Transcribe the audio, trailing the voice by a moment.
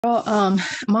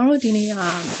Marodini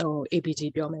ABG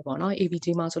ပြောမယ်ပေါ့နော် ABG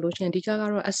မှာဆိုလို့ရှိရင်ဒီက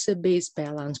တော့ acid base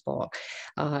balance ပေါ့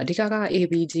အဓိကက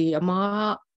ABG အမ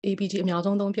ABG အများ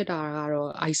ဆုံးသုံးဖြစ်တာကတော့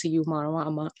ICU မှာတော့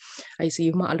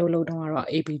ICU မှာအလုပ်လုပ်တော့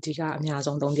ABG ကအများ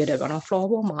ဆုံးသုံးဖြစ်တယ်ပေါ့နော် floor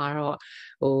ပေါ်မှာတော့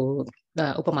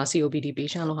ဥပမာ COPD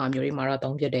patient လို့ဟာမျိုးတွေမှာတော့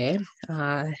သုံးဖြစ်တယ်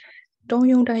တုံး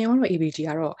ယုံတန်ယုံတော့ ABG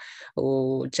ကတော့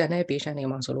ကျန်တဲ့ patient တွေ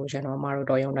မှာဆိုလို့ရှိရင်တော့အမတို့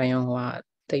တော်ယုံတန်ယုံ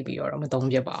သိပြီးတော့မသုံး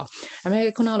ဖြစ်ပါဘူး။ဒါပေမဲ့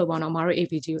ခုနလိုပေါ့နော်အမတို့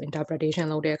ABG ကို interpretation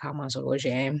လုပ်တဲ့အခါမှာဆိုလို့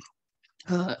ရှိရင်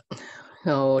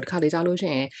တခါလေကြားလို့ရှိ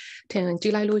ရင်ထင်ကြ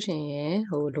ည့်လိုက်လို့ရှိရင်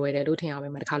လွယ်တယ်လို့ထင်ရပါ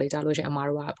မယ်တခါလေကြားလို့ရှိရင်အမ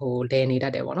တို့ကလဲနေတ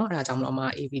တ်တယ်ပေါ့နော်အဲဒါကြောင့်မလို့အမ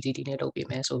ABG ဒီနေ့လုပ်ပေး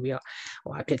မယ်ဆိုပြီးတော့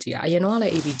ဖြစ်ကြည့်တာအရင်တော့လ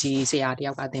ည်း ABG ဆရာတ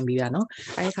ယောက်ကသင်ပြီးတာနော်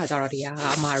အဲဒီခါကျတော့ဒီက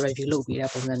အမ review လုပ်ပြီးတဲ့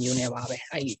ပုံစံမျိုးနဲ့ပါပဲ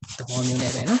အဲဒီသဘောမျိုး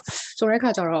နဲ့ပဲနော်ဆိုတဲ့အခါ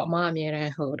ကျတော့အမအမြဲတ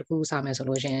မ်းတခုစားမယ်ဆို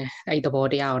လို့ရှိရင်အဲဒီသဘော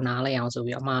တရားကိုနားလည်အောင်ဆို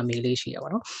ပြီးတော့အမမေးလေးရှိရပါ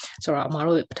တော့ဆိုတော့အမ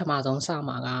တို့ပထမဆုံးစ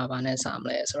မှာကဘာနဲ့စမ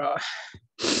လဲဆိုတော့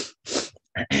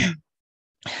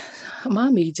အမ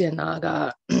မေးချင်တာက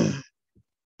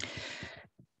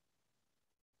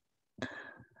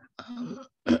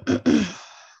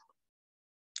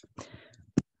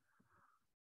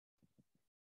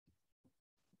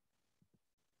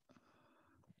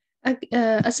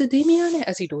acidemia နဲ့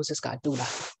acidosis ကတူ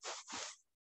လား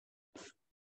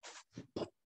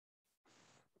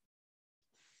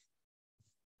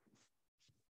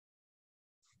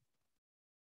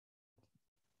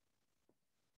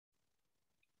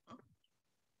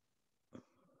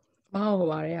မဟုတ်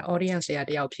ပါရဲ့ audience တွေက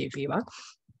တယောက်ဖြေပေးပါ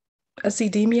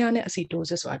acidemia နဲ့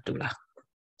acidosis ဆိုတာတူလား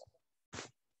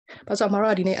ဘာလို့ဆိုတော့မ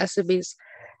တို့ကဒီနေ့ acid base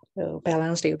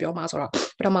balance တွေကိုပြောမှာဆိုတော့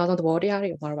ပထမဆုံးသဘောတရားတွေ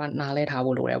ကိုမတို့ကနားလဲထား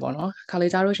ဖို့လိုတယ်ပေါ့နော်ခါ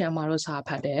လေးကြားလို့ရှိရင်မတို့စာဖ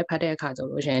တ်တဲ့အခါဆို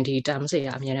လို့ရှိရင်ဒီ term တွေက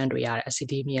အများတန်းတွေ့ရတယ်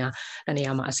acidemia တနေ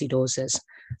ရာမှာ acidosis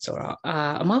ဆိုတော့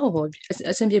အမဟုတ်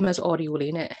အဆင်ပြေမဲ့ audio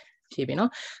လေးနဲ့ဖြေပြီ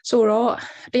နော်ဆိုတော့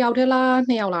တယောက်တည်းလား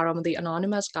နှစ်ယောက်လားတော့မသိ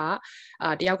anonymous က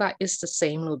တယောက်က is the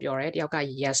same လို့ပြောတယ်တယောက်က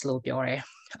yes လို့ပြောတယ်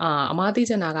အမသိ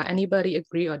ချင်တာက anybody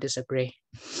agree or disagree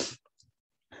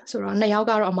ဆိုတော့နှစ်ယောက်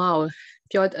ကတော့အမကို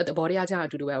ပြောသဘောတရားကြအ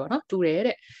တူတူပဲပေါ့နော်တူတယ်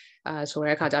တဲ့ဆို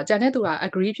တဲ့အခါကျကျန်တဲ့သူက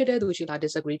agree ဖြစ်တဲ့သူရှိလား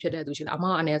disagree ဖြစ်တဲ့သူရှိလားအမ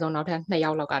ကအနည်းဆုံးနောက်ထပ်2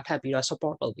ယောက်လောက်ကထပ်ပြီးတော့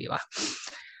support လုပ်ပေးပါ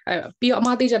ပြီးတော့အမ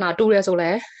သိချင်တာတူတယ်ဆို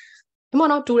လဲဒီမှာ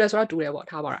တော့တူတယ်ဆိုတော့တူတယ်ပေါ့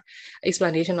ထားပါတော့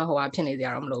explanation တော့ဖြစ်နေကြရ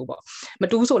တော့မလို့ပေါ့မ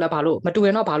တူဆိုလဲဘာလို့မတူရ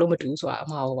င်တော့ဘာလို့မတူဆိုတာအ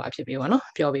မဖြစ်ပေးပါနော်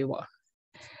ပြောပေးပေါ့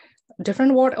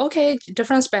different word okay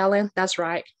different spelling that's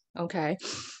right okay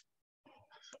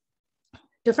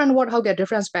different word ဟုတ်တယ်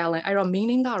different spelling အဲ့တော့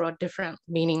meaning ကတော့ different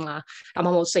meaning လားဒါမှ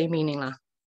မဟုတ် same meaning လား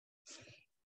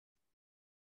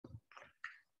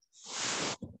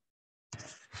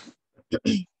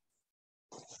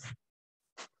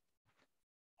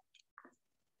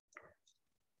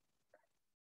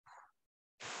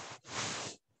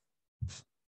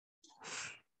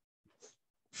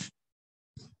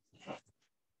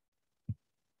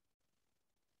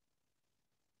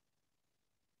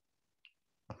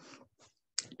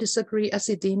disagree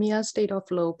acidemia state of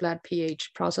low blood pH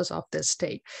process of this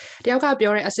state တယောက်က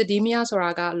ပြောတဲ့ acidemia ဆိုတာ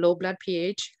က low blood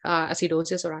pH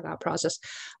acidosis ဆိုတာက process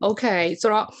okay ဆို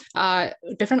တော့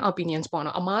different opinions ပေါ့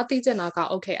နော်အမသိချင်တာက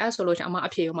okay အဲ့ဆိုလို့ရှိရင်အမအ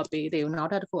ဖြေကိုမပေးသေးဘူးနော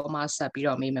က်တစ်ခုအမဆက်ပြီး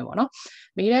တော့မေးမယ်ပေါ့နော်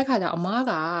မေးတဲ့အခါကျအမ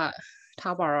က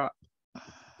ထားပါတော့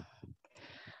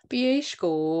pH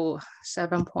ကို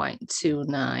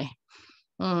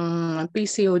 7.29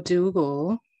 PCO2 ကို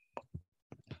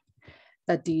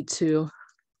 32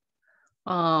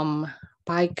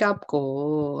 bicup ကို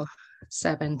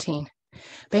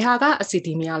 17ဘယ်ဟာက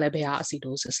acidemia လဲဘယ်ဟာ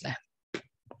acidosis လဲ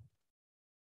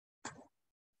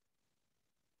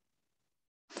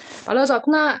ဘာလို့ဆိုတော့ခု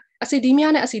န acidemia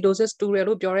နဲ့ acidosis တူတယ်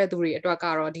လို့ပြောတဲ့သူတွေအတွက်က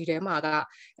တော့ဒီထဲမှာက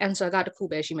answer ကတစ်ခု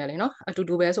ပဲရှိမယ်လေနော်အတူ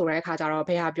တူပဲဆိုတဲ့အခါကျတော့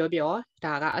ဘယ်ဟာပြော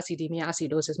ဒါက acidemia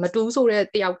acidosis မတူဆိုတဲ့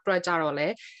တယောက်အတွက်ကြတော့လေ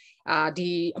ဒီ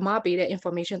အမပေးတဲ့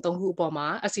information 3ခုအပေါ်မှာ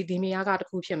acidemia ကတစ်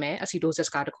ခုဖြစ်မယ် acidosis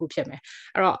ကတစ်ခုဖြစ်မယ်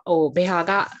အဲ့တော့ဘယ်ဟာ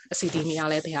က acidemia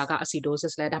လဲဘယ်ဟာက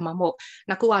acidosis လဲဒါမှမဟုတ်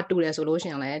နှစ်ခုကတူတယ်ဆိုလို့ရှိ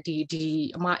ရင်လည်းဒီ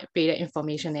အမပေးတဲ့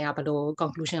information တွေကဘယ်လို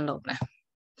conclusion လုပ်မလဲ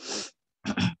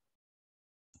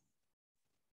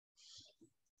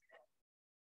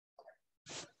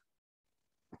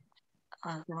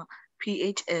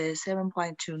pH is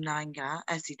 7.29 က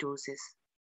acidosis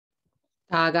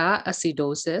ဒါက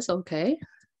acidosis okay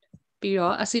ပြီး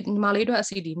တော့ acid ဒီမှာလေးအတွက်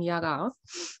acidemia ကရော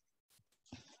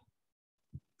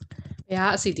ဘယ်ဟာ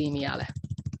acidemia လဲ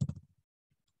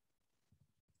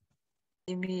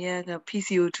acidemia က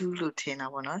PCO2 လို့ထင်တာ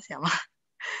ပေါ့နော်ဆရာမ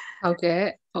ဟုတ်ကဲ့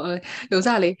လို့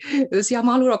စားလေဆရာမ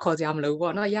လို့တော့ခေါ်ကြမလို့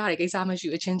ပေါ့နော်ရတယ်ကိစ္စမရှိ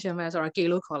ဘူးအချင်းချင်းပဲဆိုတော့ K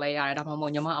လို့ခေါ်လိုက်ရတယ်ဒါမှမဟု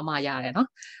တ်ညီမအမရတယ်နော်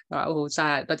စာ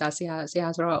တော့ဆရာ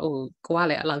ဆိုတော့ကိုက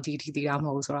လည်းအလောက်ကြီးထီတာမ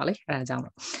ဟုတ်ဘူးဆိုတော့လေအဲဒါကြောင့်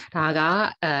ဒါက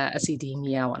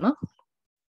acidemia ပေါ့နော်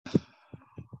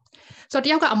so တ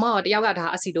ယောက်က amount တယောက်ကဒါ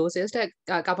acidosis တဲ့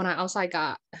carbon dioxide က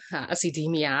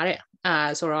acidemia တဲ့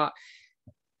ဆိုတော့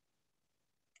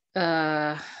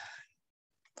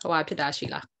ဟိုဟာဖြစ်တာရှိ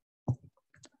လား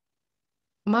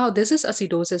Wow, this is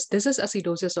acidosis. This is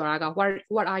acidosis or aga.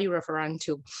 What are you referring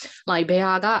to? Like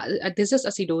behaga, this is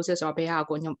acidosis or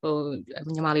behago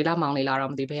nyamalila manglila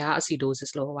ramdi beha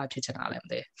acidosis lo wa chichanalem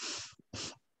de.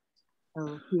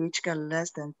 pH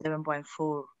less than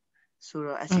 7.4 so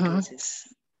acidosis.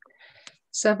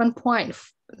 7.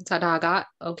 ဒါက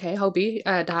okay ဟုတ်ပြီ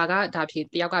ဒါကဒါဖြေ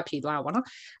တယောက်ကဖြေသွားတာပေါ့နော်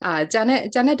ကျန်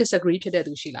တဲ့ disagree ဖြစ်တဲ့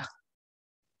သူရှိလား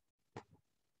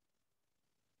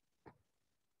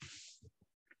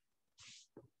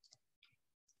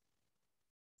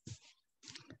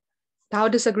ဒါ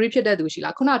disagree ဖြစ်တဲ့သူရှိ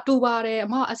လားခုနတူပါတယ်အ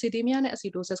မ acidemia နဲ့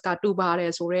acidosis ကတူပါတ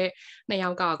ယ်ဆိုတော့နှစ်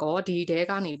ယောက်ကကောဒီတဲ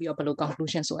ကနေပြီးတော့ဘယ်လို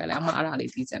conclusion ဆိုရလဲအမအဲ့ဒါ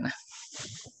လေးသိချင်တယ်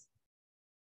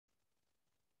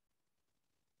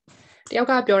တယောက်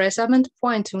ကပြောရဲ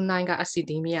 7.29 က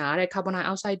acidemia တဲ့ carbon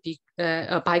dioxide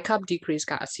bicarb decrease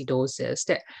က acidosis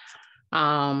တဲ့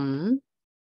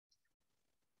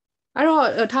အဲ့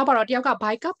တော့ထားပါတော့တယောက်က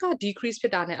bicarb က decrease ဖြ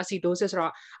စ်တာနဲ့ acidosis ဆို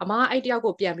တော့အမအဲ့တယောက်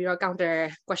ကိုပြန်ပြီးတော့ counter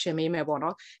question မေးမယ်ပေါ့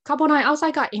နော် carbon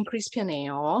dioxide က increase ဖြစ်နေ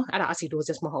ရောအဲ့ဒါ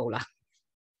acidosis မဟုတ်လား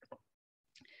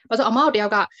ဘာလို့အမတို့တယော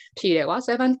က်ကဖြေတယ်ကွာ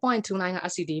 7.29 က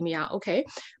acidemia okay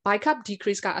bicarb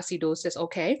decrease က acidosis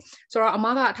okay ဆိုတော့အမ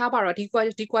ကထားပါတော့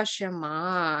ဒီ question မှာ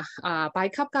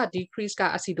bicarb က decrease က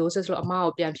acidosis လို့အမ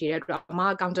ကိုပြန်ဖြေတဲ့အတွက်အမ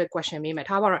က counter question မေးမယ်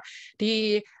ထားပါတော့ဒီ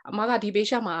အမကဒီ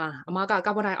page မှာအမက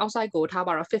carbon dioxide ကိုထား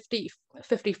ပါတော့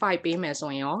55ပေးမယ်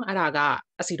ဆိုရင်ရောအဲ့ဒါက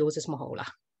acidosis မဟုတ်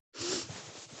လား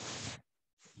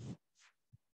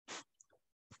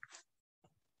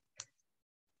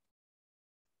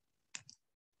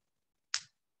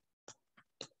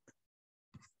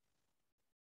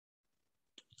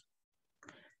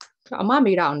အမ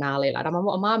မေးတာအောင်နားလဲလားဒါမှမဟု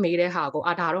တ်အမမေးတဲ့ဟာကို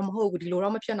ဒါတော့မဟုတ်ဘူးဒီလို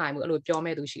တော့မဖြစ်နိုင်ဘူးအဲ့လိုပြော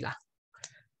မဲ့သူရှိလား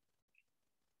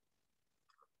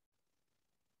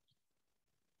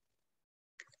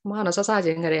မနော်ဆဆချ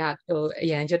င်းကလေးဟိုအ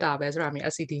ရန်ချစ်တာပဲဆိုတာမျိုး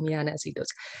acidemia နဲ့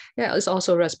acidosis yeah it's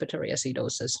also respiratory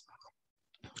acidosis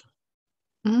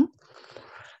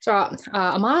ဆိုတော့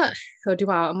အမဟိုဒီ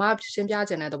မှာအမရှင်းပြ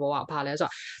ခြင်းတဲ့သဘောကဘာလဲဆို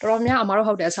တော့တော်တော်များအမတို့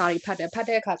ဟုတ်တယ်စာရီဖတ်တဲ့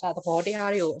အခါကျသဘောတ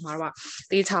ရားတွေကိုအမတို့က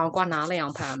တေးချောင်ကွာနားလည်အော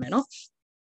င်ဖတ်ရမယ်နော်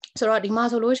ဆိုတော့ဒီမှာ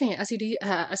ဆိုလို့ရှိရင်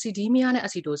acidemia နဲ့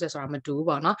acidosis ဆိုတာမတူဘူး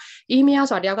ပေါ့နော် emia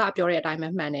ဆိုတာတယောက်ကပြောတဲ့အတိုင်းပဲ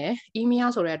မှန်တယ် emia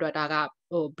ဆိုတဲ့အတွက်ဒါက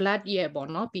ဟို blood ရဲ့ပေါ့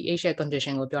နော် pH ရဲ့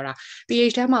condition ကိုပြောတာ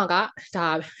pH ထဲမှာကဒါ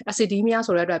acidemia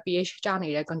ဆိုတဲ့အတွက် pH ကျနေ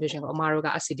တဲ့ condition ကိုအမတို့က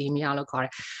acidemia လို့ခေါ်တ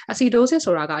ယ် acidosis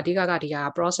ဆိုတာကအဓိကဒီဟာ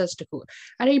process တခု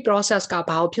အဲ့ဒီ process က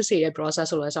ဘာကိုဖြစ်စေတဲ့ process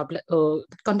ဆိုလဲဆိုတော့ဟို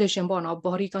condition ပေါ့နော်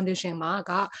body condition မှာ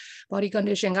က body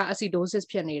condition က acidosis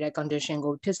ဖြစ်နေတဲ့ condition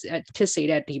ကိုဖြစ်စေ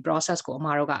တဲ့ဒီ process ကိုအမ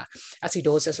တို့က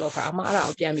acidosis လို့ခေါ်အမအဲ့ဒါ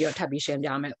ကိုပြန်ပြီးတော့ထပ်ပြီးရှင်းပြ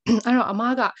မယ်အဲ့တော့အမ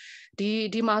က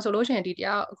ဒီမှာဆိုလို့ရှိရင်ဒီတ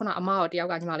ယောက်ခုနအမရောတယောက်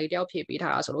ကညီမလေးတယောက်ဖြည့်ပေး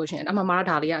ထားတာဆိုလို့ရှိရင်အမ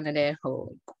ဒါလေးကနည်းနည်း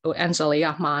ဟို answer လေးက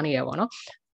မှားနေတယ်ပေါ့နော်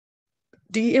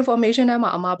ဒီ information ထဲ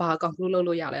မှာအမဘာ conclude လုပ်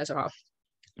လို့ရလဲဆိုတော့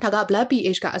ဒါက blood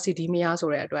pH က acidemia ဆို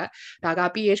တဲ့အတွက်ဒါက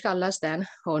pH က less than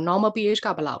ဟို normal pH က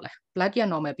ဘယ်လောက်လဲ blood ရဲ့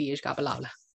normal pH ကဘယ်လောက်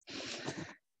လဲ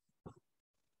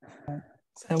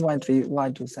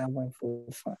 7.3 to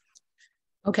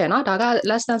 7.45 okay နော်ဒါက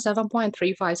less than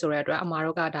 7.35 ဆိုတဲ့အတွက်အမ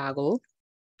တို့ကဒါကို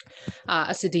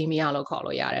acidemia လို့ခေါ်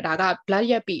လို့ရတယ်ဒါက blood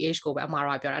ရဲ့ pH ကိုပဲအမ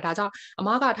တို့ကပြောတာဒါကြောင့်အမ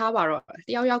ကထားပါတော့တ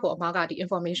ယောက်ကိုအမကဒီ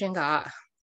information က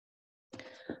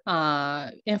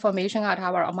information က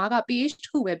ထားပါတော့အမက pH တ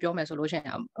စ်ခုပဲပြောမယ်ဆိုလို့ရှိရ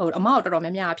င်ဟိုအမကိုတော်တော်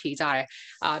များများဖြေကြတယ်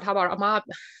ထားပါတော့အမ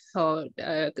ဟို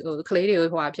ကလေးတွေကို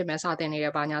ဟိုဖြစ်မဲ့စာသင်နေရ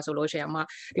ပါညာဆိုလို့ရှိရင်အမ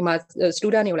ဒီမှာ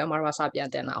student တွေကိုလည်းအမတို့ကစာပြန်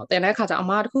တင်တာတင်တဲ့အခါကျအ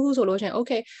မတစ်ခုခုဆိုလို့ရှိရင်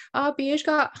okay pH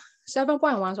က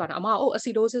7.1 ဆိုတာအမအို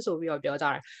acidosis ဆိုပြီးတော့ပြောကြ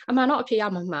တယ်အမှန်တော့အဖြေရ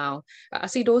မမှန်အောင်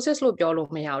acidosis လို့ပြောလို့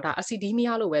မရဘူးဒါ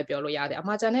acidemia လို့ပဲပြောလို့ရတယ်အမ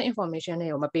ကျန်တဲ့ information တွေ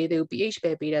ကိုမပေးသေးဘူး pH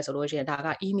ပဲပေးတယ်ဆိုလို့ရှိရင်ဒါက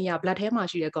emia blood ထဲမှာ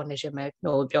ရှိတဲ့ condition ပဲ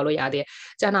ဟိုပြောလို့ရတယ်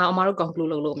ကျန်တာအမတို့ conclude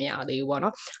လုပ်လို့မရသေးဘူးပေါ့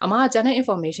နော်အမကကျန်တဲ့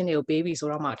information တွေကိုပေးပြီဆို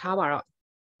တော့မှထားပါတော့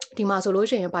ဒီမှာဆိုလို့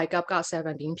ရှိရင် bicarb က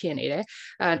17ဖြစ်နေတယ်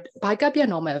bicarb ရဲ့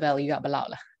normal value ကဘယ်လော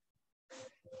က်လဲ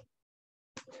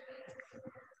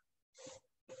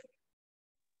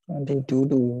22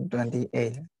 to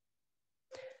 28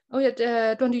 Oh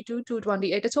yeah 22 to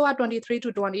 28တချို့က23 to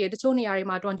 28တချို့နေရာတွေ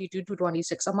မှာ22 to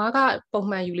 26အမကပုံ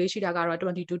မှန်ယူလေးရှိတာကတော့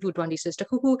22 to 26တ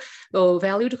ခုခုဟို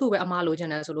value တခုပဲအမလိုချင်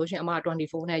တယ်ဆိုလို့ရှိရင်အမ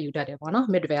24နဲ့ယူတတ်တယ်ပေါ့နော်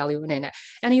mid value အနေနဲ့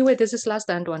anyway this is less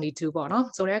than 22ပေါ့နော်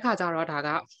ဆိုတဲ့အခါကျတော့ဒါက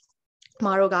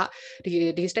Maroga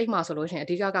the state mass solution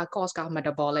Diga cause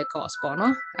metabolic cause ပေါ့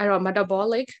နော်အဲ့တော့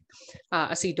metabolic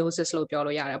acidosis လို့ပြော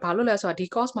လို့ရတယ်ဘာလို့လဲဆိုတော့ဒီ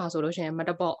cause မှာဆိုလို့ရှိရင်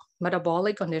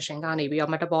metabolic condition ကနေပြီး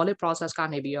တော့ metabolic process က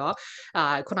နေပြီးတော့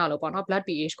ခုနလိုပေါ့နော် blood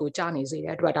pH ကိုကျနေစေ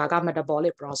တဲ့အတွက်ဒါက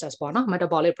metabolic process ပေါ့နော်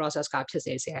metabolic process ကဖြစ်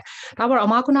စေတယ်ဒါပေါ်တော့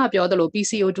အမခုနပြောသလို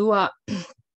PCO2 က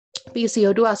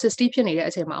PCO2 က60ဖြစ်နေတဲ့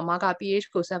အချိန်မှာအမက pH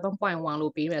ကို 7.1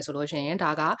 လို့ပေးမယ်ဆိုလို့ရှိရင်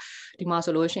ဒါကဒီမှာ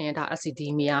ဆိုလို့ရှိရင်ဒါ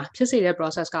acidemia ဖြစ်စေတဲ့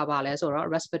process ကဘာလဲဆိုတော့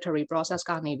respiratory process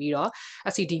ကနေပြီးတော့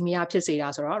acidemia ဖြစ်စေတာ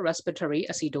ဆိုတော့ respiratory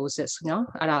acidosis เนาะ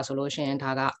အဲ့ဒါဆိုလို့ရှိရင်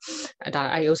ဒါ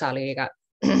အဲ့ဥစ္စာလေးက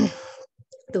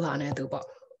သူဟာနဲ့သူပေါ့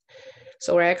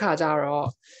ဆိုတဲ့အခါကျတော့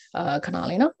ခဏ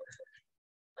လေးเนาะ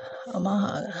အမ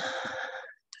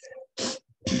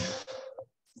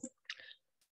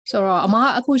ဆိုတော့အမ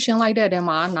အခုရှင်းလိုက်တဲ့တဲ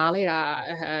မှာနားလေတာ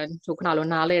ဆိုခဏလို့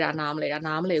နားလေတာနားမလဲ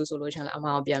ဘူးဆိုလို့ရှင်းလဲအမ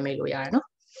ကိုပြန်မေးလို့ရတယ်နော်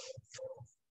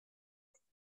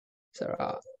ဆို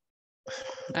တော့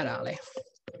အဲ့ဒါလေ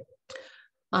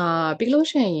ပြီးလို့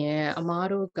ရှိရင်အမ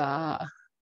တို့က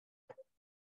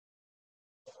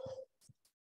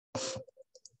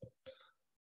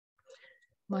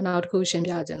မနောက်တစ်ခုရှင်း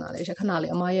ပြချင်တာလေခဏ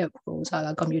လေးအမရဲ့ဟိုစာက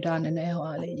ကွန်ပျူတာနည်းနည်း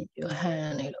ဟိုလေးဟ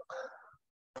န်နေလို့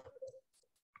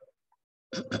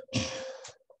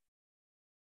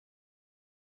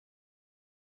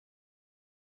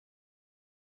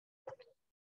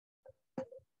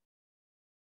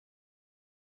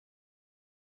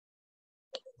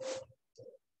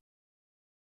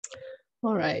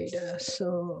All right, so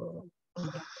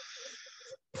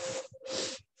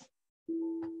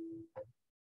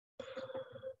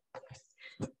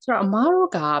အမတို့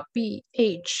က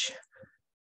pH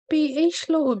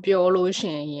လို့ပြောလို့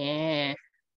ရှိရင်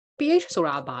pH ဆို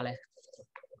တာဘာလဲ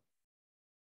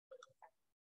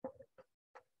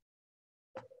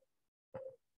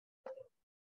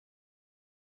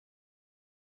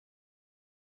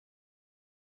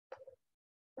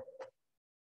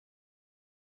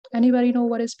Anybody know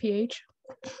what is pH?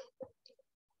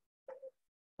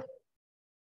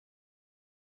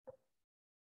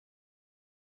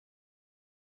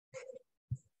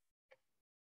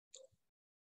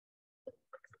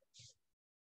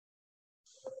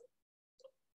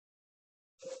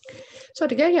 So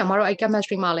တကယ်ကြီးအမတို့အဲ့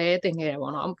chemistry မှာလည်းသင်ခဲ့တယ်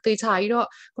ပေါ့နော်သေချာကြီးတော့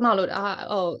ခုနလို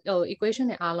equation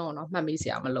တွေအားလုံးတော့မှတ်မိစ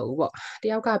ရာမလိုဘူးပေါ့တ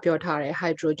ယောက်ကပြောထားတယ်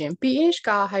hydrogen pH က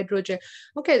hydrogen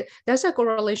okay there's a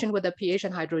correlation with the pH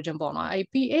and hydrogen ပေါ့နော်အဲ့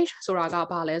pH ဆိုတာက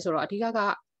ဘာလဲဆိုတော့အဓိက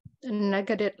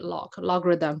negative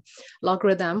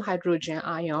logarithm hydrogen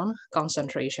ion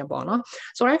concentration ပေါ့နော်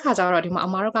ဆိုတဲ့အခါကျတော့ဒီမှာ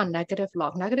အမတို့က negative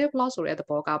log ဆိုတဲ့သ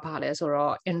ဘောကဘာလဲဆို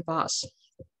တော့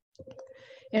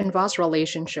inverse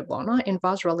relationship ပေါ့နော်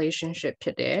inverse relationship ဖြ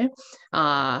စ်တယ်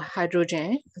hydrogen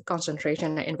concentration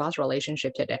နဲ့ inverse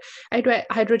relationship ဖြစ်တယ်အဲ့အတွက်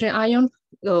hydrogen ion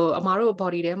အမားတို့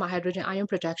body ထဲမှာ hydrogen ion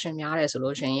production များတယ်ဆို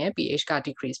လို့ရှိရင် pH က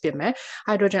decrease ဖြစ်မယ်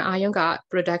hydrogen ion က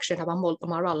production ဒါမှမဟုတ်အ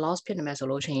မားတို့က loss ဖြစ်နေမယ်ဆို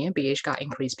လို့ရှိရင် pH က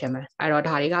increase ဖြစ်မယ်အဲ့တော့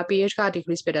ဒါတွေက pH က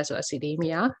decrease ဖြစ်တဲ့ဆို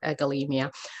acidemia alkalemia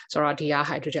ဆိုတော့ဒီက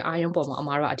hydrogen ion ပေါ်မှာအ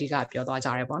မားတို့အဓိကပြောသွားကြ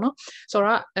တယ်ပေါ့နော်ဆို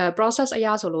တော့ process အရ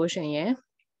ဆိုလို့ရှိရင်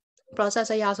process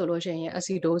အရဆိုလို့ရှိရင်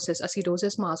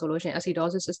acidosis မှာဆိုလို့ရှိရင်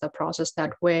acidosis is the process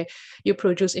that where you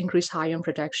produce increased ion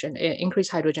production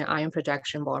increased hydrogen ion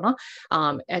production ပေါ့နော်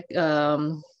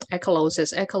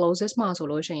alkalosis မှာဆို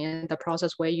လို့ရှိရင် the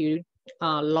process where you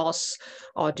loss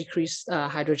or decrease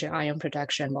hydrogen ion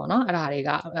production ပေါ့နော်အဲ့ဒါတွေ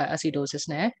က acidosis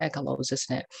နဲ့ alkalosis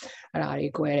နဲ့အဲ့ဒါတွေ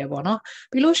꿰တယ်ပေါ့နော်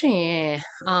ပြီးလို့ရှိရင်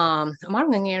အမ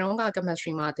တို့ငငယ်တုန်းက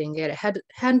chemistry မှာသင်ခဲ့တယ်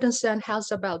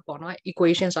Henderson-Hasselbalch ပေါ့နော်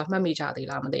equation ဆိုတာမှတ်မိကြသေး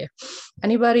လားမသိဘူး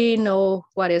Anybody know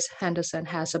what is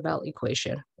Henderson-Hasselbalch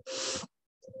equation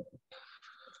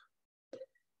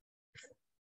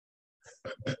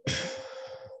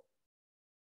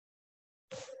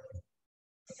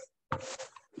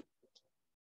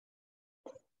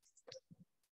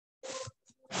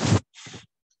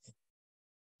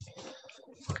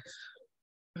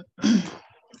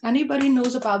Anybody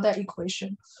knows about that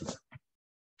equation?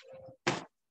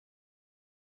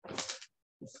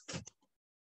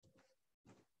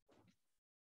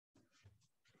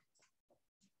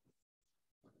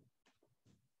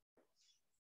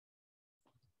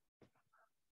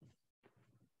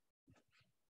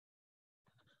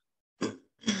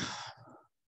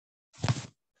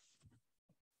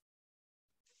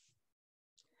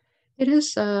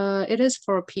 It is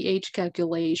for pH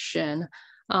calculation.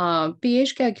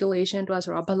 pH calculation တော့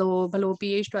ဆိုတော့ဘယ်လို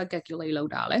pH တော့ calculate လု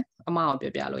ပ်တာလဲအမအောင်ပြ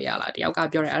ပြလို့ရလားတယောက်က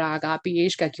ပြောတယ်အဲ့ဒါက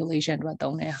pH calculation တော့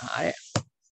သုံးတဲ့ဟာတဲ့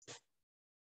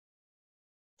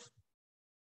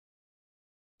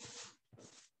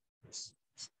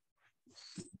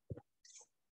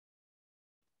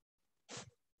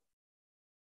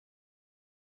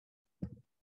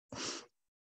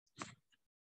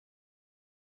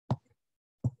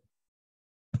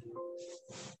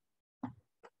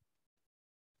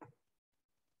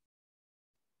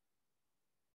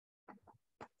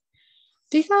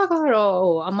ဒီကတော့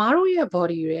အမားတို့ရဲ့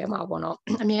body ရဲ့မှာပေါ့နော်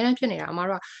အများနဲ့ဖြစ်နေတာအမား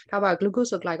တို့ကဒါပါ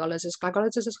glucose glycolysis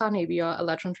ကနေပြီးတော့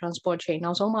electron transport chain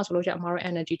နောက်ဆုံးမှာဆိုလို့ရှိရင်အမားတို့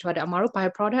energy ထွက်တယ်အမားတို့ by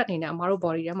product အနေနဲ့အမားတို့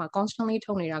body ထဲမှာ constantly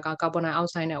ထုတ်နေတာက carbon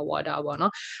dioxide နဲ့ water ပေါ့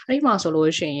နော်အဲ့ဒီမှာဆို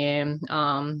လို့ရှိရင်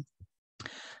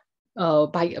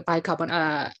by carbon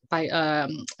by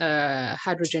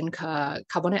hydrogen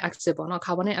carbonic acid ပေါ့နော်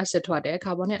carbonic acid ထွက်တယ်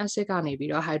carbonic acid ကနေပြီး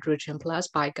တော့ hydrogen plus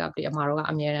bicarbonate တွေအမားတို့က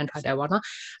အများနဲ့ထွက်တယ်ပေါ့နော်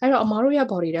အဲ့တော့အမားတို့ရဲ့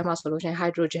body ထဲမှာဆိုလို့ရှိရင်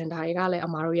hydrogen ဓာတ်တွေကလည်းအ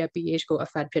မားတို့ရဲ့ pH ကို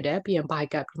affect ဖြစ်တယ်ပြီးရင်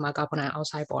bicarbonate ဒီမှာ carbon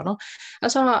dioxide ပေါ့နော်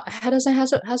အဲ့ဆိုတော့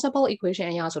Henderson-Hasselbalch equation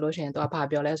အရဆိုလို့ရှိရင်သူကဘာ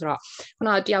ပြောလဲဆိုတော့ခုန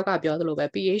တယောက်ကပြောသလိုပဲ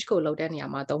pH ကိုလုပ်တဲ့နေရာ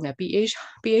မှာသုံးတယ်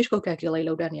pH ကို calculate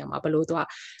လုပ်တဲ့နေရာမှာဘယ်လိုသူက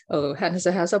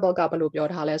Henderson-Hasselbalch ကဘယ်လိုပြော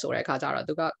ထားလဲဆိုတဲ့အခါကျတော့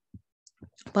သူက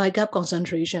bicap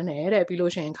concentration နဲ့တဲ့ပြီး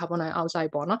လို့ရှိရင် carbon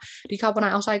dioxide ပေါ့နော်ဒီ carbon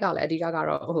dioxide ကလည်းအဓိကက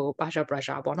တော့partial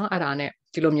pressure ပေါ့နော်အဲ့ဒါနဲ့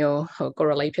ဒီလိုမျိုး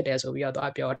correlate ဖြစ်တယ်ဆိုပြီးတော့သူက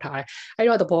ပြောထားတယ်အဲ့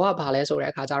တော့သဘောကဘာလဲဆို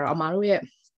တဲ့အခါကျတော့အမားတို့ရဲ့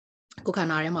ကိုယ်ခန္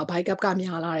ဓာထဲမှာ bicap က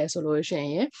များလာတယ်ဆိုလို့ရှိ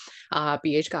ရင်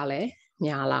pH ကလည်း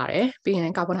များလာတယ်ပြီးရ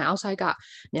င် carbon dioxide က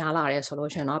များလာတယ်ဆို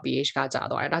လို့ရှိရင်တော့ pH ကကျ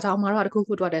သွားတယ်ဒါကြောင့်အမှားတို့ကတစ်ခု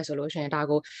ခုတွက်တယ်ဆိုလို့ရှိရင်ဒါ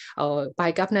ကို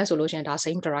bicap နဲ့ဆိုလို့ရှိရင်ဒါ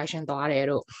same direction သွားတယ်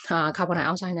တို့carbon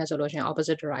dioxide နဲ့ဆိုလို့ရှိရင်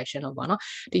opposite direction လို့ပေါ့နော်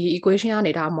ဒီ equation က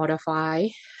နေဒါ modify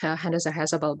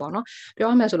Henderson-Hasselbalch ပေါ့နော်ပြော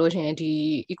ရမယ်ဆိုလို့ရှိရင်ဒီ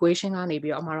equation ကနေ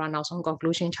ပြီးတော့အမှားတို့ကနောက်ဆုံး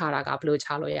conclusion ချတာကဘယ်လိုချ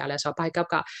လို့ရလဲဆိုတော့ bicap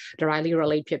က directly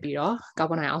relate ဖြစ်ပြီးတော့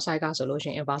carbon dioxide ကဆိုလို့ရှိ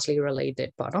ရင် inversely related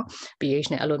ပေါ့နော် pH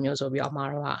နဲ့အဲ့လိုမျိုးဆိုပြီးတော့အမှား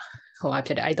တို့ကဟို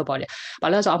ဖြစ်တယ်အဲ့တော့ပေါ့လေဘာ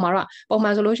လို့လဲဆိုတော့အမှားတို့ကပုံမှ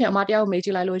န်ဆိုလို့ရှိရင်အမှားတယောက်မေးကြ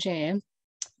ည့်လိုက်လို့ရှိရင်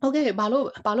okay ဘာ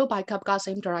လို့ bicap က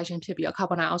same direction ဖြစ်ပြီးတော့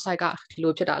carbon dioxide ကဒီ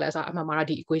လိုဖြစ်တာလဲဆိုတော့အမှန်မှာတော့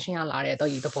ဒီ equation ကလာတဲ့တော့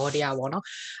ဒီသဘောတရားပေါ့နော်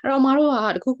အဲ့တော့အမှားတို့က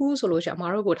တခုခုဆိုလို့ရှိရင်အ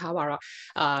မှားတို့ကိုထားပါတော့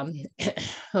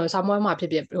စာမွေးမှာဖြစ်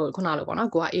ဖြစ်ခုနလိုပေါ့နော်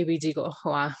ကိုက ABG ကို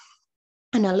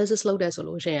analysis လုပ်တယ်ဆို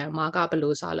လို့ရှိရင်အမှားကဘယ်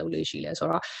လိုစလုပ်လို့ရှိလဲဆို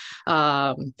တော့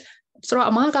ဆိုတော့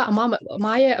အမ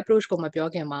ရဲ့ approach ကိုမပြော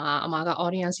ခင်မှာအမက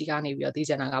audience စီကနေပြီးတော့သိ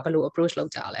ချင်တာကဘယ်လို approach လု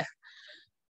ပ်ကြလဲ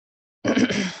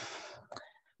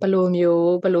ဘယ်လို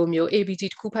မျိုး ABG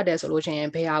တစ်ခုဖတ်တယ်ဆိုလို့ရှိရင်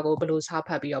ဘယ်ဟာကိုဘယ်လိုစဖ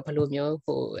တ်ပြီးတော့ဘယ်လိုမျိုး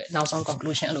နောက်ဆုံး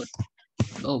conclusion လို့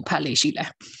ဖတ်လို့ရှိလဲ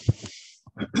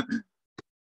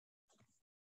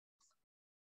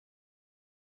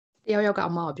တယောက်က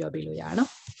အမကိုပြောပြလို့ရတယ်နော်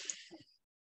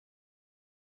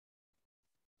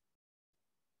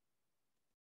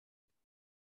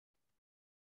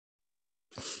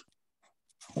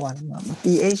ဟိုမှာ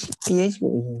pH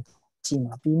ကိုကြည့်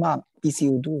မှာပြီးမှ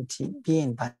PCO2 ကိုကြည့်ပြီးရင်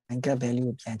bicap value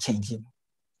ကိုပြန်ချိန်ကြည့်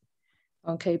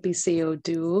Okay PCO2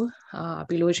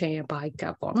 ပြီးလို့ရှိရင်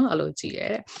bicap ပေါ့နော်အဲ့လိုကြည့်ရဲ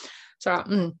ဆိုတော့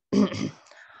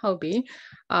ဟုတ်ပြီ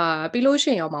ပြီးလို့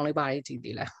ရှိရင်ရောမောင်လေးပါရေးကြည့်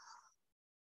သေးလဲ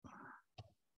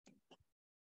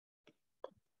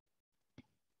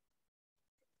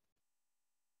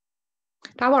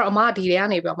ဒါပါတော့အမဒီတွေက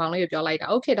နေပြောမောင်လေးပြောလိုက်တာ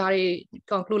okay ဒါတွေ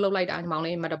conclude လုပ်လိုက်တာမောင်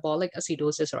လေး metabolic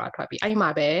acidosis ဆိုတာထွက်ပြီးအဲ့ဒီမှာ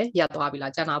ပဲရပ်သွားပြီ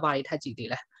လားကျန်တာပါတွေထပ်ကြည့်သေး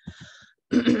လဲ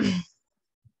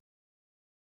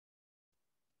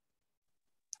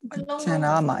ကျန်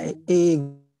တာမှာ A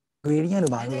gradient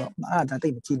လို့ပါလို့တော့အဲ့ဒါတိ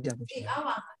တ်မကြည့်တတ်ဘူးဖြစ်တ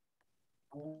ယ်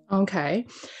Okay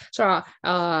ဆိုတော့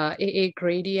AA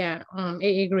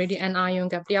gradient anion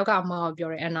gap တယောက်ကအမကိုပြော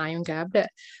တယ် anion gap တဲ့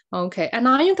Okay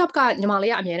anion gap ကညီမ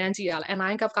လေးကအမြဲတမ်းကြည့်ရလဲ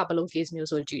anion gap ကဘယ်လို case မျိုး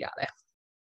ဆိုကြည့်ရလဲ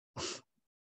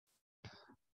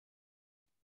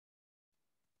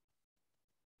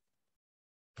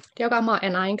တယောက်ကမှ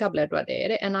anion gap လဲတွက်တယ်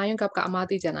တဲ့ anion gap ကအမ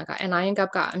သိချင်တာက anion gap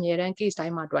ကအမြဲတမ်း case တို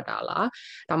င်းမှာတွက်တာလား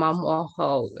ဒါမှမဟု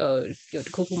တ်တ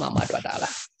ခုခုမှတွက်တာ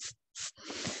လား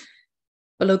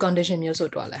ဘယ်လို condition မျိုးဆို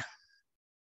တွက်လဲ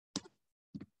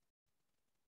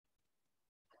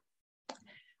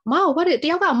တ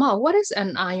ယောက်ကwhat is an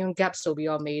ion gap ဆိုပြီး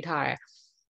တော့မေးထားတယ်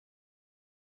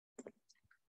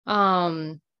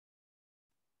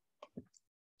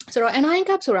ဆိုတော့ anion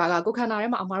gap ဆိုတာကကိုယ်ခန္ဓာထဲ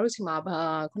မှာအမားတို့စီမှာ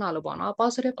ခုနလိုပေါ့နော်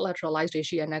positive electrolytes တွေ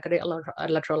ရှိရယ် negative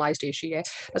electrolytes တွေရှိရယ်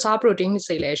တခြား protein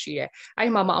တွေလည်းရှိရယ်အဲ့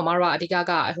ဒီမှာအမားတို့ကအဓိက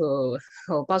က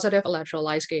positive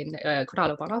electrolytes တွေခုန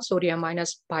လိုပေါ့နော် sodium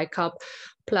minus bicap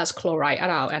plus chloride အဲ့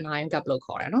ဒါကို anion gap လို့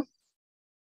ခေါ်တယ်နော်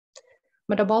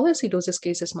metabolic acidosis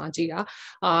cases မှာကြည့်တာ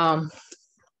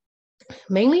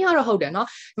mainly ကတော့ဟုတ်တယ်เนาะ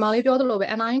ဒီမှာလေးပြောသလိုပဲ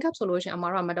anion gap ဆိုလို့ရှိရင်အ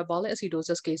မားတို့ metabolic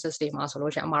acidosis cases တွေမှာဆို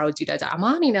လို့ရှိရင်အမားတို့ကြည့်တတ်ကြအ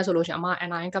မားအနေနဲ့ဆိုလို့ရှိရင်အမား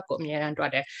anion gap ကိုအမြဲတမ်းတွ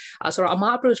က်တယ်ဆိုတော့အ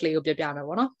မား approach လေးကိုပြပြမယ်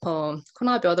ပေါ့နော်ခုန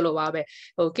ပြောသလိုပါပဲ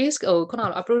case ခုန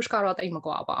approach ကတော့တိတ်မ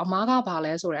ကွာပါအမားကဘာ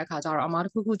လဲဆိုတဲ့အခါကျတော့အမားတ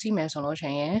စ်ခုခုကြည့်မယ်ဆိုလို့ရှိ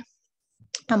ရင်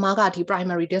အမကဒီ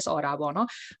primary disorder ပေါ့နော်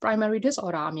primary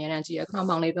disorder အများနဲ့ကြည့်ရခဏ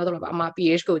မောင်လေးပြောတော့အမ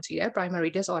pH ကိုကြည့်ရ primary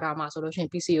disorder မှာဆိုလို့ရှိရင်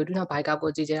PCO2 နဲ့ bicap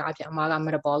ကိုကြည့်ခြင်းအပြင်အမက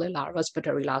metabolic လား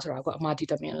respiratory လားဆိုတာကိုအမ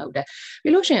determine လုပ်တယ်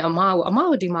ပြီးလို့ရှိရင်အမ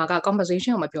ကိုဒီမှာက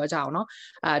compensation ကိုမပြောကြအောင်နော်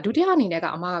ဒုတိယအနေနဲ့က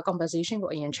အမက compensation ကို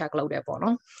အရင် check လုပ်တယ်ပေါ့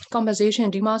နော် compensation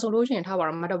ဒီမှာဆိုလို့ရှိရင်ထားပါ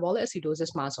တော့ metabolic acidosis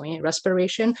မှာဆိုရင်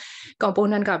respiration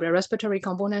component က respiratory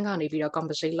component ကနေပြီးတော့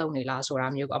compensate လုပ်နေလားဆိုတာ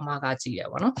မျိုးကိုအမကကြည့်ရ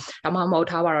ပေါ့နော်ဒါမှမဟုတ်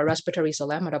ထားပါတော့ respiratory ဆို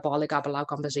လဲ metabolic ကဘယ်လောက်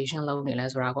compensation လုပ်နေလဲ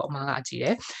ဆိုတာကိုအမကကြည့်တ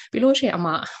ယ်ပြီးလို့ရှိရင်အမ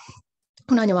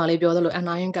ခုနညီမလေးပြောသလို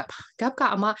anion gap က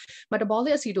အမ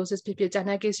metabolic acidosis ဖြစ်ဖြစ်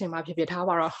chronic case တွေမှာဖြစ်ဖြစ်ထား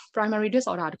ပါတော့ primary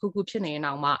disorder တစ်ခုခုဖြစ်နေရင်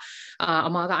တော့မှ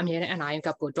အမကအမြဲတမ်း anion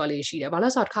gap ကိုတွက်လေးရှိတယ်ဘာ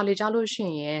လို့ဆိုတော့တစ်ခါလေကြားလို့ရှိ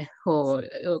ရင်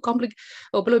complex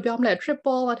ဘယ်လိုပြောမလဲ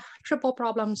triple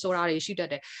problem ဆိုတာတွေရှိတတ်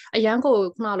တယ်အရန်ကို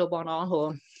ခုနလိုပေါ့နော်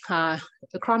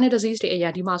chronic disease တွေအရ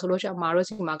န်ဒီမှာဆိုလို့ရှိရင်အမတို့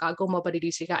စီမှာက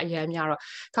comorbidities တွေကအရန်များတော့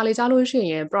ခါလေကြားလို့ရှိ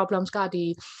ရင် problems ကဒီ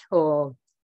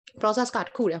process ကတ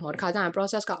စ်ခုတည်းမဟုတ်တခါကျရင်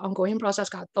process က ongoing process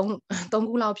က3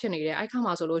ခုလောက်ဖြစ်နေတယ်အဲ့ခါ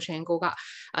မှာဆိုလို့ရှိရင်ကိုက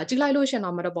ကြည့်လိုက်လို့ရှိရင်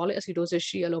တော့ metabolic acidosis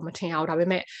ရှိရလို့မထင်အောင်ဒါပေ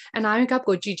မဲ့ anion gap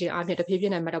ကိုကြည့်ခြင်းအပြင်တဖြည်းဖြ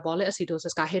ည်းနဲ့ metabolic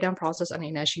acidosis က hidden process အနေ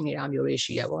နဲ့ရှိနေတာမျိုးတွေ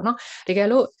ရှိရပေါ့နော်တကယ်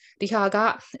လို့ဒီခါက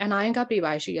anion gap တွေ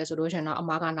ပါရှိရဆိုလို့ရှိရင်တော့အ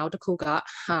မကနောက်တစ်ခုက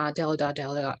delta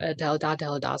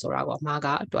ဆိုတာကိုအမက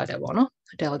တွက်တယ်ပေါ့နော်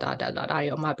delta ဒါတွေ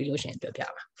အမပြီးလို့ရှိရင်ပြောပြ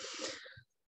ပါ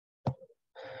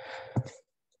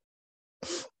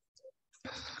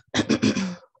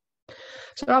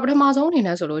ဆိုတော့ပထမဆုံးအနေ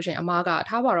နဲ့ဆိုလို့ရှိရင်အမက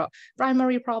ထားပါတော့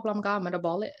primary problem က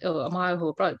metabolic အမ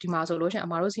ဒီမှာဆိုလို့ရှိရင်အ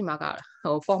မတို့စီမှာက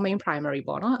four main primary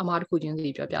ပေါ့နော်အမတစ်ခုချင်းစီ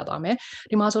ပြောပြသွားမယ်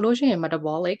ဒီမှာဆိုလို့ရှိရင်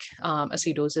metabolic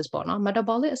acidosis ပေါ့နော်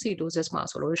metabolic acidosis မှာ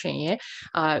ဆိုလို့ရှိရင်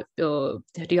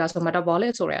ဒီကဆို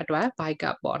metabolic ဆိုတဲ့အတွက်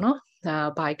bicap ပေါ့နော်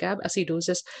bicap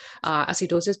acidosis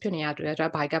ဖြစ်နေတဲ့အတွ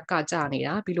က် bicap ကကျနေ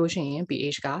တာပြီးလို့ရှိရင်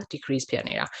pH က decrease ဖြစ်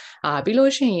နေတာပြီး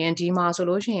လို့ရှိရင်ဒီမှာဆို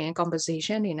လို့ရှိရင်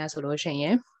compensation အနေနဲ့ဆိုလို့ရှိရ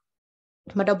င်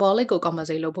metabolic ကို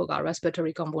compensate လုပ်ဖို့က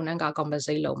respiratory component က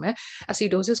compensate လုပ်မယ်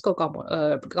acidosis ကို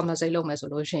compensate လုပ်မယ်ဆို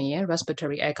လို့ရှိရင်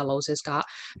respiratory alkalosis က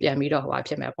ပြန်ပြီးတော့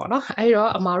ဖြစ်မယ်ပေါ့နော်အဲ့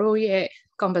တော့အမတို့ရဲ့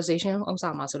compensation ဥစ္စာ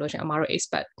မှာဆိုလို့ရှိရင်အမတို့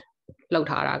expect လောက်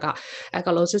ထားတာက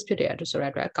alkalosis ဖြစ်တဲ့ဆို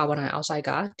တဲ့အတွက် carbon dioxide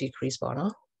က decrease ပေါ့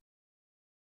နော်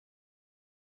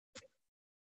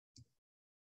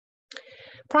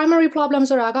primary problem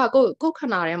ဆိုတာကကိုခ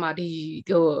န္ဓာထဲမှာဒီ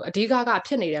အဓိက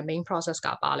ဖြစ်နေတဲ့ main process က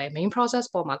ပါလဲ main process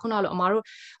ပေါ်မှာခုနလိုအမတို့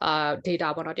data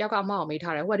ပေါ့နော်တယောက်ကအမအောင်မေး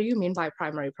ထားတယ် what do you mean by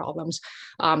primary problems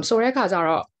ဆိုတဲ့အခါကျ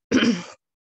တော့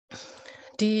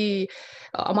ဒီ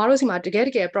အမတို့စီမှာတကယ်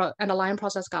underlying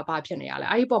process ကဘာဖြစ်နေရလဲ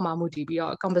အဲ့ဒီပေါ်မှာမူတည်ပြီး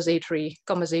တော့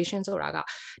compensation ဆိုတာက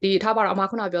ဒီထားပါတော့အမ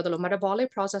ခုနပြောသလို metabolic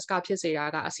process ကဖြစ်စေတာ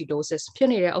က acidosis ဖြစ်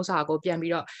နေတဲ့ဥစ္စာကိုပြန်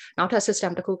ပြီးတော့နောက်ထပ်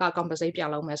system တစ်ခုက compensate ပြန်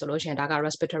လုပ်မယ်ဆိုလို့ရှိရင်ဒါက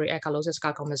respiratory alkalosis က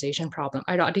compensation problem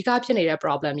အဲ့တော့အဓိကဖြစ်နေတဲ့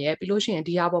problem ရဲ့ပြီးလို့ရှိရင်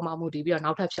ဒီဟာပေါ်မှာမူတည်ပြီးတော့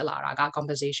နောက်ထပ်ဖြစ်လာတာက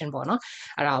compensation ပေါ့နော်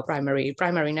အဲ့ဒါ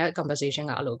primary နဲ့ compensation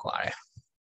ကအဲ့လိုကွာတယ်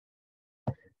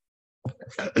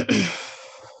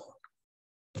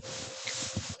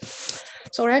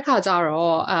ဆိုတဲ့အခါကျ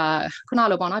တော့ခုန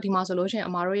လိုပေါ့နော်ဒီမှာဆိုလို့ရှိရင်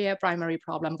အမတို့ရဲ့ primary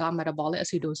problem က metabolic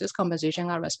acidosis compensation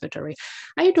က respiratory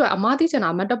အဲ့ဒီအတွက်အမသိချင်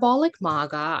တာ metabolic မှာ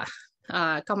က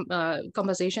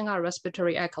compensation က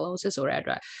respiratory alkalosis ဆိုတဲ့အ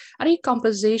တွက်အဲ့ဒီ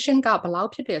compensation ကဘယ်လောက်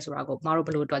ဖြစ်တယ်ဆိုတာကိုအမတို့ဘ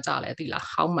ယ်လိုတွက်ကြလဲသိလား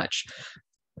how much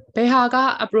ဘယ်ဟာက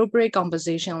appropriate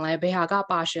compensation လဲဘယ်ဟာက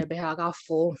partial ဘယ်ဟာက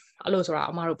full အဲ့လိုဆိုတာ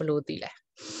အမတို့ဘယ်လိုသိလဲ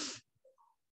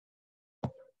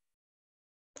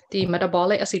ဒီ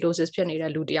metabolic acidosis ဖြစ်နေ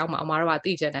တဲ့လူတယောက်မှာအမတို့က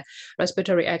သိချင်တယ်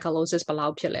respiratory alkalosis ဘယ်လော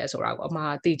က်ဖြစ်လဲဆိုတာကိုအမ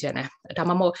သိချင်တယ်ဒါ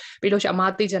မှမဟုတ်ပြီးလို့ရှိရင်အမ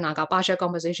သိချင်တာက partial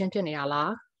compensation ဖြစ်နေရ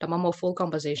လားဒါမှမဟုတ် full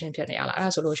compensation ဖြစ်နေရလားအဲ့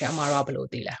ဒါဆိုလို့ရှိရင်အမတို့ကဘယ်လို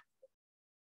သိလဲ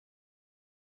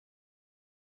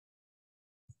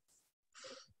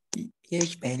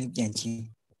pH value ပြန်ကြည့်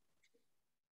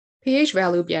pH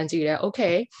value ပြန်ကြည့်တယ်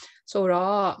okay ဆို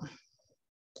တော့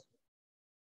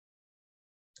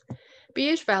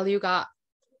pH value က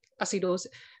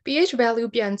acidosis pH value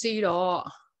ပြန်ကြည့်တော့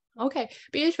okay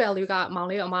pH value ကမောင်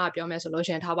လေးအမကပြောမယ်ဆိုလို့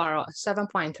ရှိရင်ထားပါတော့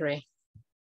 7.3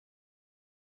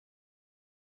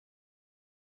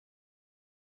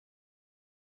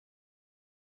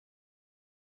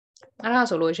 အဲ့ဒါ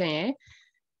ဆိုလို့ရှိရင်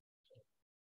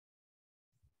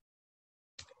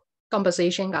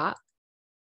compensation က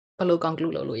ဘယ်လို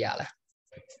conclude လုပ်လို့ရလဲ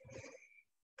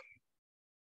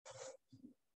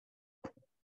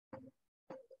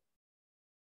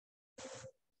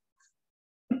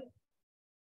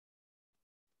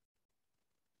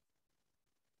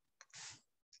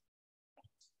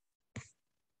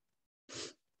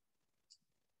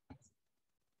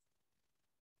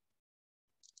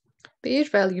pH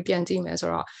value ပြန်ကြည့်မယ်ဆို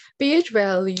တော့ pH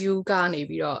value ကနေ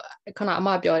ပြီးတော့ခုနအမ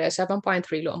ပြောတဲ့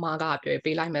 7.3 လို့အမကပြော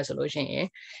ပေးလိုက်မယ်ဆိုလို့ရှိရင်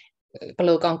ဘယ်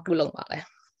လိုကောင်းပြုလုပ်ပါလဲ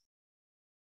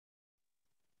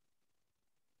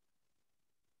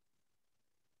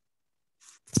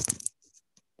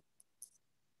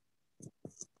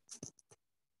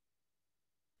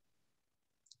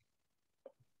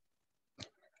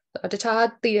တခြား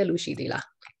သိရလူရှိသေးလား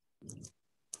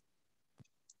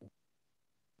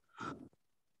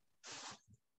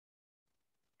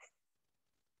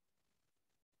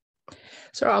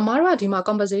ဆိုတော့အမားတို့ကဒီမှာ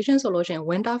conversation ဆိုလို့ရှိရင်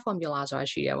winter formula ဆိုတာ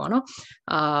ရှိရပါတော့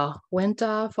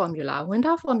winter formula က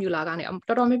နေ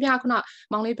တော်တော်များများခုန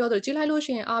မောင်လေးပြောသူကြည့်လိုက်လို့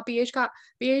ရှိရင်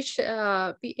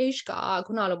pH က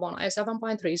ခုနလိုပေါ့နော်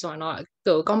 7.3 ဆို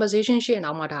တော့ conversation ရှိရင်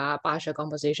တော့မှဒါ partial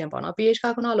conversation ပေါ့နော် pH က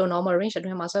ခုနလို normal range အတွ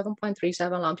င်းမှာ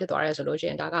 7.37 လောက်ဖြစ်သွားရဲဆိုလို့ရှိ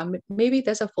ရင်ဒါက maybe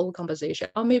there's a full conversation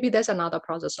or maybe there's another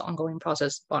process ongoing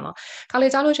process ပေါ့နော်ခါလေ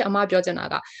ကြားလို့ရှိရင်အမပြောချင်တာ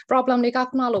က problem တွေက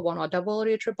ခုနလိုပေါ့နော် double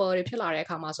တွေ triple တွေဖြစ်လာတဲ့အ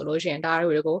ခါမှာဆိုလို့ရှိရင်ဒါ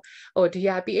တွေကိုဒီ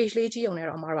ဟာ pH လေးကြီးုံနဲ့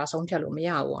တော့အမတို့ကဆုံးဖြတ်လို့မရ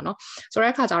ဘူးပေါ့နော်ဆို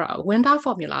တဲ့အခါကျတော့ winter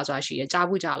formula ဆိုတာရှိရကြား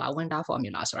ဘူးကြလား winter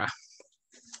formula ဆိုတာ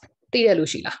သိရ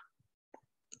လို့ရှိလား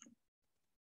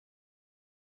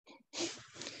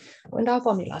winter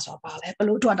formula ဆိုတာပါလဲဘယ်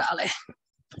လိုထွက်တာလဲ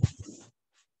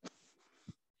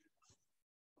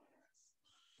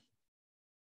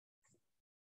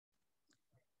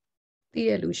သိ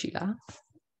ရလို့ရှိလား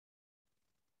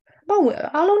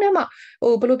အားလုံးထဲမှာ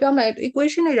ဘယ်လိုပြောမလဲ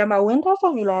equation တွေထဲမှာ winter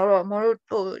formula တော့မ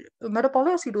တို့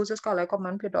metabolic acidosis ကလည်း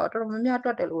common ဖြစ်တော့တော်တော်များများတွ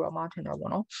က်တယ်လို့တော့မထင်တော့ဘူး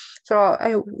เนาะဆိုတော့အဲ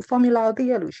formula ကိုသိ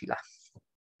ရလို့ရှိလား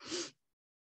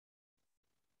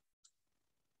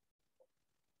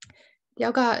တ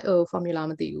ယောက်ကformula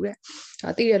မသိဘူးတဲ့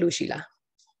သိရလို့ရှိလား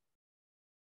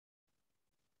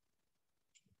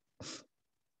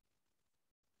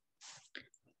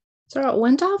ဆိုတော့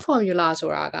winter formula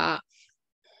ဆိုတာက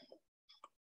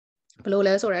ဘယ်လို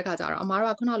လဲဆိုတဲ့အခါကျတော့အမား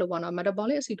တို့ကခုနလိုပေါ့နော်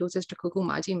metabolic acidosis တစ်ခုခု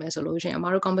မှာကြည့်မယ်ဆိုလို့ရှိရင်အ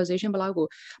မားတို့ composition ဘယ်လော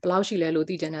က်ရှိလဲလို့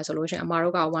သိကြတယ်ဆိုလို့ရှိရင်အမား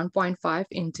တို့က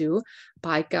 1.5 into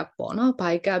bicap ပေါ့နော်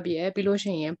bicap ရဲ့ပြီးလို့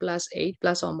ရှိရင် +8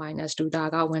 plus or minus 2ဒါ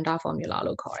က winter formula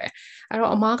လို့ခေါ်တယ်အဲ့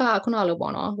တော့အမားကခုနလို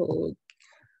ပေါ့နော်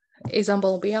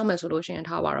example ပေးရမယ်ဆိုလို့ရှိရင်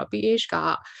ထားပါတော့ pH က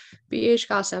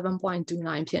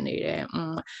 7.29 ဖြစ်နေတယ်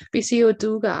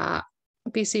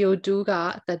PCO2 က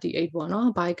 38ပေါ့နော်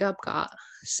bicap က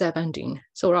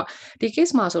17ဆိုတော့ဒီ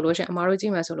case မှာဆိုလို့ရှိရင်အမားတို့ကြ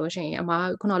ည့်မယ်ဆိုလို့ရှိရင်အမား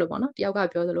ခုနလိုပေါ့နော်တယောက်က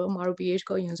ပြောသလိုအမားတို့ pH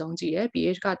ကိုအရင်ဆုံးကြည့်ရယ်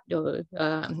pH က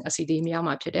acidemia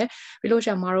မှာဖြစ်တယ်ပြီးလို့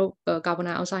ရှိရင်အမားတို့ carbon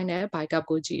dioxide နဲ့ bicap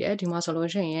ကိုကြည့်ရယ်ဒီမှာဆိုလို့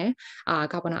ရှိရင်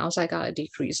carbon dioxide က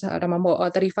decrease ဒါမှမဟုတ်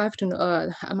35 to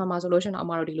အမှန်မှာဆိုလို့ရှိရင်အ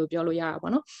မားတို့ဒီလိုပြောလို့ရတာ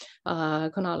ပေါ့နော်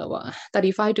ခုနလိုပေါ့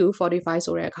35 to 45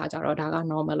ဆိုတဲ့အခါကျတော့ဒါက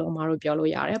normal လို့အမားတို့ပြော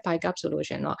လို့ရတယ် bicap ဆိုလို့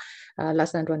ရှိရင်တော့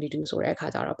less than 22ဆိုတဲ့အခါ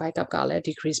ကျတော့ bicap ကလည်း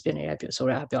decrease ဖြစ်နေတယ်ဆို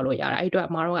တာပြောလို့ရတယ်အဲ့အတွက်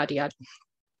အမားတို့ကဒီ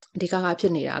ကဖြ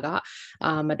စ်နေတာက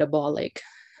metabolic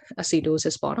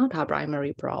acidosis ပေါ့နော်ဒါ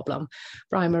primary problem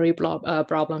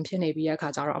ဖြစ်နေပြီးတဲ့အခါ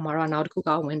ကျတော့အမားတို့နောက်တစ်ခုက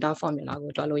winter formula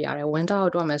ကိုတွက်လို့ရတယ် winter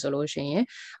ကိုတွက်မယ်ဆိုလို့ရှိရင်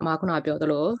အမားခုနပြောသ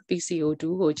လို PCO2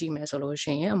 ကိုကြည့်မယ်ဆိုလို့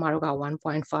ရှိရင်အမားတို့က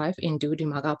 1.5 into ဒီ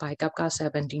မှာက bicap က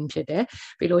17ဖြစ်တယ်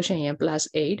ပြီးလို့ရှိရင်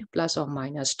 +8 plus or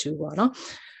minus 2ပေါ့နော်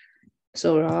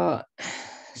ဆိုတော့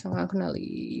15ခုနှစ်လီ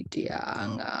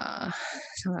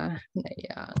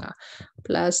105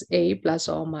 plus 8 plus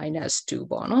or minus 2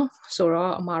ပေါ့နော်ဆို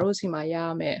တော့အမားတို့စီမှာရ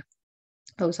မယ်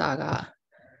ဥစားက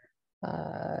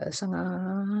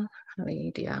15လီ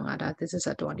105ဒါ this is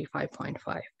a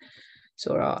 25.5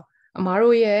ဆိုတော့အမား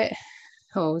တို့ရဲ့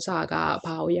စားက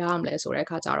ဘာကိုရအောင်လဲဆိုတဲ့အ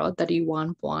ခါကျတော့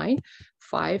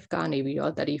 31.5 ကနေပြီး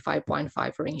တော့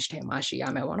 35.5 range ထဲမှာရှိရ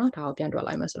မယ်ပေါ့နော်ဒါကိုပြန်တွက်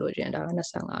လိုက်မယ်ဆိုလို့ရှင်ဒါက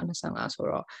25ဆို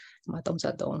တော့ဒီမှာ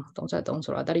33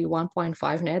ဆိုတော့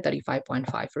 31.5 နဲ့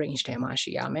 35.5 range ထဲမှာ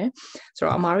ရှိရမယ်ဆို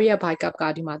တော့အမားတို့ရဲ့ bicap က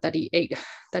ဒီမှာ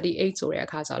38ဆိုတဲ့အ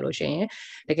ခါကျလို့ရှိရင်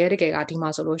တကယ်ကဒီမှာ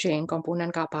ဆိုလို့ရှိရင်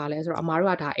component ကဘာလဲဆိုတော့အမား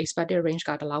တို့ကဒါ expected range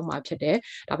ကဒီလောက်မှဖြစ်တယ်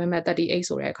ဒါပေမဲ့38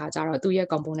ဆိုတဲ့အခါကျတော့သူ့ရဲ့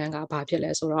component ကဘာဖြစ်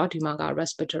လဲဆိုတော့ဒီမှာက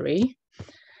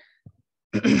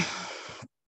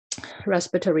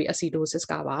respiratory acidosis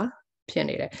ကပါဖြစ်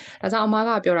နေတယ်ဒါကြောင့်အမားက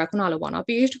ပြောတာခုနလိုပေါ့နော်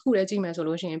pH တစ်ခုလည်းကြည့်မယ်ဆို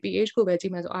လို့ရှိရင် pH ကိုပဲကြ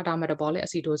ည့်မယ်ဆိုဒါ metabolic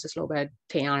acidosis လို့ပဲ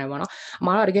ထင်ရတယ်ပေါ့နော်အ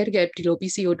မားကတကယ်ဒီလို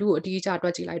PCO2 ကိုအတိအကျတွ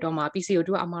က်ကြည့်လိုက်တော့မှ PCO2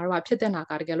 ကအမားတို့ကဖြစ်တဲ့နာ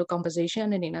ကတကယ်လို့ composition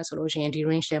အနေနဲ့ဆိုလို့ရှိရင်ဒီ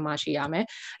range ထဲမှာရှိရမယ်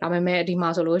ဒါပေမဲ့ဒီမှာ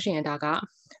ဆိုလို့ရှိရင်ဒါက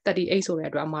38ဆိုတဲ့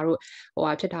အတွက်အမားတို့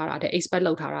ဖြစ်ထားတာတဲ့ expect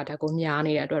လောက်ထားတာတက်ကိုများ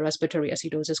နေတဲ့အတွက် respiratory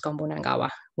acidosis component ကပါ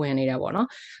ဝင်နေတယ်ပေါ့နော်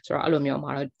ဆိုတော့အဲ့လိုမျိုးအ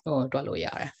မားတို့တွက်လို့ရ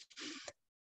တယ်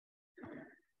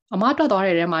အမတွက်သွား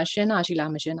တဲ့ထဲမှာရှင်းတာရှိ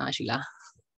လားမရှင်းတာရှိလား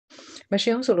မရှ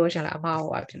င်းဘူးဆိုလို့ရှင်လည်းအမ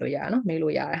ဖြစ်လို့ရတယ်နော်မေး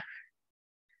လို့ရတယ်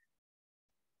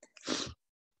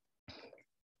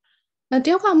တ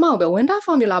ယောက်ကမောက်ပဲ winter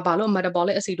formula ဘာလို့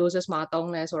metabolic acidosis မှာ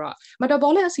သုံးလဲဆိုတော့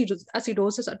metabolic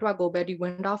acidosis အတွက်ကိုပဲဒီ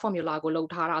winter formula ကိုလုပ်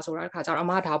ထားတာဆိုတော့အခါကျတော့အ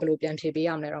မဒါဘယ်လိုပြန်ဖြေပေးရ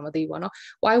မလဲတော့မသိဘူးပေါ့နော်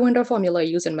why winter formula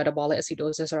used in metabolic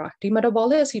acidosis ဆိုတော့ဒီ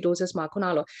metabolic acidosis မှာခုန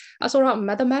လိုဆိုတော့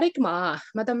mathematics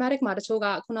မှာတချို့က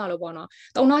ခုနလိုပေါ့နော်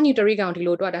3နာညီတရိကောင်ဒီ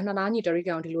လိုတွက်တယ်2နာညီတရိ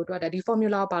ကောင်ဒီလိုတွက်တယ်ဒီ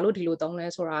formula ဘာလို့ဒီလိုသုံးလဲ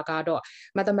ဆိုတာကတော့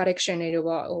mathematics ရှင်တွေ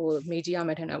ပေါ့ဟိုမေးကြည့်ရမ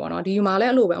ယ်ထင်တယ်ပေါ့နော်ဒီမှာလ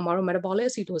ည်းအဲ့လိုပဲအမတို့ metabolic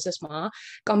acidosis မှာ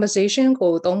compensation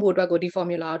ကိုသုံးဖို့အတွက်ကိုဒီ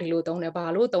formula ကိုဒီလိုသုံးတယ်ဘာ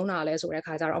လို့သုံးတာလဲဆိုတဲ့အ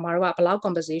ခါကျတော့အမတို့ကဘယ်လောက်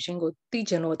compensation ကိုသိ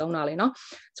ချင်လို့သုံးတာလဲเนาะ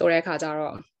ဆိုတဲ့အခါကျ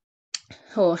တော့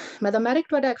ဟို mathematics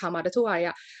တွက်တဲ့အခါမှာတချို့ဟာတွေက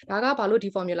ဒါကဘာလို့ဒီ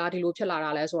formula ဒီလိုဖြစ်လာတာ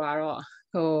လဲဆိုတာတော့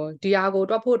ဟိုဒီဟာကို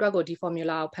တွက်ဖို့အတွက်ကိုဒီ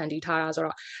formula ကိုဖန်တီးထားတာဆို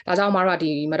တော့ဒါကြောင့်အမတို့က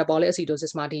ဒီ metabolic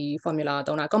acidosis မှာဒီ formula ကို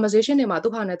သုံးတာ compensation တွေမှာ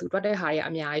သူ့ဟာနဲ့သူတွက်တဲ့ဟာတွေ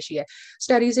အများကြီးရှိတယ်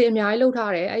study တွေအများကြီးလုပ်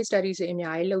ထားတယ်အဲ့ study တွေအ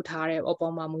များကြီးလုပ်ထားတဲ့အ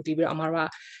ပေါ်မှာမူတည်ပြီးတော့အမတို့က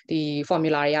ဒီ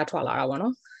formula တွေကထွက်လာတာပေါ့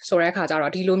နော်ဆိုတဲ့အခါကျ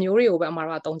တော့ဒီလိုမျိုးတွေကိုပဲအမ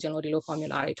တို့ကသုံးချင်လို့ဒီလို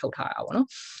formula တွေထုတ်ထားတာပေါ့နော်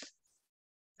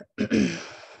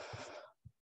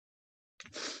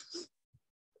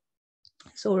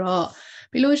ဆိုတော့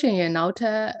ပြီးလို့ရှိရင်နောက်ထ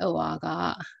ပ်ဟိုဟာက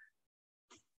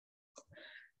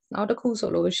နောက်တစ်ခုဆို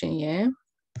လို့ရှိရင်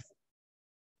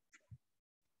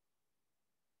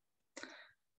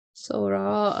ဆို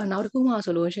တော့နောက်တစ်ခုမှ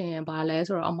ဆိုလို့ရှိရင်ဘာလဲ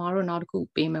ဆိုတော့အမတို့နောက်တစ်ခု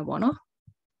ပေးမယ်ပေါ့နော်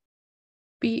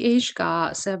pH က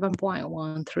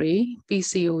 7.13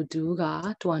 PCO2 က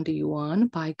 21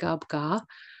 bicarb က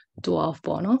 12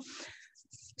ပေါ့နော်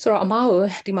ဆိုတော့အမကို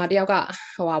ဒီမှာတယောက်က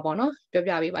ဟိုပါပေါ့နော်ပြော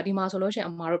ပြပေးပါဒီမှာဆိုလို့ရှိရင်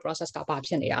အမတို့ process ကဘာ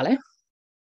ဖြစ်နေတာလဲ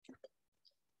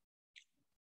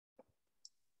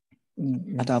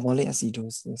metabolic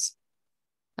acidosis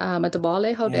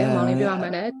metabolic ဟုတ်တယ်မောင်လေးပြောရမှ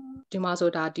န်းတယ်ဒီမှာ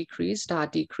ဆိုဒါ decrease 21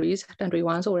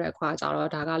ဆိုတဲ့အခါကျတော့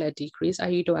ဒါကလည်း decrease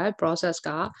အဲ့ဒီတော့ process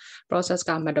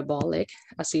က metabolic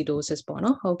acidosis ပေါ့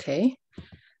နော် okay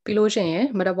ပြီးလို့ရှိရင်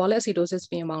metabolic acidosis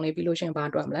ပြင်မောင်လေးပြီးလို့ရှိရင်ဘာ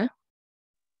အတွက်မလဲ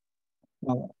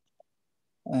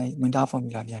winter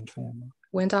formula ပြန်ထွက်ရမှာ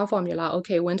winter formula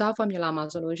okay winter formula မှာ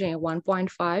ဆိုလို့ရှိရင် 1.5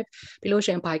 ပြီးလို့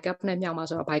ရှိရင် bicarb နဲ့မြောက်မှာ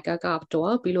ဆိုတော့ bicarb က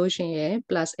12ပြီးလို့ရှိရင်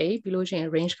 +8 ပြီးလို့ရှိရင်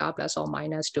range က +or -2 အဲ့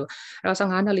တော့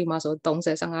15တက်လီမှာဆို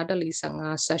30 15တက်လီ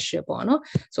15 18ပေါ့နော်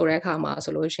ဆိုတဲ့အခါမှာ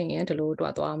ဆိုလို့ရှိရင်ဒီလိုတွ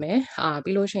က်သွားမယ်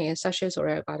ပြီးလို့ရှိရင်18ဆို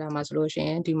တဲ့အခါကျမှဆိုလို့ရှိရ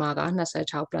င်ဒီမှာက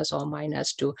26 +or -2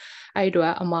 အဲ့ဒီ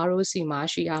တော့အမားတို့စီမှာ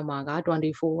ရှိရမှာက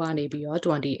24ကနေပြီးတော့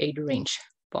28 range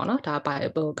ပေါ့နော်ဒါပါ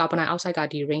ကာဗွန်ဒိုင်အောက်ဆိုက်က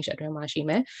ဒီ range အတွင်းမှာရှိ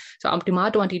မယ်ဆိုတော့ဒီမှာ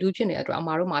22ဖြစ်နေတဲ့အတွက်အ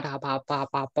မှားတို့မှာဒါ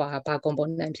ဘာ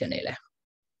component ဖြစ်နေလဲ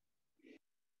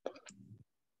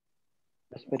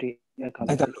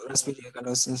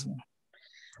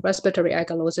respiratory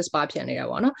alkalosis ပါဖြစ်နေတယ်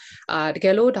ပေါ့နော်တက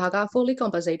ယ်လို့ဒါက fully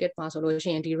compensated မှာဆိုလို့ရှိ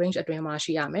ရင်ဒီ range အတွင်းမှာ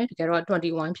ရှိရမယ်တကယ်တော့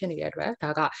21ဖြစ်နေတဲ့အတွက်ဒါ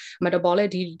က metabolic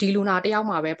ဒီလူနာတယောက်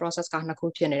မှာပဲ process ကနှစ်ခု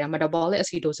ဖြစ်နေတယ် metabolic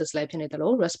acidosis လည်းဖြစ်နေတယ်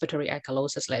လို့ respiratory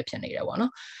alkalosis လည်းဖြစ်နေတယ်ပေါ့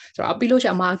နော်ဆိုတော့ပြီးလို့ရှိ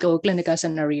ရင်အမကို clinical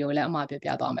scenario ကိုလည်းအမပြပြ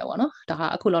သွားမယ်ပေါ့နော်ဒါက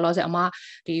အခုလောလောဆယ်အမ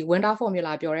ဒီ winter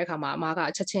formula ပြောတဲ့အခါမှာအမက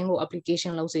ချက်ချင်းကို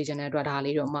application လုပ်စေချင်တဲ့အတွက်ဒါ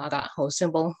လေးတော့အမကဟို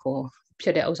simple ဟိုဖြ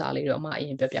စ်တဲ့ဥစ္စာလေးတော့အမအရ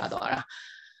င်ပြပြသွားတာ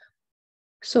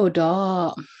ဆိုတော့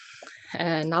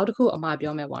နောက်တစ်ခုအမ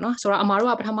ပြောမယ်ပေါ့နော်ဆိုတော့အမတို့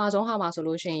ကပထမဆုံးဟာမှာဆို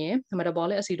လို့ရှိရင်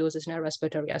metabolic acidosis နဲ့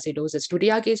respiratory acidosis ဒုတိ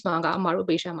ယ case မှာကအမတို့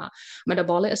patient မှာ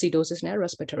metabolic acidosis နဲ့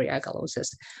respiratory alkalosis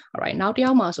alright နောက်တစ်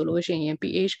ယောက်မှာဆိုလို့ရှိရင်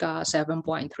pH က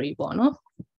 7.3 ပေါ့နော်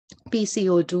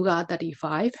PCO2 က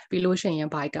 35ပြီးလို့ရှိရင်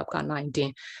bicarb က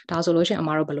 19ဒါဆိုလို့ရှိရင်အမ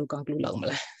တို့ဘယ်လို conclude လုပ်မ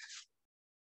လဲ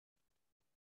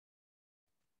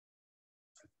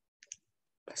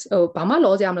ဘာမှ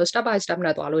လောစရာမလို step by step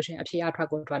နဲ့သွားလို့ရှိရင်အဖြေအထွက်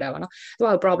ကိုထွက်တယ်ပါနော်သူက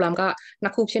problem ကနှ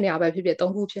စ်ခုဖြစ်နေရပဲဖြစ်ဖြစ်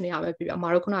သုံးခုဖြစ်နေရပဲဖြစ်ဖြစ်အမ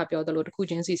တို့ခုနပြောသလိုတစ်ခု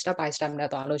ချင်းစီ step by step နဲ့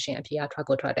သွားလို့ရှိရင်အဖြေအထွက်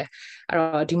ကိုထွက်တယ်အဲ့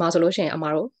တော့ဒီမှာဆိုလို့ရှိရင်အမ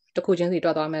တို့တစ်ခုချင်းစီတွ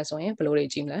က်သွားမယ်ဆိုရင်ဘယ်လိုတွေ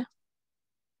ကြည့်မလဲ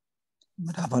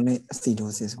metabolic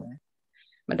acidosis ပဲ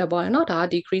metabolic เนาะဒါက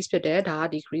decrease ဖြစ်တယ်ဒါက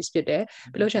decrease ဖြစ်တယ်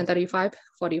ပြီးလို့ရှိရင်35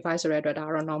 45ဆိုတဲ့အတွက်ဒါက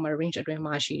တော့ normal range အတွင်း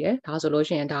မှာရှိတယ်ဒါဆိုလို့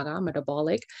ရှိရင်ဒါက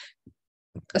metabolic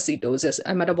acidosis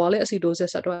metabolic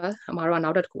acidosis အတွက်အမတို့က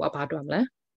နောက်တစ်ခုကဘာတွေ့မလဲ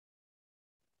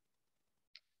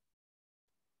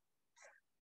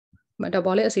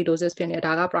metabolic acidosis ဖြစ်နေ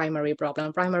တာက primary problem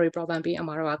ပြီးအမ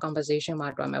တို့က compensation မှာ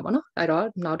တွေ့မယ်ပေါ့နော်အဲ့တော့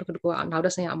နောက်တစ်ခုကနောက်တ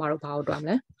စ်ဆင့်အမတို့ဘာကိုတွေ့မ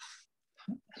လဲ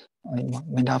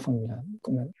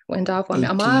winter formula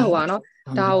အမဟိုပါနော်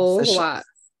ဒါကိုဟို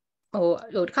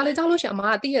ကတခါလေကြောက်လို့ရှိရင်အမ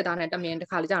ကတည့်ရတာနဲ့တမင်တ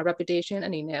ခါလေကြောက် repetition အ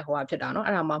နေနဲ့ဟိုဖြစ်တာเนาะ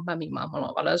အဲ့ဒါမှမှတ်မိမှာမဟုတ်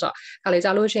တော့ဘာလို့လဲဆိုတော့ခါလေ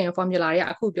ကြောက်လို့ရှိရင် formula တွေက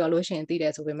အခုပြောလို့ရှိရင်သိတ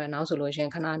ယ်ဆိုပေမဲ့နောက်ဆိုလို့ရှိရ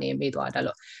င်ခဏနေမေးသွားတတ်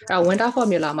လို့အဲ့ winter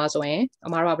formula မှာဆိုရင်အ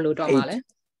မတို့ကဘယ်လိုတော့မှာလဲ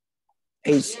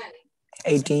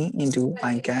 18 into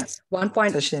bicarb 1.5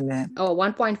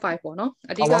ပေါ့နော်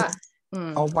အဓိက 1.5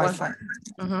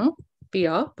 ပြီး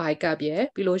တော့ bicarb ရဲ့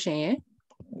ပြီးလို့ရှိရင်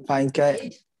bicarb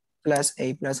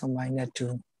 +8 +or -2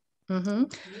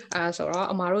 ဆိုတော့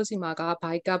အမားတို့စီမှာက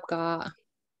bike up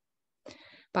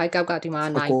ကဒီမှာ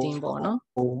19ပေါ့နော်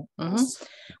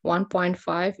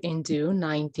 1.5 into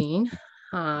 19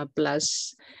 plus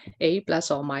 8 plus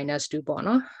or minus 2ပေါ့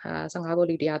နော်15ကို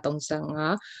လီ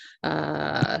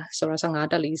135ဆိုတော့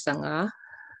15တက်လီ15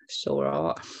ဆို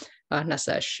တော့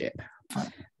28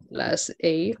 plus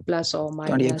 8 plus or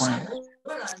minus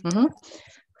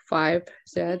 5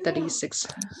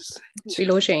 36ပြီး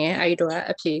လို့ရှိရင်အဲ့တော့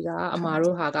အဖြေကအမား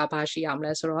တို့ဟာကဘာရှိရမ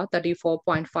လဲဆိုတော့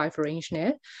 34.5 range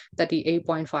နဲ့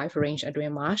 38.5 range အတွ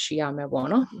င်းမှာရှိရမယ်ပေါ့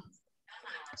နော်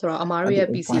ဆိုတော့အမားတို့ရဲ့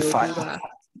PCO2 က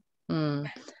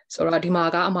ဆိုတော့ဒီမှာ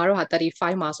ကအမားတို့ဟာ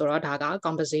35မှာဆိုတော့ဒါက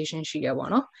compensation ရှိရပေါ့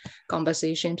နော်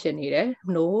compensation ဖြစ်နေတယ်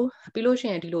no ပြီးလို့ရှိ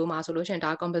ရင်ဒီလိုမှာဆိုလို့ရှိရင်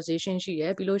ဒါ compensation ရှိရ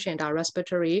ပြီးလို့ရှိရင်ဒါ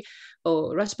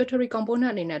respiratory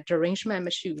component အနေနဲ့ derangement မ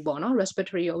ရှိဘူးပေါ့နော်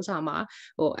respiratory ဥစ္စာမှာ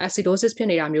acidosis ဖြစ်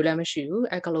နေတာမျိုးလည်းမရှိဘူး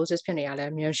alkalosis ဖြစ်နေတာလ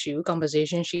ည်းမရှိဘူး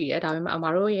compensation ရှိရဒါပေမဲ့အ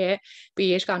မားတို့ရဲ့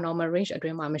pH က normal range အတွ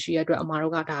င်းမှာမရှိရတဲ့အတွက်အမား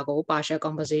တို့ကဒါကို partial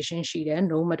compensation ရှိတယ်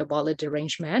no metabolic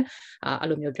derangement အဲ့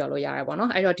လိုမျိုးပြောလို့ရတယ်ပေါ့နော်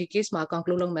အဲ့တော့ဒီ case မှာ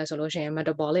conclude လုပ်မယ်ဆိုလို့ရှိရင်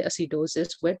metabolic acidosis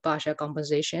with partial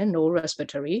compensation no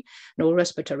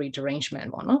respiratory derangement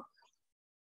ပေါ့နော်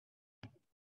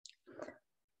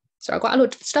ဆိုတော့အဲ့လို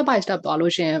step by step သွား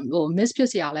လို့ရှိရင်miss ဖြစ်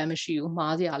စရာလည်းမရှိဘူး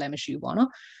မှားစရာလည်းမရှိဘူးပေါ့နော်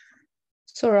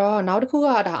ဆိုတော့နောက်တစ်ခုက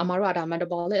ဒါအမားတို့ကဒါ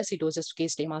metabolic acidosis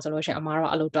case တွေမှာဆိုလို့ရှိရင်အမားတို့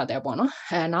အဲ့လိုတွက်တယ်ပေါ့နော်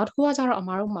နောက်တစ်ခုကကျတော့အ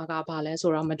မားတို့မှာကဘာလဲ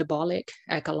ဆိုတော့ metabolic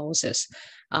alkalosis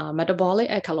metabolic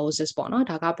alkalosis ပေါ့နော်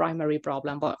ဒါက primary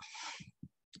problem ပေါ့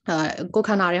ကိုခ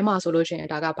န္ဓာထဲမှာဆိုလို့ရှိရင်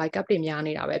ဒါက bicap တွေများ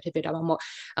နေတာပဲဖြစ်ဖြစ်ဒါမှမဟုတ်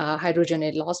hydrogen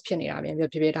loss ဖြစ်နေတာပဲဖြစ်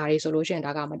ဖြစ်ဒါတွေဆိုလို့ရှိရင်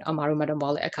ဒါကအမားတို့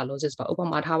metabolic alkalosis ပေါ့ဥပ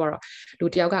မာထားပါတော့လူ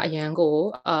တစ်ယောက်ကအရန်ကို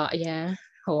အရန်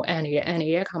အန်နေ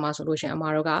တဲ့အခါမှာဆိုလို့ရှိရင်အ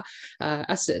မားတို့က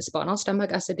acids ပေါ့နော်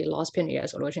stomach acid တွေ loss ဖြစ်နေရ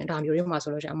ဆိုလို့ရှိရင်ဒါမျိုးတွေမှာ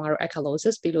ဆိုလို့ရှိရင်အမားတို့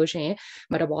alkalosis ပြီးလို့ရှိရင်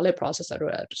metabolic process ဆို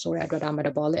တဲ့အတွက်ဒါ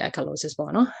metabolic alkalosis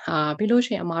ပေါ့နော်ပြီးလို့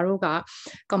ရှိရင်အမားတို့က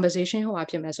compensation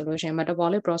ဖြစ်မယ်ဆိုလို့ရှိရင်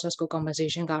metabolic process ကို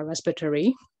compensation က respiratory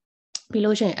ပြီး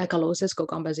လို့ရှိရင် alkalosis ကို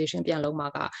compensation ပြန်လုပ်မှာ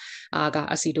က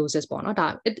acidosis ပေါ့နော်ဒါ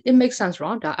it makes sense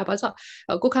wrong ဒါဘာ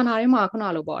လို့ကိုခန္ဓာထဲမှာခုန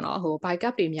လိုပေါ့နော်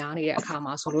bicap တွေများနေတဲ့အခါ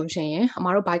မှာဆိုလို့ရှိရင်အ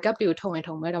မားတို့ bicap တွေကိုထုံမယ်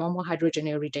ဒါမှမဟုတ် hydrogen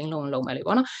တွေ retain လုပ်မယ်လေ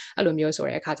ပေါ့နော်အဲ့လိုမျိုးဆို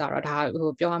တဲ့အခါကျတော့ဒါ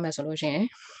ပြောရမယ်ဆိုလို့ရှိရင်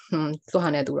သူဟာ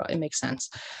နဲ့သူတော့ it makes sense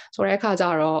ဆိုတဲ့အခါကျ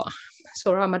တော့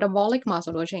ဆိုတော့ metabolic မှာ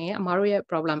ဆိုလို့ရှိရင်အမားတို့ရဲ့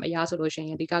problem အရာဆိုလို့ရှိရ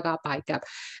င်အဓိက bicap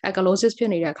alkalosis ဖြ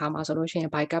စ်နေတဲ့အခါမှာဆိုလို့ရှိရင်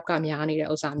bicap ကများနေတဲ့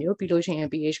ဥစ္စာမျိုးပြီးလို့ရှိရင်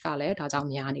pH ကလည်းဒါကြောင့်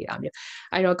များနေတာမျိုး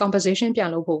အဲ့တော့ compensation ပြန်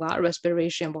လုပ်ဖို့က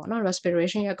respiration ပေါ့နော်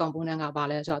respiration ရဲ့ component ကဘာ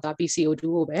လဲဆိုတော့ဒါ PCO2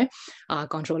 ကိုပဲ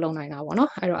control လုပ်နိုင်တာပေါ့နော်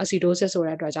အဲ့တော့ acidosis ဆို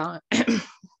တဲ့အတွက်ကြောင့်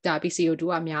ဒါ PCO2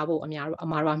 ကများဖို့အ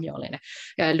မားတို့မျှော်လင့်တ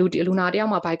ယ်လူနာတယော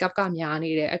က်မှာ bicap ကများ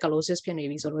နေတဲ့ alkalosis ဖြစ်နေ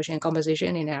ပြီဆိုလို့ရှိရင် compensation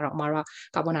အနေနဲ့တော့အမားတို့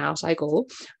carbon dioxide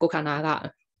ကိုခန္ဓာက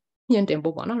ညှင့်တင်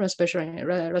ဖို့ပေါ့နော်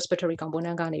respiratory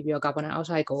component ကနေပြီးတော့ carbon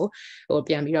dioxide ကို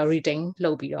ပြန်ပြီးတော့ retain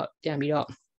လုပ်ပြီးတော့ပြန်ပြီးတော့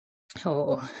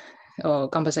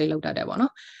compensate လုပ်တတ်တယ်ပေါ့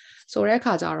နော်ဆိုတဲ့အ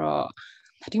ခါကျတော့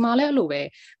ဒီမှာလည်းအဲ့လိုပဲ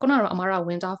ခုနကတော့အမားတို့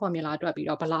winter formula တွက်ပြီး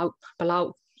တော့ဘလောက်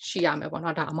ရှိရမယ်ပေါ့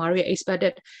နော်ဒါအမားတို့ရဲ့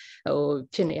expected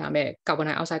ဖြစ်နေရမယ် carbon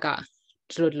dioxide က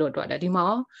ဒီလိုတွက်တယ်ဒီမှာ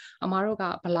အမားတို့က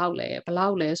ဘလောက်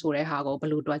လဲဆိုတဲ့ဟာကိုဘ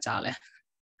ယ်လိုတွက်ကြလဲ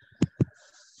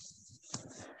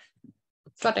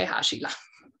တွက်တဲ့ဟာရှိလား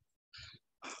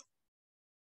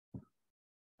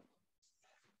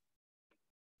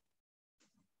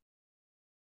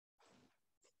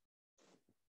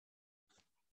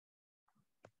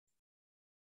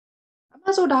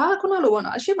ဆိုဒါကခုနလိုပေါ့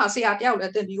နော်အရှိမဆရာတယောက်လ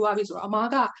ည်းတင်ပြီးသွားပြီဆိုတော့အ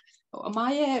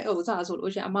မားရဲ့ဆို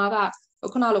လို့ရှိရင်အမားက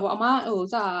ခုနလိုပေါ့အမား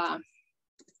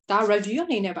ဒါ review အ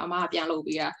နေနဲ့ပါအမားပြန်လုပ်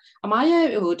ပေးတာအမားရဲ့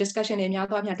discussion တွေများ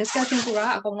သွားပြန် discussion ဆိုတာ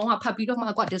အကုန်လုံးကဖတ်ပြီးတော့မှ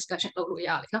ကွာ discussion လုပ်လို့ရ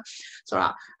တယ်နော်ဆို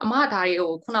တော့အမားဒါတွေ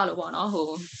ကိုခုနလိုပေါ့နော်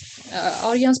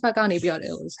audience ဘက်ကနေပြီး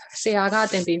တော့ဆရာက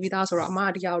တင်ပေးပြီးသားဆိုတော့အ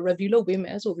မားဒီဟာ review လုပ်ပေးမ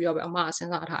ယ်ဆိုပြီးတော့ပဲအမားစ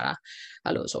ဉ်းစားထားတာ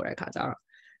အဲ့လိုဆိုတဲ့အခါကျတော့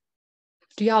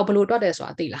ဒီဟာကိုဘယ်လိုတွက်တယ်ဆို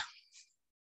တာသိလား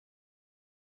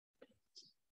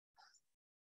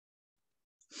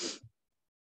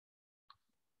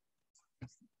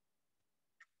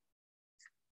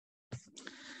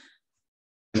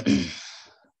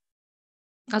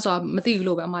အဲ့ဆိုမသိဘူး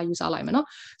လို့ပဲအမယူဆလိုက်မယ်နော်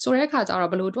ဆိုတဲ့အခါကျ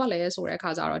တော့ဘယ်လိုတွက်လဲဆိုတဲ့အခါ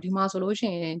ကျတော့ဒီမှာဆိုလို့ရှိ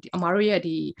ရင်အမတို့ရဲ့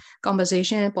ဒီ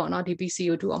compensation ပေါ့နော်ဒီ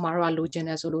PCO2 အမတို့ကလိုချင်တ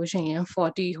ယ်ဆိုလို့ရှိရင်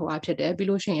40ဖြစ်တယ်ပြီး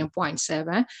လို့ရှိရင်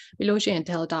 0.7 ပြီးလို့ရှိရင်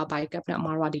delta bicap နဲ့အမ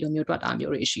တို့ကဒီလိုမျိုးတွက်တာ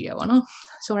မျိုးတွေရှိရပါတော့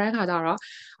ဆိုတဲ့အခါကျတော့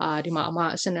ဒီမှာအမ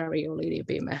scenario လေးတွေ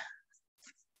ပေးမယ်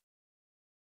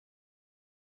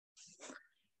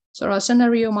ဆိုတော့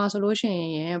scenario မှာဆိုလို့ရှိ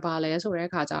ရင်ဘာလဲဆိုတဲ့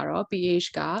အခါကျတော့ pH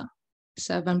က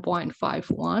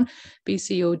7.51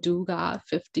 PCO2 က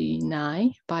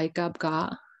59 bicap က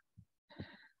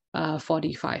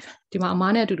 45ဒီမှာအ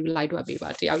မားနဲ့အတူတူလိုက်တွက်ပေးပါ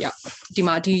တယောက်ယောက်ဒီ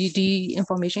မှာဒီ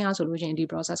information อ่ะဆိုလို့ရှိရင်ဒီ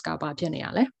process ကဘာဖြစ်နေရ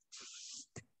လဲ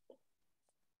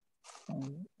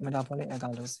metabolic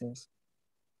alkalosis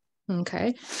okay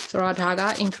ဆိုတော့ဒါက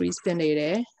increase ဖြစ်နေတ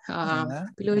ယ်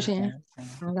ပြီးလို့ရှိရင်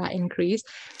ဒါက increase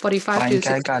 45 to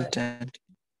 60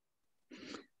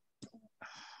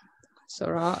ဆို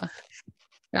တော့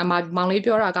မောင်လေး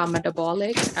ပြောတာက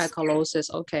metabolic alkalosis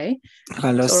okay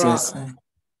alkalosis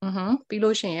ပြီး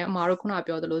လို့ရှိရင်အမားတို့ခုန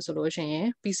ပြောသလိုဆိုလို့ရှိရင်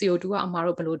PCO2 ကအမား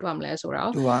တို့ဘယ်လိုတွက်မလဲဆို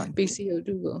တော့ PCO2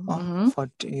 ကို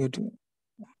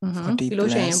42ပြီး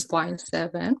လို့ရှိရင်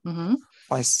 0.7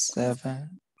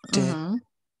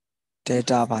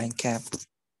 delta by cap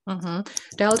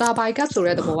delta by cap ဆို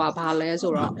တဲ့သဘောကဘာလဲ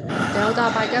ဆိုတော့ delta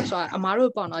by cap ဆိုတာအမား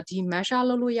တို့ပေါ့နော်ဒီ measure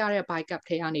လုပ်လို့ရတဲ့ by cap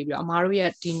ထဲကနေပြီးတော့အမားတို့ရဲ့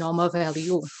ဒီ normal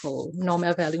value ကို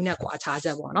normal value နဲ့ကွာခြားချ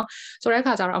က်ပေါ့နော်ဆိုတဲ့အ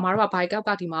ခါကျတော့အမားတို့က by cap က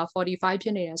ဒီမှာ45ဖြ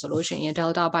စ်နေတယ်ဆိုလို့ရှိရင်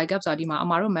delta by cap ဆိုတာဒီမှာအ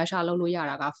မားတို့ measure လုပ်လို့ရ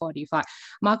တာက45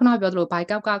အမားခုနပြောသလို by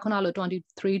cap ကခုနလို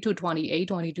23 to 28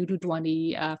 22 to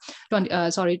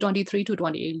 23 to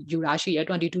 28 ယူရာရှိရ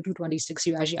22 to 26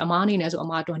 ယူရာရှိအမားအနေနဲ့ဆိုအ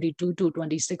မား22 to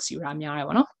 26 ယူရာများတယ်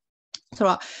ပေါ့နော်ဆို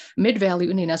တော့ mid value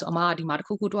အနေနဲ့ဆိုအမကဒီမှာတစ်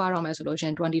ခုခုတွားရမယ်ဆိုလို့ရှိရ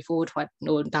င်24ထွက်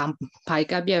ဟိုဒါ by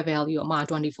cap ရဲ့ value အမ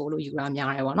24လို့ယူရ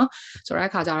များတယ်ပေါ့နော်ဆိုတော့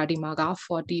အခါကျတော့ဒီမှာက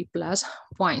40 plus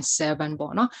 0.7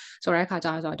ပေါ့နော်ဆိုတော့အခါကျ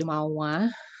တော့ဒီမှာ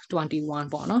121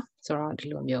ပေါ့နော်ဆိုတော့ဒီ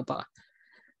လိုမျိုးပေါ့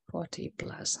40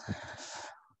 plus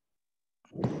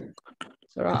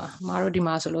ဆိုတော့အမတို့ဒီ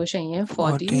မှာဆိုလို့ရှိရင်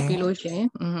40ပြီးလို့ရှိရင်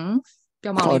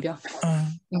ပြောမလေးပြော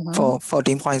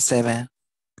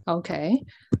14.7 okay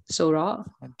ဆိုတော့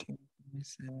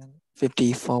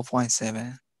54.7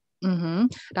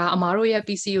ဒါအမားတို့ရဲ့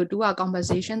PCO2 က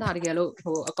compensation တာတကယ်လို့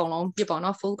ဟိုအကုန်လုံးပြပေါ့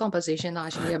နော် full compensation တာ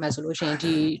ရှိရမယ်ဆိုလို့ရှိရင်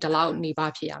ဒီလောက်နေပါ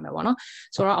ဖြစ်ရမယ်ပေါ့နော်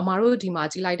ဆိုတော့အမားတို့ဒီမှာ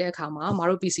ကြည့်လိုက်တဲ့အခါမှာအမား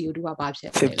တို့ PCO2 ကဘာဖြစ်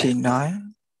လဲ59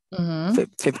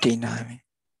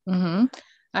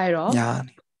အဲ့တော့ညာ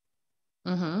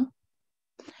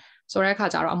ဆိုတဲ့အခါ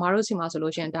ကျတော့အမားတို့စီမှာဆို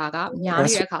လို့ရှိရင်ဒါကညာ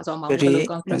နေတဲ့အခါဆိုတော့အမားတို့ဘယ်လို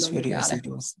conclude လုပ်ရလဲ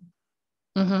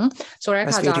ဆိုတဲ့အ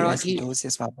ခါကျတော့ဒီ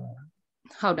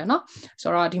ဟုတ်တယ်နော်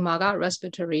ဆိုတော့ဒီမှာက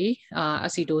respiratory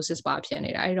acidosis ပါဖြစ်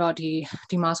နေတာအဲ့တော့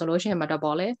ဒီမှာဆိုလို့ရှိရင်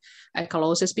metabolic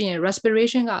alkalosis ပြီးရင်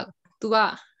respiration ကသူက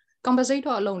compensate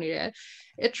တော့အလုပ်နေတယ်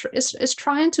it's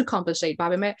trying to compensate ဘာ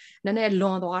ပေမဲ့နည်းနည်းလွ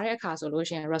န်သွားတဲ့အခါဆိုလို့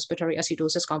ရှိရင် respiratory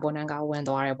acidosis component ကဝင်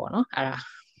သွားတယ်ပေါ့နော်အဲ့ဒါ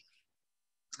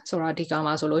ဆိုတော့ဒီကောင်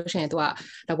မှာဆိုလို့ရှိရင်သူက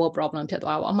double problem ဖြစ်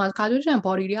သွားပါအမှခါကျရင်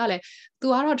body တွေကလည်းသူ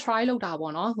ကတော့ try လုပ်တာ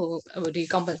ပေါ့နော်ဟိုဒီ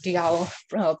ဟာကို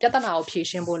ပြဿနာကိုဖြေ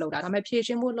ရှင်းဖို့လုပ်တာဒါပေမဲ့ဖြေ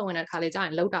ရှင်းဖို့လုပ်ရင်ခါလေကြာရ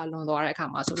င်လောက်တာလွန်သွားတဲ့အခါ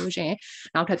မှာဆိုလို့ရှိရင်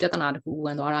နောက်ထပ်ပြဿနာတစ်ခုဝ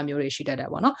င်သွားတာမျိုးတွေရှိတတ်တယ်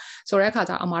ပေါ့နော်ဆိုတဲ့အခါ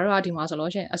ကျအမားတို့ကဒီမှာဆို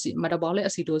လို့ရှိရင် metabolic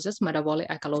acidosis metabolic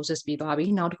alkalosis ပြီးသွားပြီ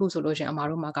နောက်တစ်ခုဆိုလို့ရှိရင်အမား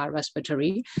တို့မှာက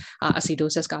respiratory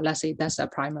acidosis က let's say that's the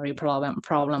primary problem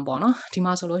ပေါ့နော်ဒီ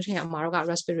မှာဆိုလို့ရှိရင်အမားတို့က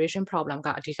respiration problem က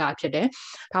အဓိကဖြစ်တယ်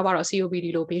ဒါပါတော့ COPD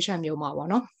လို့ patient မျိုးမှာပေါ့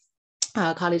နော်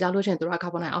ခါလေးကြလို့ရှိရင်တို့ကကာ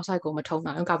ဗွန်ဒိုင်အောက်ဆိုက်ကိုမထုံ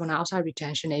နိုင်ဘူးကာဗွန်ဒိုင်အောက်ဆိုက်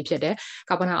retention တွေဖြစ်တယ်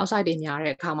ကာဗွန်ဒိုင်အောက်ဆိုက်တွေများ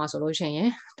တဲ့အခါမှာဆိုလို့ရှိရင်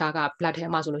ဒါက blood ထဲ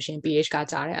မှာဆိုလို့ရှိရင် pH က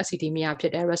ကျတယ် acidemia ဖြ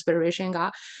စ်တယ် respiration က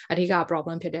အဓိက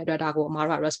problem ဖြစ်တဲ့အတွက်ဒါကိုအမား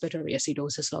တို့က respiratory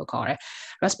acidosis လို့ခေါ်တယ်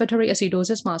respiratory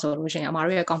acidosis မှာဆိုလို့ရှိရင်အမား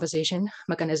တို့ရဲ့ compensation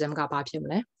mechanism ကဘာဖြစ်မ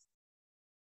လဲ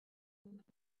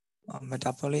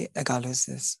metabolic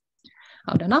alkalosis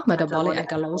ဟုတ်တယ်နော် metabolic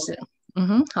alkalosis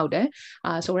ဟုတ်တယ်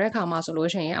ဆိုတဲ့အခါမှာဆို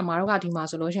လို့ရှိရင်အမားတို့ကဒီမှာ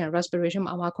ဆိုလို့ရှိရင် respiration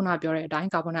မှာအမားခုနပြောတဲ့အတိုင်း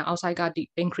carbon dioxide က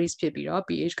increase ဖြစ်ပြီးတော့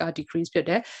pH က decrease ဖြစ်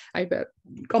တယ်အဲ့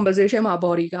compensation မှာ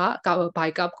body က by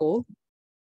cap ကို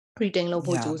retain လုပ်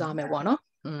ဖို့ကြိုးစားမယ်ပေါ့နော်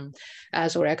အဲ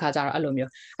ဆိုတဲ့အခါကျတော့အဲ့လို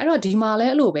မျိုးအဲ့တော့ဒီမှာလ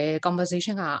ည်းအဲ့လိုပဲ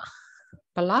compensation က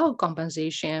ဘလောက်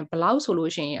compensation ဘလောက်ဆို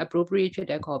လို့ရှိရင် appropriate ဖြစ်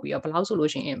တဲ့ခေါ်ပြီးတော့ဘလောက်ဆို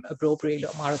လို့ရှိရင် appropriate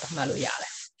လို့အမားတို့သတ်မှတ်လို့ရတ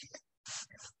ယ်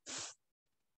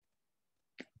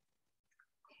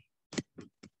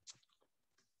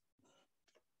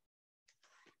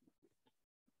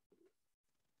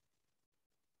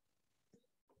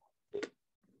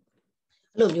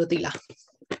လို့မျိုးသိလား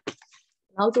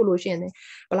ဘလောက်ဆိုလို့ရှိရင်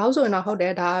ဘလောက်ဆိုရင်တော့ဟုတ်တ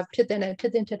ယ်ဒါဖြစ်တဲ့ဖြ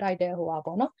စ်တိုက်တဲ့ဟိုပါ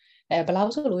ပေါ့နော်ဘလော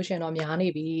က်ဆိုလို့ရှိရင်တော့များနေ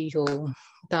ပြီဟို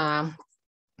ဒါ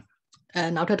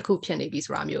နောက်ထပ်တစ်ခုဖြစ်နေပြီ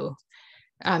ဆိုတာမျိုး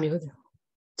အဲ့မျိုး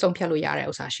စုံဖြတ်လို့ရတဲ့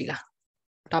ဥစ္စာရှိလား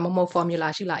ဒါမှမဟုတ် formula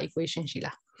ရှိလား equation ရှိ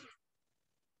လား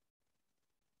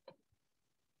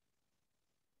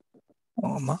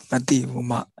မသိဘူး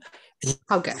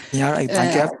ဟုတ်ကဲ့ညာအဲ့ by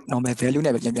cap normal value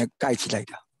နဲ့ပဲပြန်ကိုက်ကြည့်လိုက်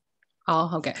တာ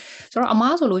ဟုတ်ကဲ့ဆိုတော့အ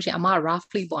မားဆိုလို့ရှိရင်အမား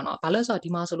roughly ပေါ့နော်ဘာလို့ဆိုတော့ဒီ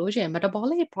မှာဆိုလို့ရှိရင်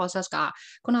metabolic process က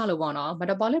ခုနလိုပေါ့နော်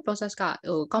metabolic process က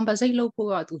ဟို compensate လုပ်ဖို့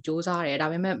တော့သူစ조사တယ်ဒါ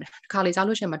ပေမဲ့ခါလေကြား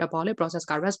လို့ရှိရင် metabolic process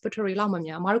က respiratory လောက်မ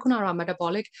များအမားတို့ခုနက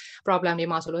metabolic problem တွေ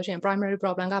မှာဆိုလို့ရှိရင် primary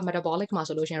problem က metabolic မှာ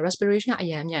ဆိုလို့ရှိရင် respiration ကအ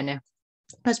ရင်မြန်တယ်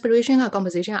respiration က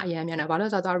conversation အရင်မြန်တယ်ဘာလို့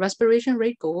လဲဆိုတော့ respiration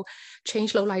rate ကို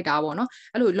change လုပ်လိုက်တာပေါ့နော်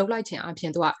အဲ့လိုလုပ်လိုက်ခြင်းအပြ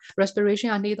င်သူက respiration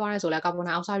ကနှေးသွားရဲဆိုလဲ carbon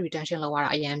dioxide retention လုပ်ရတာ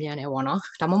အရင်မြန်တယ်ပေါ့နော်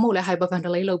ဒါမှမဟုတ်လဲ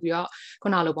hyperventilate လုပ်ပြီးတော့ခု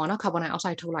နလိုပေါ့နော် carbon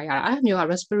dioxide ထုတ်လိုက်ရတာအဲ့မျိုးက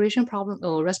respiration problem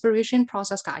respiration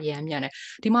process ကအရင်မြန်တယ်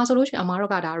ဒီမှာဆိုလို့ရှိရင်အမား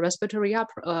တို့ကဒါ respiratory က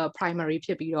primary ဖြ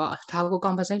စ်ပြီးတော့ဒါကို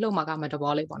compensate လုပ်မှာက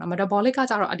metabolic ပေါ့နော် metabolic က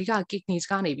ကြတော့အဓိက kidneys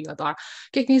ကနေပြီးတော့သွား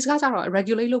kidneys ကကြတော့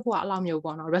regulate လုပ်ဖို့အလောက်မျိုး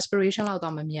ပေါ့နော် respiration လောက်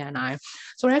တော့မမြန်နိုင်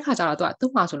ဆိုတဲ့အခါကျတော့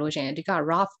သူ့မှာဆိုလို့ရှိရင်အဓိက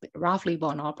roughly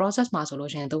ပေါ့နော် process မှာဆို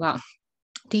လို့ရှိရင်သူက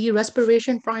ဒီ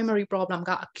respiration primary problem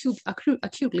က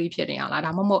acute လေးဖြစ်နေရလား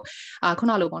ဒါမှမဟုတ်ခု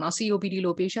နလိုပေါ့နော် COPD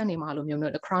လို patient တွေမှာလိုမျိုး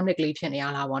chronic လေးဖြစ်နေရ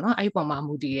လားပေါ့နော်အဲ့ဒီပုံမှာ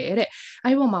မူတည်ရဲ့တဲ့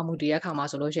အဲ့ဒီပုံမှာမူတည်ရဲ့အခါမှာ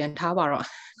ဆိုလို့ရှိရင်ထားပါတော့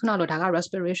ခုနလိုဒါက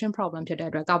respiration problem ဖြစ်တဲ့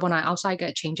အတွက် carbon dioxide က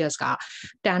changes က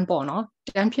10ပေါ့နော်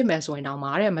10ဖြစ်မယ်ဆိုရင်တော့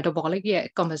မှာတဲ့ metabolic ရဲ့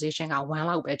composition က1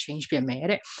လောက်ပဲ change ဖြစ်မယ်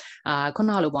တဲ့ခု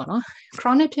နလိုပေါ့နော်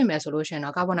chronic ဖြစ်မယ်ဆိုလို့ရှိရင်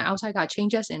တော့ carbon dioxide က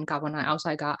changes in carbon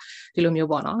dioxide ကဒီလိုမျိုး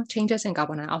ပေါ့နော် changes in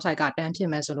carbon dioxide က10ဖြစ်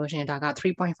မယ်ဆိုလို့ရှိရင်ဒါက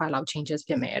3.5 လောက် changes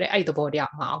ဖြစ်မယ်တဲ့အဲ့ဒီသဘောတ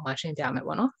ရားမှာအောင်မှာရှင်းပြမယ်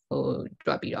ပေါ့နော်ဟို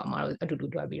တွက်ပြီးတော့အမတို့အတူတူ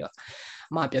တွက်ပြီးတော့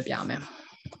အမပြောပြမယ်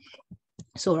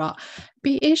ဆိုတော့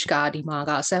pH ကဒီမှာ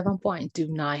က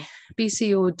 7.29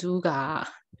 PCO2 က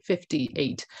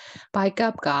58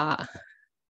 bicap က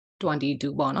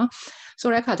22ပေါ့နော်ဆို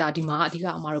တဲ့အခါကျဒီမှာအဓိက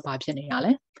အမတို့ဘာဖြစ်နေရ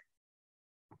လဲ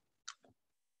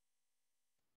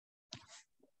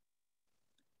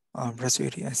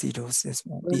respiratory acidosis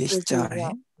မှာ pH ကျတ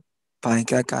ယ်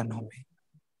bicap က normal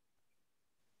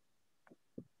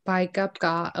bicap က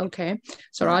okay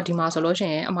ဆိုတော့ဒီမှာဆိုလို့ရှိ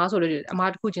ရင်အမဆိုလို့အမ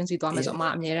တစ်ခုချင်းစီသွားမယ်ဆိုအမ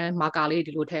အမြဲတမ်း marker လေး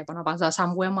ဒီလိုထည့်ပေါ့နော်ဘာလို့ဆိုတော့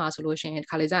somewhere မှာဆိုလို့ရှိရင်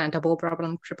ခါလေးကျရင် double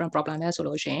problem triple problem နဲ့ဆို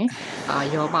လို့ရှိရင်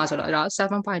ရောပါဆိုတော့အဲ့တော့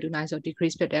 7.29 ဆို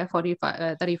decrease ဖြစ်တယ်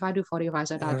35 to 45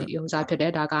ဆိုတာဒီဥစားဖြစ်တ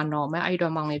ယ်ဒါက normal အဲ့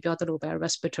တော့မောင်လေးပြောသလိုပဲ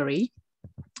respiratory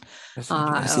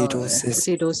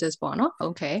acidosis ပေါ့နော်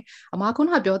okay အမခု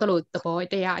နပြောသလိုသဘော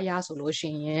တရားအရာဆိုလို့ရှိ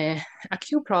ရင်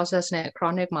acute process နဲ့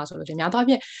chronic မှာဆိုလို့ရှိရင်များသောအား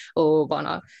ဖြင့်ဟိုပေါ့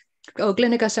နော်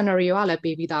clinical scenario ကလည်း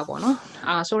ပေးပြီးသားပေါ့နော်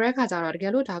ဆိုတဲ့အခါကျတော့တက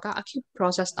ယ်လို့ဒါက acute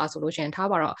process တာဆိုလို့ရှိရင်ထား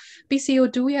ပါတော့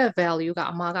PCO2 ရဲ့ value က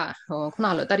အမကဟိုခုန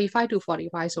လို35 to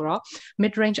 45ဆိုတော့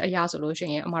mid range အရာဆိုလို့ရှိ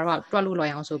ရင်အမတို့ကတွက်လို့လွ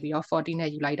ယ်အောင်ဆိုပြီးတော့40နဲ့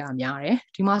ယူလိုက်တာများတယ်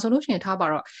ဒီမှာဆိုလို့ရှိရင်ထားပါ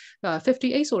တော့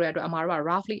58ဆိုတဲ့အတွက်အမတို့က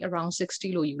roughly around 60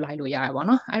လို့ယူလိုက်လို့ရတယ်ပေါ့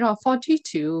နော်အဲ့တော့40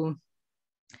 to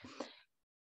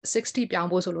 60ပြောင်း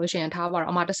ဖို့ဆိုလို့ရှိရင်ထားပါ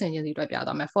တော့အမတစ်ဆင့်ချင်းစီတွက်ပြ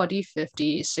သွားမယ်40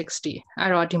 50 60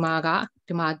အဲ့တော့ဒီမှာ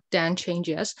10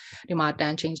 changes ဒီမှာ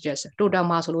10 changes total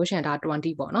မှာဆိုလို့ရှိရင်ဒါ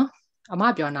20ပေါ့နော်အမ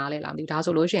ပြောနားလဲလားမသိဒါ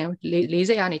ဆိုလို့ရှိရင်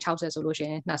40ကနေ60ဆိုလို့ရှိ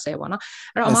ရင်20ပေါ့နော်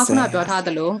အဲ့တော့အမခုနပြောထားသ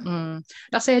လို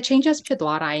10 changes ဖြစ်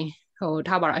သွားတိုင်းဟို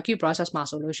ထားပါတော့ acute process မှာ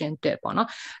ဆိုလို့ရှိရင်1ပေါ့နော်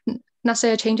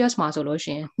20 changes မှာဆိုလို့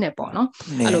ရှိရင်2ပေါ့နော်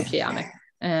အဲ့လိုဖြစ်ရမယ်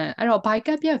အဲ့တော့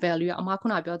bicap ရဲ့ value ကအမခု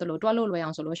နပြောသလိုတွက်လို့လွယ်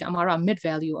အောင်ဆိုလို့ရှိရင်အမတို့က mid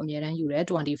value ကိုအမြဲတမ်းယူတယ်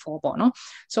24ပေါ့နော်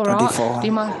ဆိုတော့ဒီ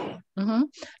မှာ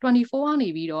24ကနေ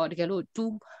ပြီးတော့တကယ်လို့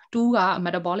2က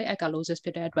metabolic alkalosis ဖြ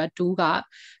စ်တဲ့အတွက်2က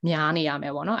များနေရမ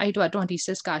ယ်ပေါ့နော်အဲ့အတွက်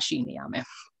26ကရှိနေရမယ်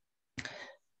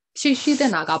ရှိ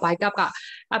တဲ့နာက bicap က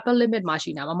upper limit မှာ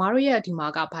ရှိနေမှာအမတို့ရဲ့ဒီမှာ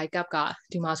က bicap က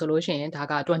ဒီမှာဆိုလို့ရှိရင်ဒါ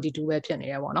က22ပဲဖြစ်နေ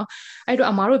ရပေါ့နော်အဲ့တော့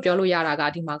အမတို့ပြောလို့ရတာက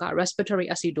ဒီမှာက respiratory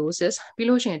acidosis ပြီး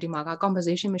လို့ရှိရင်ဒီမှာက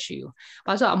compensation မရှိဘူး။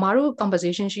ဘာလို့ဆိုတော့အမတို့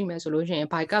compensation ရှိမယ်ဆိုလို့ရှိရင်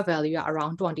bicap value က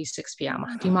around 26ဖြစ်ရမှာ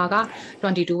ဒီမှာက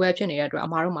22ပဲဖြစ်နေတဲ့အတွက်အ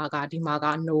မတို့မှာကဒီမှာက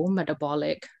no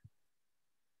metabolic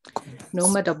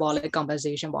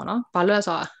compensation ပေါ့နော်။ဘာလို့လဲ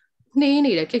ဆိုတော့နှေး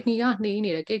နေတယ် kidney ကနှေး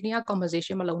နေတယ် kidney က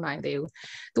compensation မလုပ်နိုင်သေးဘူး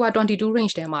။ तू က22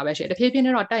 range ထဲမှာပဲရှိတယ်။တဖြည်းဖြည်း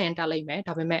နဲ့တော့တက်ရင်တက်လိုက်မယ်။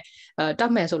ဒါပေမဲ့တ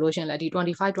က်မယ်ဆိုလို့ရှိရင်လည်းဒီ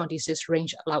25 26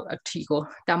 range လောက်အထိကို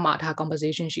တက်မှဒါ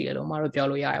compensation ရှိတယ်လို့မတို့ပြော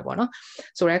လို့ရတယ်ပေါ့နော်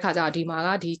။ဆိုတဲ့အခါကျဒီမှာက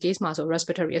ဒီ case မှာဆို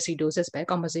respiratory acidosis ပဲ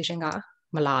compensation က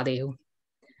မလာသေးဘူး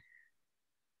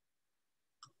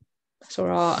။ဆို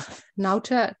တော့နောက်ထ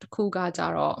ပ်တစ်ခုကကြ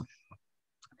တော့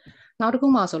နောက်တစ်ခု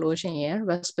မှာဆိုလို့ရှိရင်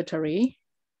respiratory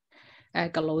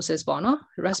alkalosis ပေါ့နော်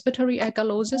respiratory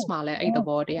alkalosis မှာလည်းအဲ့သ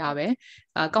ဘောတရားပဲ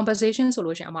compensation ဆို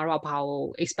လို့ရှိရင်အမတို့ကဘာကို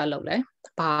expect လုပ်လဲ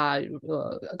ဘာ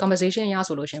compensation ရ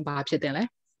ဆိုလို့ရှိရင်ဘာဖြစ်တင်လဲ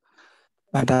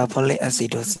metabolic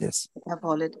acidosis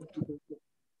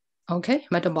okay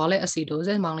metabolic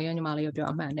acidosis မောင်လေးညီမလေးပြော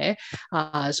အမှန်တယ်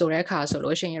ဆိုတဲ့အခါဆို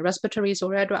လို့ရှိရင် respiratory ဆို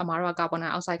တဲ့အတွက်အမတို့က carbon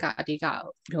dioxide ကအဓိက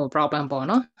ဟို problem ပေါ့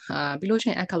နော်ပြီးလို့ရှိ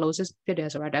ရင် alkalosis ဖြစ်တယ်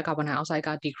ဆိုတော့ carbon dioxide က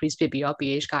decrease ဖြစ်ပြီးတော့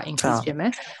pH က increase ဖြစ်မ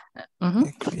ယ်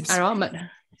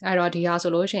အဲ့တော့ဒီဟာ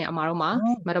ဆိုလို့ရှိရင်အမတို့မှာ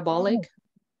metabolic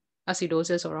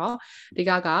acidosis ဆိုတော့ဒီ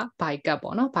က bicap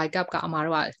ပေါ့နော် bicap ကအမ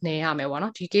တို့ကနေရမယ်ပေါ့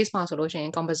နော်ဒီ case မှာဆိုလို့ရှိရ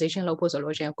င် compensation လုပ်ဖို့ဆို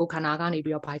လို့ရှိရင်ကိုခန္ဓာကနေ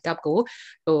ပြီးတော့ bicap ကို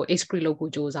ဟို excrete လုပ်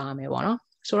ဖို့ကြိုးစားရမယ်ပေါ့နော်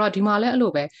ဆိုတော့ဒီမှာလည်းအဲ့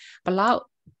လိုပဲဘလောက်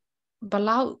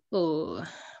ဟို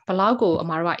ဘလောက်ကိုအ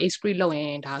မားတို့က excrete လုပ်ရ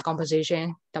င်ဒါ compensation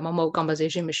ဒါမှမဟုတ်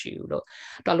compensation မရှိဘူးလို့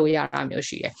တွက်လို့ရတာမျိုး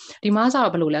ရှိတယ်ဒီမှာဆို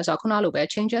တော့ဘယ်လိုလဲဆိုတော့ခုနလိုပဲ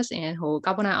changes in ဟို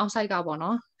carbon dioxide ကပေါ့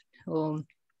နော်ဟို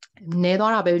နေ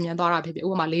သွားတာပဲမြန်သွားတာဖြစ်ဖြစ်ဥ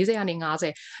ပမာ40ကနေ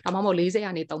50ဒါမှမဟုတ်40က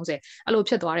နေ30အဲ့လို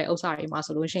ဖြစ်သွားတဲ့ဥစ္စာတွေမှာ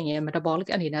ဆိုလို့ရှိရင် metabolic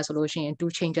အနေနဲ့ဆိုလို့ရှိရင်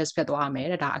two changes ဖြစ်သွားမယ်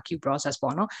တဲ့ဒါ acute process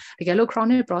ပေါ့နော်တကယ်လို့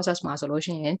chronic process မှာဆိုလို့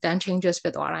ရှိရင် 10 changes ဖြ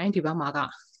စ်သွားတိုင်းဒီဘက်မှာက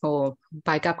ဟို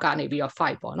bicap ကနေပြီးတော့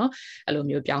5ပေါ့နော်အဲ့လို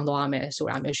မျိုးပြောင်းသွားမယ်ဆို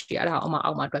တာမျိုးရှိတယ်အဲ့ဒါအော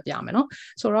က်မှာတွက်ပြမယ်နော်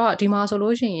ဆိုတော့ဒီမှာဆို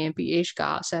လို့ရှိရင် pH က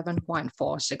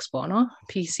 7.46 ပေါ့နော်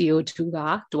PCO2 က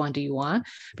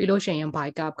21ပြီးလို့ရှိရင်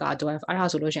bicap က12အဲ့ဒါ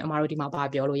ဆိုလို့ရှိရင်အမတို့ဒီမှာဘာ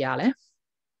ပြောလို့ရလဲ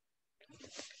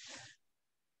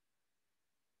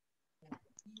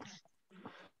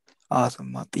ဆို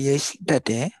မှာ pH တက်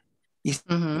တယ်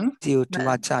CO2 က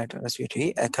ကျတယ် respiratory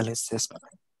alkalosis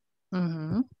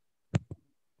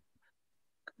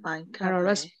ဘိုင်ကပ်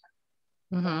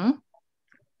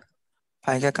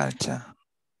ဘိုင်ကပ်ကကျ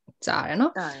ကြားတယ်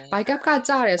နော် bicap က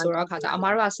ကြားတယ်ဆိုတော့အခါကျအ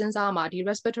မားတို့ကစဉ်းစားမှာဒီ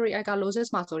respiratory alkalosis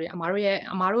မှာဆိုရင်အမား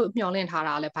တို့မျှော်လင့်ထား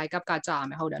တာလဲ bicap ကကြားရ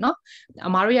မယ်ဟုတ်တယ်နော်အ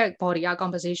မားတို့ရဲ့ body က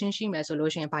compensation ရှိမယ်ဆို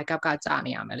လို့ရှိရင် bicap ကကြား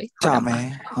နေရမယ်လေကြားမယ်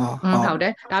ဟုတ်တ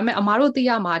ယ်ဒါပေမဲ့အမားတို့သိ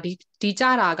ရမှာဒီ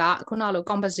ကြားတာကခုနလို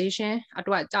compensation အ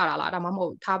တွက်ကြားတာလားဒါမှမဟု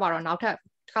တ်ထားပါတော့နောက်ထပ်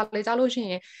ခါလေကြားလို့ရှိ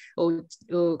ရင်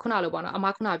ဟိုခုနလိုပေါ့နော်အမ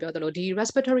ခုနပြောသလိုဒီ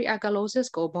respiratory alkalosis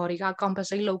ကို body က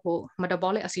compensate လုပ်ဖို့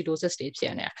metabolic acidosis တွေဖြ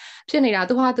စ်နေတာ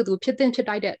သူဟာသူဖြစ်တဲ့ဖြစ်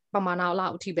တိုက်တဲ့ပမာဏလော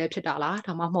က်အထိပဲဖြစ်တာလား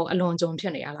ဒါမှမဟုတ်အလွန်ကြုံဖြ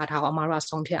စ်နေတာလားဒါကိုအမတို့က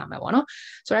ဆုံးဖြတ်ရမယ်ပေါ့နော်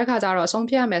ဆိုတဲ့အခါကျတော့ဆုံး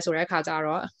ဖြတ်ရမယ်ဆိုတဲ့အခါကျ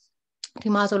တော့ဒီ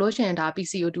မှာဆိုလို့ရှိရင်ဒါ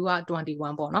PCO2 က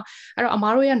21ပေါ့နော်အဲ့တော့အ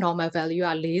မားတို့ရဲ့ normal value က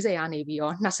40ကနေပြီး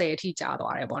တော့20အထိကျ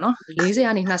သွားတယ်ပေါ့နော်40က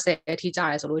နေ20အထိကျ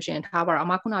တယ်ဆိုလို့ရှိရင်ထားပါတော့အ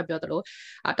မခုနပြောသလို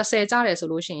10ကျတယ်ဆို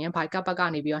လို့ရှိရင် bicap က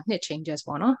နေပြီးတော့2 changes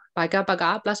ပေါ့နော် bicap က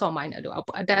plus or minus လို့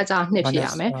အတက်အကျ2ဖြစ်ရ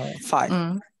မယ်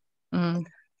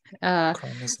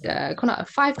ခုန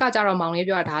5ကကြတော့မောင်လေး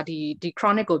ပြောတာဒီ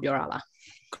chronic ကိုပြောတာလား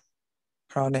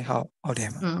chronic ဟုတ်တယ်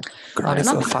chronic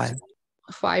ဆို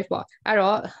5ပေါ့အဲ့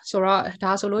တော့ဆိုတော့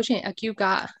ဒါဆိုလို့ရှိရင် acute က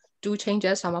2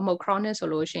 changes ဒါမှမဟုတ် chronic ဆို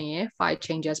လို့ရှိရင်5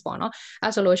 changes ပေါ့နော်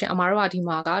အဲ့ဆိုလို့ရှိရင်အမားတို့ကဒီ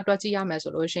မှာကတွက်ကြည့်ရမယ်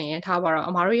ဆိုလို့ရှိရင်ထားပါတော့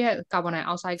အမားတို့ရဲ့ carbon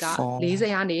dioxide က40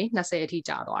ကနေ20အထိ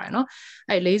ကျသွားတယ်နော်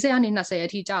အဲ့40ကနေ20အ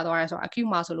ထိကျသွားတယ်ဆိုတော့ acute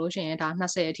မှာဆိုလို့ရှိရင်ဒါ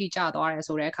20အထိကျသွားတယ်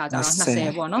ဆိုတဲ့အခါကျတော့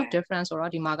20ပေါ့နော် difference ဆို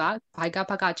တော့ဒီမှာက bicap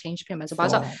ဘက်က change ဖြစ်မယ်ဆိုပါ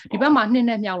ဆိုဒီဘက်မှာ2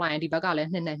နဲ့မြောက်လိုက်ရင်ဒီဘက်ကလည်း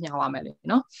2နဲ့မြောက်ရမယ်လေ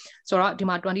နော်ဆိုတော့ဒီ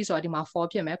မှာ20ဆိုတော့ဒီမှာ4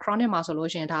ဖြစ်မယ် chronic မှာဆိုလို့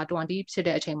ရှိရင်ဒါ20ဖြစ်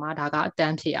တဲ့အချိန်မှာဒါက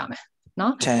10ဖြစ်ရမယ်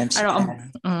နော်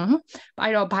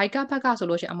အဲ့တော့ bicap ဘက်ကဆို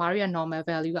လို့ရှိရင်အမားတို့ရဲ့ normal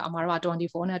value ကအမားတို့က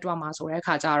24နဲ့တွက်မှာဆိုတဲ့အ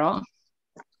ခါကျတော့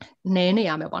နည်းနေ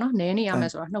ရမယ်ပေါ့နော်နည်းနေရမ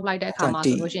ယ်ဆိုတော့နှုတ်လိုက်တဲ့အခါမှာ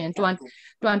ဆိုလို့ရှိရင်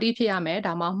20ဖြစ်ရမယ်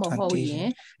ဒါမှမဟုတ်ရင်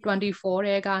24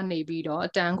ထဲကနေပြီးတော့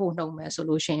10ကိုနှုတ်မယ်ဆို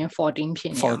လို့ရှိရင်14ဖြ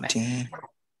စ်နေရမယ်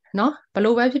နော်ဘ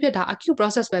လို့ပဲဖြစ်ဖြစ်ဒါ acute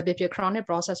process ပဲဖြစ်ဖြစ် chronic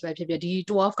process ပဲဖြစ်ဖြစ်ဒီ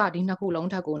12ကဒီနှစ်ခုလုံး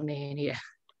ထက်ကိုနည်းနေတယ်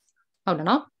ဟုတ်တယ်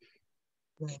နော်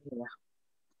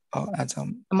အဲ့ကြောင့်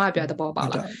အမပြတဲ့ပေါ်ပါ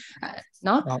လား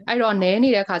နော်အဲ့တော့နည်းနေ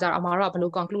တဲ့ခါကျတော့အမတို့ကဘယ်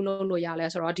လို conclude လုပ်လို့ရလဲ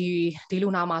ဆိုတော့ဒီလူ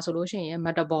နာမှာဆိုလို့ရှိရင်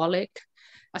metabolic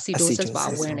acidosis ပါ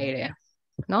ဝင်နေတယ်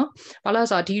နော်ဘာလို့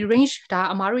ဆိုတော့ဒီ range ဒါ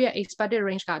အမတို့ရဲ့ expected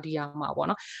range ကဒီရမှာပေါ့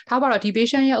နော်ထားပါတော့ဒီ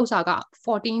patient ရဲ့ဥစ္စာက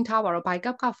14ထားပါတော့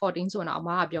bicap က14ဆိုတော့အမ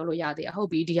ကပြောလို့ရသေးတယ်ဟုတ်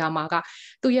ပြီဒီဟာမှာက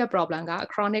သူ့ရဲ့ problem က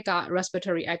chronic က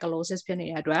respiratory alkalosis ဖြစ်နေ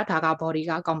တဲ့အတွက်ဒါက body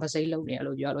က compensate လုပ်နေတယ်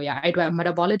လို့ပြောလို့ရတယ်အဲ့အတွက်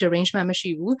metabolic derangement မရှိ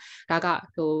ဘူးဒါက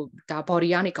ဒါ body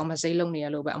ကနေ compensate လုပ်နေတ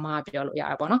ယ်လို့ပဲအမကပြောလို့ရ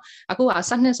တယ်ပေါ့နော်အခုက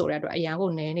12ဆိုတဲ့အတွက်အရန်ကို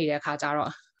နည်းနေတဲ့အခါကျ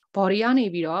တော့ body ကနေ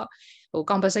ပြီးတော့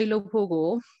compensate လုပ်ဖို့ကို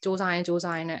စူးစမ်းရ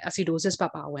င်နဲ့ acidosis ဘ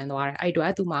က်ပါဝင်သွားတယ်အဲ့အတွ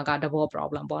က်သူမှာက double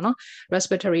problem ပေါ့နော်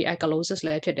respiratory alkalosis လ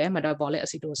ည်းဖြစ်တယ် metabolic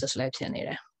acidosis လည်းဖြစ်နေတ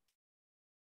ယ်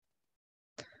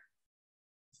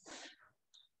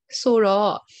ဆို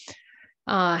တော့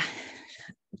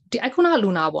ဒီခုနလူ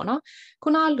နာပေါ့နော်ခု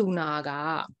နလူနာက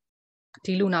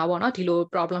ဒီလူနာပေါ့နော်ဒီလို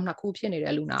problem နှစ်ခုဖြစ်နေ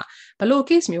တဲ့လူနာဘယ်လို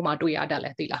case မျိုးမှာတွေ့ရတတ်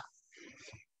လဲသိလား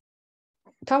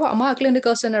ထားပါအမ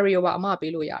clinical scenario ပါအမ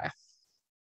ပေးလို့ရတယ်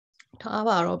ထား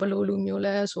ပါတော့ဘယ်လိုလူမျိုး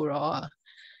လဲဆိုတော့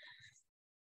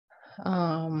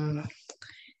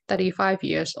35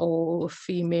 years old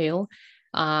female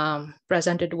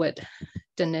presented with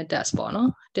tinnitus ပေါ့နော်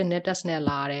tinnitus နဲ့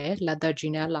လာတယ် lethargy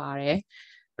နဲ့လာတယ်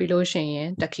ပြီးလို့ရှိရင်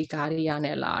tachycardia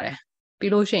နဲ့လာတယ်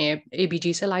ပြီးလို့ရှိရင် ABG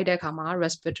ဆက်လိုက်တဲ့အခါမှာ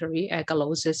respiratory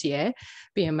alkalosis ရဲ့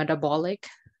ပြီးရင် metabolic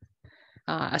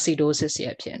acidosis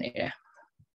ရဲ့ဖြစ်နေတယ်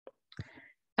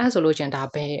အဲဆိုလို့ချင်းဒါ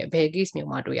ဘယ် case မျိုး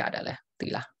မှာတွေ့ရတယ်လဲသိ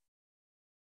လား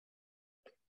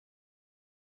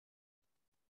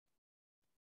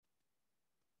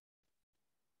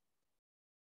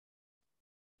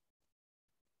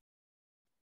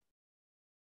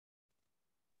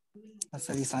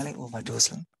silent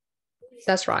overdose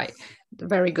That's right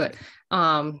very good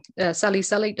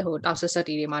salicylic ဟို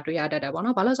toxicity တွေမှာတွေ့ရတတ်တယ်ပေါ့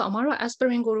နော်ဘာလို့ဆိုအမားတို့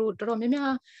aspirin ကိုတော်တော်များ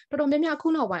များခု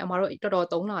နောက်ပိုင်းအမားတို့တော်တော်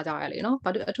သုံးလာကြရလေနော်ဘာ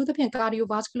လို့အထူးသဖြင့်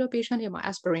cardiovascular patient တွေမှာ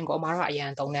aspirin ကိုအမားတို့အရင်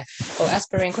သုံးတယ်ဟို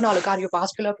aspirin ခုနက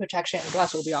cardiovascular protection အတွက်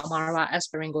ဆိုပြီးတော့အမားတို့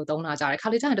aspirin ကိုသုံးလာကြတယ်ခါ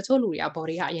လေးကျရင်တချို့လူတွေက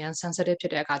body ကအရင် sensitive ဖြ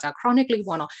စ်တဲ့အခါကျ chronically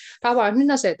ပေါ့နော်ဒါပါ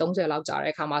20 30လောက်ကြာ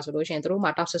တဲ့အခါမှာဆိုလို့ရှိရင်တို့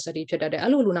မှာ toxicity ဖြစ်တတ်တယ်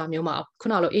အဲ့လိုလူနာမျိုးမှာခု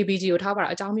နလို ABG ကိုထားပါ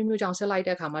အကြောင်းမျိုးကြောင့်ဆက်လိုက်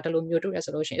တဲ့အခါမှာဒီလိုမျိုးတွေ့ရ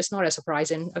ဆိုလို့ရှိရင် it's not a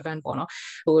surprising event ပေါ့နော်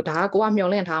ဟိုဒါကကိုကမျော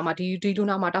လင့်ထားမှာဒီလူ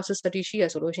နာမှာ toxicity ရှိရ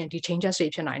ဆိုလို့ရှိရင်ဒီ changes တွေ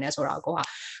ဖြစ်နိုင်တယ်ဆိုတော့ကိုက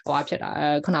ဟိုဖြစ်တာ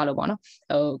ခုနလိုပေါ့နော်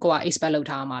ဟိုကိုက expect လုပ်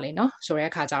ထားမှာလေနော်ဆိုတဲ့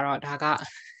အခါကျတော့ဒါက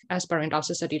aspirin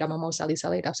toxicity ဒါမှမဟုတ်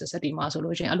salicylic toxicity မှာဆို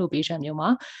လို့ရှိရင်အဲ့လို patient မျိုးမှာ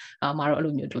မှာတော့အဲ့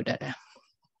လိုမျိုးတွေ့တတ်တယ်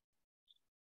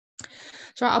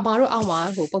ဆိုတော့အမားတို့အောက်မှာ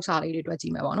ဟိုပုတ်စာလေးတွေတွေ့ကြ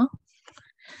ည့်မယ်ပေါ့နော်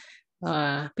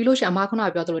ပြီးလို့ရှိရင်အမခုနက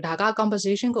ပြောသလိုဒါက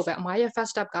composition ကိုပဲအမရဲ့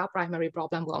first step က primary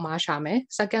problem ကိုအမရှာမယ်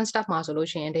second step မှာဆိုလို့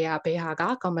ရှိရင်တရားဘယ်ဟာက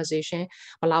composition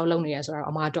ဘယ်လောက်လုံးနေရဆိုတော့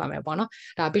အမတွေ့မယ်ပေါ့နော်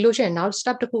ဒါပြီးလို့ရှိရင်နောက်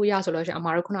step တစ်ခုရဆိုလို့ရှိရင်အမ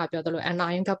တို့ခုနကပြောသလို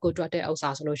anion gap ကိုတွက်တဲ့ဥစ္စာ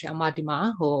ဆိုလို့ရှိရင်အမဒီမှာ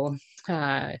ဟို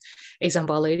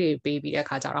example လေးတွေပေးပြီးတဲ့အ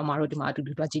ခါကျတော့အမတို့ဒီမှာအတူ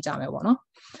တူတွက်ကြည့်ကြမယ်ပေါ့နော်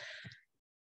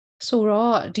ဆို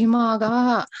တော့ဒီမှာက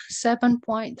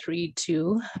 7.32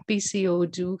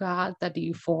 PCO2 က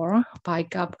 34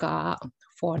 bicap က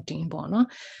14ပေါ့နော်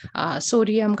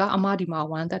sodium ကအမဒီမှာ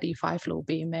135လို့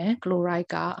ပေးမယ် chloride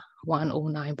က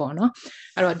109ပေါ့နော်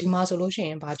အဲ့တော့ဒီမှာဆိုလို့ရှိရ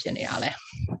င်ဘာဖြစ်နေရလဲ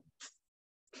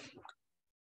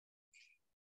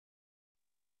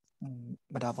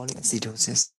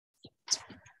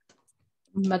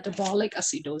metabolic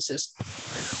acidosis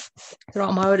ဆို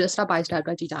တော့အမတို့ step by step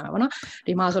တွက်ကြည့်ကြမှာပေါ့နော်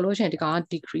ဒီမှာဆိုလို့ရှိရင်ဒီကောင်က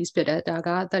decrease ဖြစ်တယ်ဒါက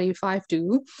35 to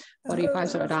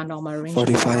 45ဆိုတော့ဒါ normal range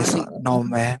 45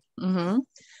 normal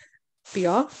ပြီး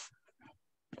တော့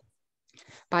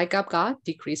bicap က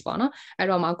decrease ပေါ့နော်အဲ့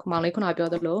တော့မောင်လေးခုနပြော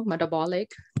သလို metabolic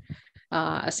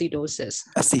acidosis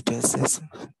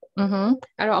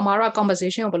အဲ့တော့အမတို့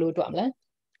composition ကိုဘယ်လိုတွက်မလဲ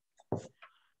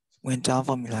winter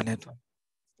formula နဲ့တွက်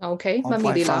okay မှတ်မိ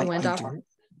သေးလား winter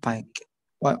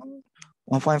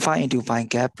 1.5 into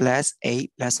bicap plus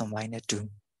 8 plus or minus 2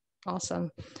 awesome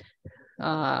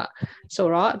ဆို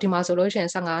တော့ဒီမှာဆိုလို့ရှိရင်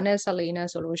15နဲ့14နဲ့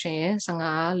ဆိုလို့ရှိရင်15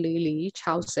 4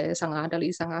 60 15 တလီ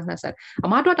15 20အ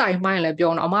မတွက်တိုင်းမှိုင်းလည်း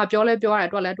ပြောတော့အမပြောလဲပြောရတယ်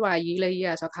တွက်လဲတွက်ရရေးလဲရေးရ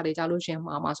ဆိုခါလေးကြလို့ရှိရင်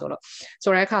မှာဆိုတော့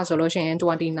ဆိုတဲ့အခါဆိုလို့ရှိရင်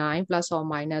29 plus or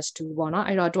minus 2ပေါ့နော်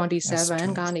အဲ့တော့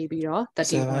27ကနေပြီးတော့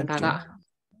31ဒါက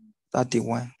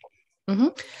31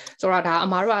ဆိုတော့ဒါအ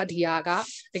မားတို့ကဒီဟာက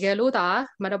တကယ်လို့ဒါ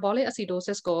metabolic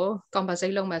acidosis ကို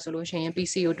compensate လုပ်မယ်ဆိုလို့ရှိရင်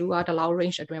PCO2 ကဒီလောက်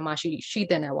range အတွင်းမှာရှိ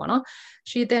တဲ့နေပေါ့နော်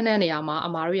ရှိတဲ့နေရာမှာအ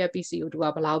မားတို့ရဲ့ PCO2 က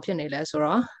ဘယ်လောက်ဖြစ်နေလဲဆို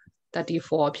တော့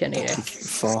34ဖြစ်နေတယ်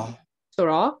ဆို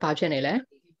တော့ဘာဖြစ်နေလဲ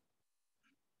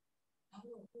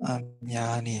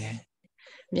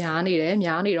များ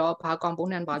နေတော့ဘာ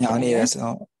component ဘာဖြစ်နေလဲဆို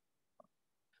တော့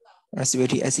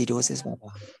respiratory acidosis ပါဟု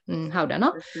တ်တယ်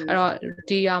နော်အဲ့တော့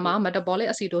ဒီဟာမှာ metabolic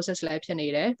acidosis လည်းဖြစ်နေ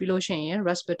တယ်ပြီးလို့ရှိရင်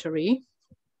respiratory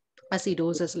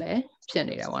acidosis လည်းဖြစ်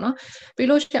နေတယ်ပေါ့နော်ပြီး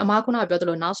လို့ရှိရင်အမခုနပြောသ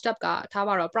လို now step ကထား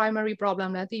ပါတော့ primary problem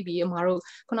လည်းသိပြီးအမတို့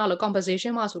ခုနလို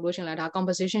composition မှာဆိုလို့ရှိရင်လည်းဒါ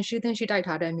composition ရှိတိုက်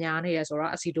ထားတဲ့များနေရဆို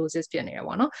တော့ acidosis ဖြစ်နေတယ်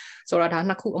ပေါ့နော်ဆိုတော့ဒါ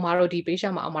နှစ်ခုအမတို့ဒီ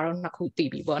patient မှာအမတို့နှစ်ခုသိ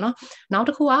ပြီပေါ့နော်နောက်တ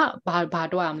စ်ခုကဘာ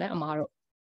တွက်ရမလဲအမတို့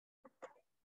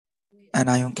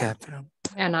anion gap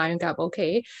anion gap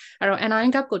okay အဲ့တော့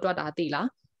anion gap ကိုတွက်တာသိလား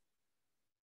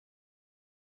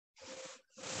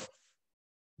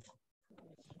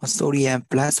sodium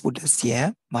plus potassium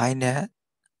minus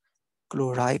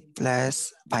chloride plus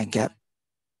bicap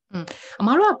အမ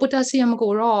တို့က potassium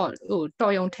ကိုတော့ဟို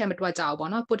တော်ရုံထည့်မတွက်ကြဘူး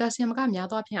ပေါ့နော် potassium ကများ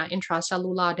သောအားဖြင့်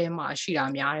intracellular ထဲမှာရှိတာ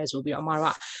များတယ်ဆိုပြီးတော့အမ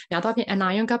တို့ကများသောအားဖြင့်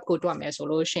anion gap ကိုတွက်မယ်ဆို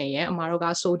လို့ရှိရင်အမတို့က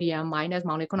sodium minus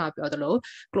မောင်လေးခုနပြောသလို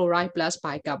chloride plus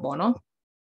bicap ပေါ့နော်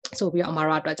ဆိုပြီးတော့အမ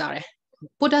တို့ကတွက်ကြတယ်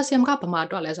potassium ကဘာမှ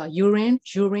တွက်လဲဆိုတော့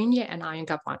urine ရဲ့ anion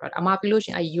gap မှာတွက်အမပြီးလို့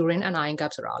ရှိရင်အဲ urine anion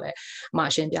gap ဆိုတော့လေအမ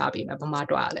ရှင်းပြပေးမယ်ဘာမှ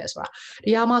တွက်ရလဲဆိုတာ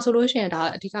ဒီဟာမှာဆိုလို့ရှိရင်ဒါ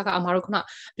အဓိကအမတို့ခုန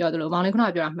ပြောသလိုမောင်လေးခုန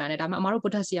ပြောတာမှန်တယ်ဒါပေမဲ့အမတို့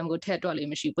potassium ကိုထည့်တွက်လို့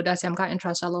မရှိ potassium က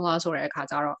intracellular ဆိုတဲ့အခါ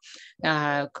ကျတော့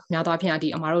များသောအားဖြင့်ဒီ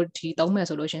အမတို့ဒီသုံးမယ်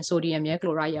ဆိုလို့ရှိရင် sodium ရဲ့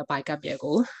chloride ရဲ့ bicap ရဲ့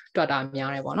ကိုတွက်တာ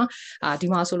များတယ်ပေါ့နော်ဒီ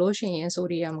မှာဆိုလို့ရှိရင်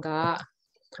sodium က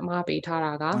အမပေးထား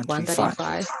တာက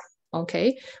135 okay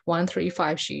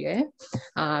 135ရှိရယ်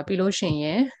ပြီးလို့ရှိရ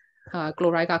င်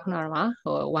chloride ကခုနကမှာ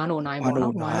109ပေါ့နော်109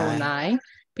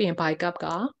ပြီးရင် bicap က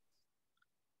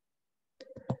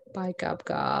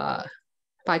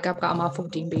အမ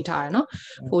14ပေးထားတယ်နော်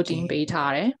14ပေး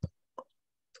ထားတယ်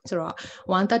ဆိုတော့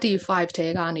135ထဲ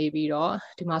ကနေပြီးတော့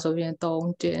ဒီမှာဆိုရင်3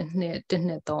 1 2 3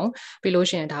ပြီးလို့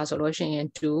ရှိရင်ဒါဆိုလို့ရှိရင်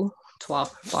2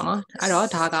 12ပေါ့နော်အဲ့တော့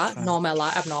ဒါက normal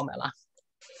လား abnormal လား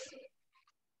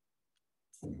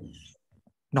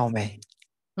normal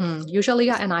usually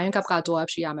က anion gap က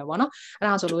2 ရှိရမယ်ပေါ့နော်အဲ့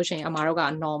ဒါဆိုလို့ရှိရင်အမားတို့က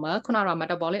normal ခုနက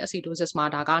metabolic acidosis မှာ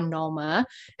ဒါက normal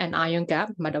anion gap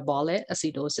metabolic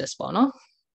acidosis ပေါ့နော်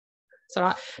ဆို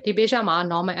တော့ဒီ patient မှာ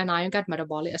normal anion gap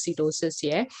metabolic acidosis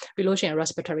ရဲ့ပြီးလို့ရှိရင်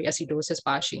respiratory acidosis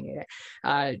ပါရှိနေတယ်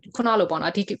ခုနလိုပေါ့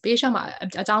နော်ဒီ patient မှာ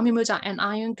အကြောင်းမျိုးကြောင့်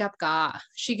anion gap က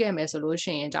ရှိခဲ့မယ်ဆိုလို့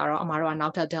ရှိရင်ကြတော့အမားတို့ကနော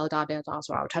က်ထပ် delta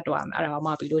ဆိုတာကိုထပ်တော့ရမယ်အဲ့ဒါ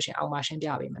မှပြီးလို့ရှိရင်အောင်မရှင်းပြ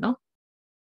ပေးမယ်နော်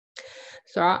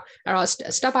ဆိုတော့အဲ့တော့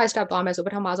step by step သွားမယ်ဆိုပ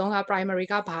ထမဆုံးက primary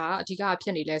ကဘာအဓိကဖြ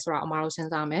စ်နေလဲဆိုတော့အမားတို့စ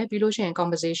ဉ်းစားမယ်ပြီးလို့ရှိရင်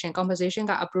composition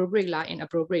က appropriate လား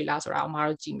inappropriate လားဆိုတာအမား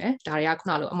တို့ကြည့်မယ်ဒါတွေကခု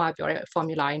နလိုအမားပြောတဲ့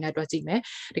formula တွေနဲ့တွက်ကြည့်မယ်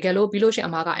တကယ်လို့ပြီးလို့ရှိရင်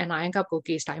အမားက anion gap ကို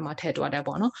case တိုင်းမှာထည့်တွက်တယ်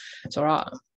ပေါ့နော်ဆိုတော့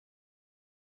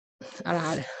အဲ့ဒါ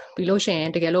ပြီးလို့ရှိရ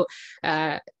င်တကယ်လို့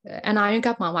anion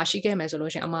gap မှာရှိခဲ့မယ်ဆို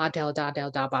လို့ရှိရင်အမား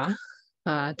delta ပါ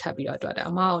ထပ်ပြီးတော့တွက်တယ်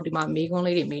အမားတို့ဒီမှာမေးခွန်း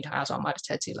လေးတွေမေးထားတာဆိုတော့အမားတစ်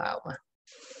ချက်ကြည့်လိုက်အောင်ပါ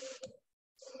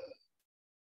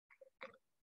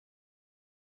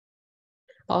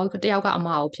တယောက်ကအမ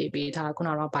ကိုဖြေပေးထားခုန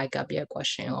ကတော့ bike up ရဲ့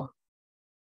question ကို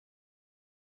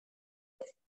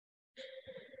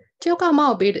တယောက်ကအမ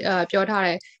ကိုပြောထားတ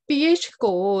ယ် pH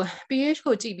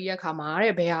ကိုကြည့်ပြီးတဲ့အခါမှာ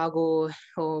တဲ့ဘယ်ဟာကို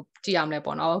ကြည့်ရမလဲ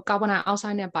ပေါ့နော် carbon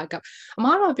dioxide နဲ့ bike up အမ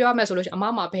ကတော့ပြောရမယ်ဆိုလို့ရှိရင်အမ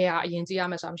မှာဘယ်ဟာအရင်ကြည့်ရ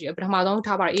မယ်ဆိုတာမရှိဘူးပထမဆုံး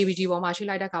ထားပါတော့ ABG ပေါ်မှာရှိ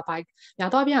လိုက်တဲ့အခါ bike ညာ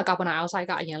တော့ပြန် carbon dioxide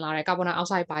ကအရင်လာတယ် carbon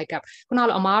dioxide bike up ခုနက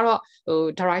တော့အမကတော့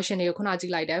direction တွေကိုခုနကြ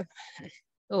ည့်လိုက်တယ်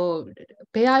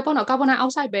ဘယ်ဟာပေါ့နော် carbon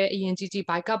dioxide ပဲအရင်ကြည့်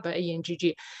bike up ပဲအရင်ကြည့်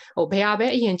ဘယ်ဟာပဲ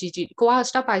အရင်ကြည့်ကိုက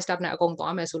step by step နဲ့အကုန်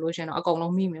သွားမယ်ဆိုလို့ရှိရင်တော့အကုန်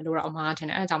လုံးမိမယ်လို့တော့အမားထင်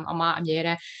တယ်အဲဒါကြောင့်အမားအမြဲတ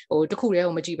မ်းတစ်ခုတည်း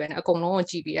ကိုမကြည့်ပဲနဲ့အကုန်လုံးကို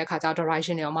ကြည့်ပြီးတဲ့အခါကျ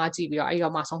direction တွေအမားကြည့်ပြီးတော့အဲ့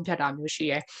တော့မှဆုံးဖြတ်တာမျိုးရှိ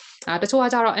တယ်တချို့က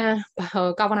ကြတော့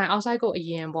carbon dioxide ကိုအ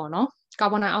ရင်ပေါ့နော်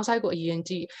carbon dioxide ကိုအရင်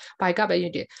ကြည့် bike up ပဲအရ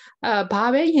င်ကြည့်ဘာ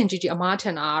ပဲအရင်ကြည့်အမားထ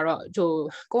င်တာကတော့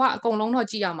ကိုကအကုန်လုံးတော့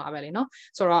ကြည့်ရမှာပဲလေနော်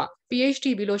ဆိုတော့ PhD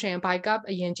ပြီးလို့ရှိရင် bike up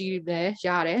အရင်ကြည့်လဲရ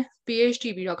တယ် PhD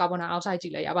ပြီးတော့ carbon dioxide ကြ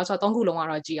ည့်လဲရပါဆိုတော့၃ခုလုံးက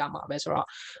တော့ကြည့်ရမှာပဲဆိုတော့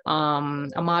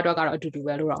အမားအတွက်ကတော့အတူတူ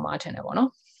ပဲလို့တော့အမားထင်တယ်ပေါ့နော်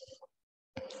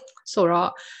ဆို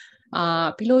တော့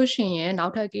ပြီးလို့ရှိရင်နော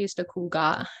က်ထပ် case တစ်ခုက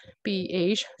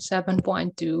pH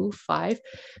 7.25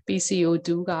 PCO2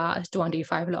 က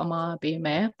25လို့အမားပေးမ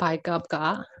ယ် bike up က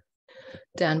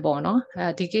10ပေါ့နော်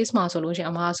ဒီ case မှာဆိုလို့ရှိရင်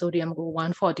အမား sodium ကို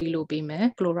140လို့ပေးမယ်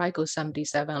chloride ကို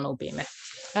77လို့ပေးမယ်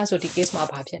အဲဆိုဒီ case မှာ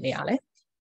ဘာဖြစ်နေရလဲ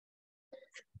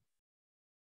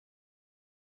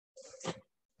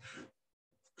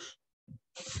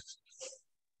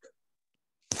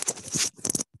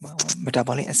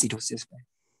metabolic acidosis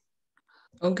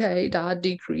Okay ဒါ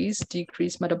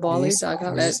decrease metabolic ဒါက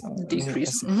လည်း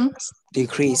decrease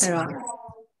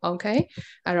Okay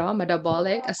အဲ့တော့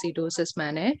metabolic acidosis မှ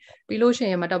န်တယ်ပြီးလို့ရှိ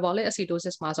ရင် metabolic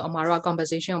acidosis မှာဆိုအမားတို့က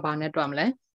composition ကိုဘာနဲ့တွက်မလဲ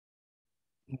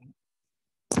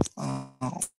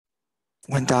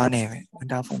winter နဲ့ပဲ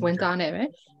winter နဲ့ပဲ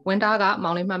winter က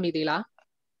မောင်လေးမှတ်မိသေးလား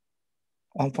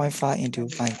1.5 into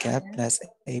 5 gap plus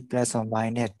a plus or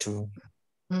minus 2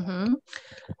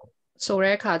ဆို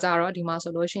တဲ့အခါကျတော့ဒီမှာ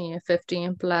ဆိုလို့ရှိရင်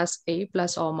15 plus 8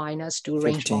 plus or minus 2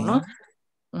 range ပေါ့နော်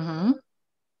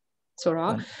ဆို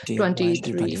တော့23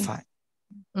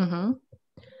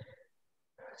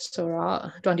ဆိုတော့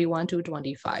21 to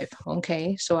 25 okay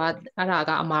ဆိုတော့အဲ့ဒါ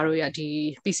ကအမားတို့ရဒီ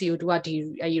PCO2 ကဒီ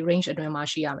range အတွင်းမှာ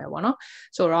ရှိရမယ်ပေါ့နော်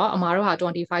ဆိုတော့အမားတို့ဟာ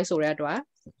25ဆိုတဲ့အတွက်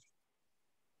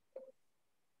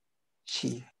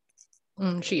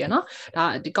ရှိရနော်ဒါ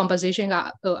ဒီ composition က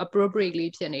appropriately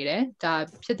ဖြစ်နေတယ်ဒါ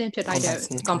ဖြစ်တဲ့ဖြစ်ထိုက်တဲ့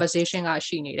composition က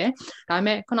ရှိနေတယ်ဒါပေ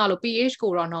မဲ့ခုနလို pH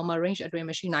ကိုတော့ normal range အတွင်း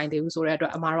မရှိနိုင်သေးဘူးဆိုတဲ့အတွ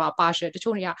က်အမားတို့က partial တ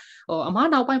ချို့နေကအမား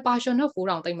နောက်ပိုင်း partial နဲ့4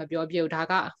တောင်တိတ်မပြောပြဘူးဒါ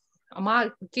ကအမား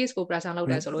case ကို present လုပ်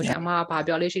တယ်ဆိုလို့ရှိရင်အမားဘာ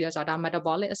ပြောလေးရှိလဲဆိုတော့ဒါ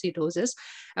metabolic acidosis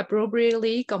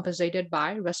appropriately compensated by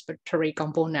respiratory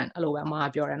component အဲ့လိုပဲအ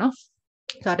မားပြောတယ်နော်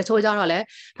ဒါတချို့ကြတော့လဲ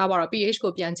ထားပါတော့ pH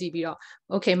ကိုပြန်ကြည့်ပြီးတော့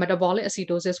okay metabolic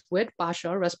acidosis with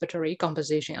partial respiratory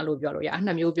compensation အဲ့လိုပြောလို့ရအဲ့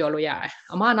နှစ်မျိုးပြောလို့ရတယ်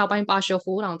အမနောက်ပိုင်း partial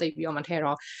 4တောင်သိပြီးတော့မထည့်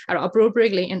တော့အဲ့တော့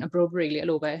appropriately inappropriately အဲ့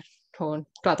လိုပဲ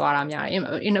တွက်သွားတာများတယ်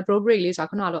inappropriately ဆိုတာ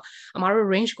ခုနကတော့အမတို့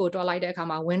range ကိုတွက်လိုက်တဲ့အခါ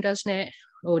မှာ winters နဲ့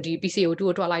ဒီ PCO2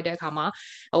 ကိုတွက်လိုက်တဲ့အခါမှာ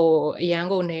အရန်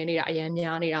ကိုနေနေတာအရန်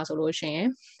များနေတာဆိုလို့ရှိရင်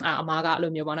အမားကအဲ့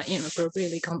လိုမျိုးပေါ့နော်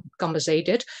inappropriately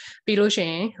compensated ပြီးလို့ရှိ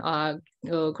ရင်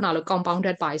ခုနလို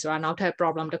compounded by ဆိုတာနောက်ထပ်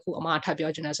problem တစ်ခုအမားထပ်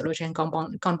ပြောချင်တယ်ဆိုလို့ရှိရင်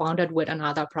compounded with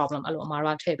another problem အဲ့လိုအမား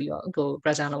တို့ထည့်ပြီးတော့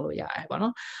present လုပ်လို့ရတယ်ပေါ့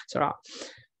နော်ဆိုတော့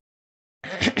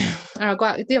အဲ့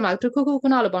တော့ဒီမှာတစ်ခုခု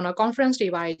နားလို့ပေါ့နော် conference တွေ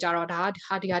ပါကြတော့ဒါ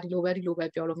ဒီလိုပဲ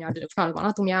ပြောလို့များတယ်ခုနလိုပေါ့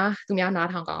နော်သူများနား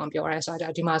ထောင်အောင်ပြောရဲဆို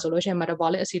တော့ဒီမှာဆိုလို့ရှိရင်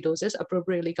metabolic acidosis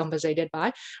appropriately compensated by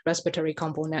respiratory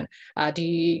component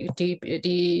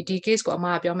ဒီ case ကိုအမ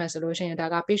ပြောမယ်ဆိုလို့ရှိရင်ဒါ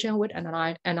က patient with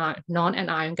non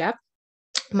anion gap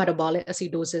metabolic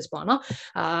acidosis ပေါ့နော်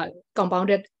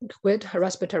compounded with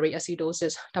respiratory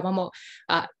acidosis ဒါမှမဟုတ်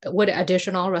with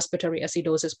additional respiratory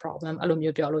acidosis problem အဲ့လို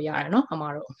မျိုးပြောလို့ရတယ်နော်အမ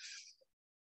တို့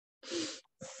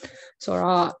ဆို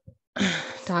တော့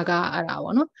ဒါကအဲ့ဒါ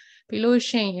ပေါ့နော်ပြီးလို့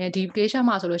ရှိရင်ဒီ patient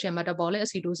မှာဆိုလို့ရှိရင် metabolic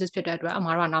acidosis ဖြစ်တဲ့အတွက်အမ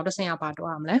တို့ကနောက်တစ်ဆင့်ရပါတော့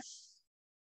ရမလဲ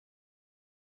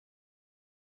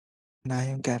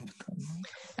anion gap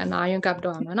anion gap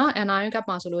တော့ရမယ်နော် anion gap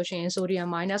မှာဆိုလို့ရှိရင် sodium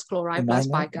minus chloride plus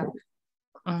bicap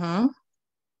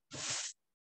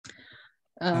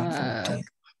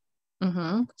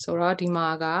ဆိုတော့ဒီမှာ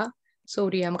က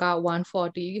sodium က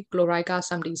140 chloride က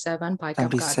77 bicap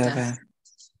က10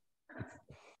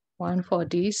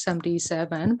 140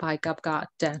 77 bicap က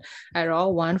10အဲ့တော့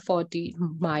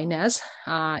140 minus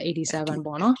 87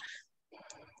ပေါ့နော်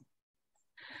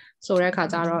ဆိုတဲ့အခါ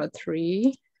ကျတော့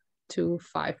3 2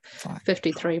 5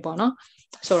 53ပေါ့နော်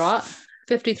ဆိုတော့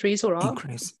53ဆိုတော့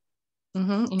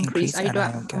increase အဲ့တော့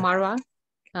အမားတို့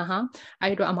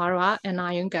အဲ့တော့အမားတို့က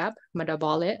anion gap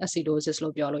metabolic acidosis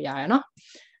လို့ပြောလို့ရတယ်နော်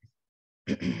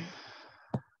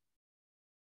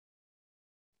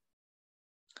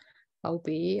ဟုတ်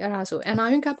ပြီအဲ့ဒါဆို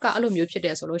anion gap ကအဲ့လိုမျိုးဖြစ်တ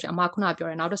ယ်ဆိုလို့ရှိရင်အမခုနပြော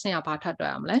တယ်နောက်တစ်ဆင့်ကဘာထပ်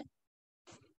တွေ့ရမလဲ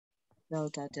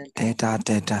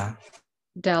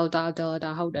delta delta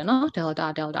ဟုတ်တယ်နော် delta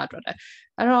တွေ့တယ်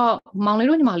အဲ့တော့မောင်လေး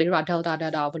တို့ညီမလေးတို့က delta ကို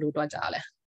ဘယ်လိုတွက်ကြလဲ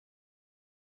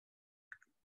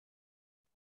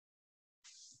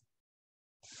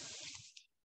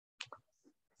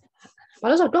ဘာ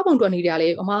လို့ဆိုတော့တွက်ပုံတွက်နေကြလေ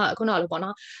အမခုနလိုပေါ့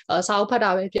နော်စာအုပ်ဖတ်တာ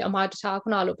ပဲဖြစ်အမတခြားခု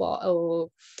နလိုပေါ့ဟို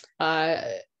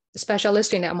specialist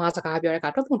တွေနဲ့အမစကားပြောတဲ့အခါ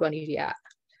တွက်ပုံတွက်နေကြ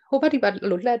ဟိုဘက်ဒီဘက်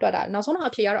လို့လှည့်တွက်တာနောက်ဆုံးတော့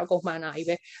အဖြေကတော့အကုန်မှန်တာကြီး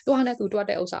ပဲသူဟာနဲ့သူတွက်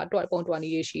တဲ့ဥစ္စာတွက်ပုံတွက်နေ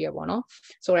ရရှိရပေါ့နော်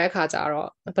ဆိုတဲ့အခါကျတော့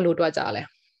ဘယ်လိုတွက်ကြလဲ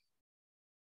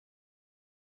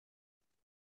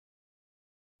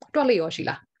တွက်လေရောရှိ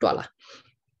လားတွက်လား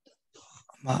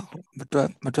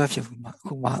မတွက်ဖြစ်ဘူးအ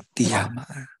ခုမှသိရမှာ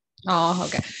ဟု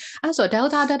တ်ကဲ့အဲ့ဆို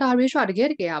delta ratio တကယ်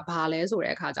ကဘာလဲဆို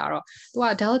တဲ့အခါကျတော့သူက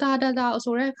delta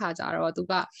ဆိုတဲ့အခါကျတော့သူ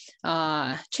က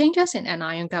changes in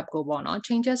anion gap ကိုပေါ့နော်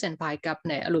changes in bicap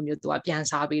နဲ့အဲ့လိုမျိုးသူကပြန်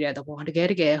စားပေးတဲ့သဘောတက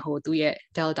ယ်ဟိုသူရဲ့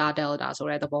delta ဆို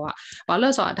တဲ့သဘောကဘာ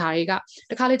လို့လဲဆိုတော့ဒါတွေက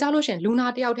တခါလေကြားလို့ရှိရင်လူနာ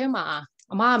တယောက်တည်းမှာ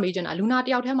အမကမေးချင်တာလူနာတ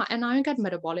ယောက်တည်းမှာ anion gap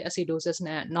metabolic acidosis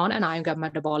နဲ့ non anion gap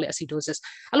metabolic acidosis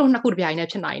အဲ့လိုနှစ်ခုတစ်ပြိုင်တည်း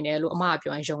ဖြစ်နိုင်တယ်လို့အမက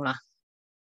ပြောရင်ယုံလား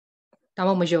ဒါ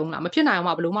မှမယုံလားမဖြစ်နိုင်အောင်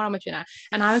မဘလို့မှတော့မဖြစ်နိုင်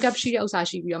anion gap ရှိတဲ့ဥစ္စာ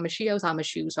ရှိပြီးတော့မရှိတဲ့ဥစ္စာမ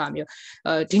ရှိဘူးဆိုတာမျိုး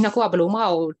ဒီနှစ်ခုကဘလို့မှ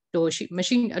ဟိုမ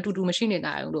ရှိအတူတူမရှိနေ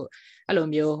နိုင်ဘူးလို့အဲ့လို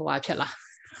မျိုးဟိုဟာဖြစ်လား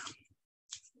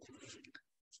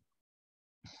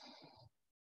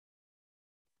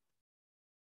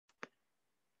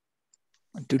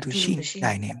အတူတူရှိ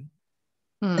နိုင်တယ်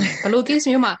ဘလို့ case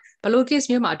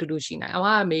မျိုးမှာအတူတူရှိနိုင်အမ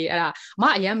ကမေးအဲ့ဒါအမ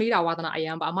အရန်မေးတာဝါသနာအရ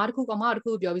န်ပါအမတခု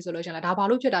ပြောပြီးဆိုလို့ရှိရင်ဒါဘာ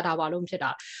လို့ဖြစ်တာဒါဘာလို့မဖြစ်တာ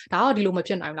ဒါတော့ဒီလိုမ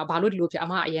ဖြစ်နိုင်ဘူးလားဘာလို့ဒီလိုဖြစ်အ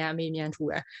မအရန်အမေးမြန်ထူ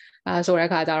တယ်ဆိုတဲ့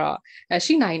အခါကျတော့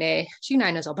ရှိနိုင်တယ်ဆို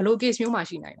တော့ဘလို့ case မျိုးမှာ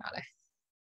ရှိနိုင်တာလဲ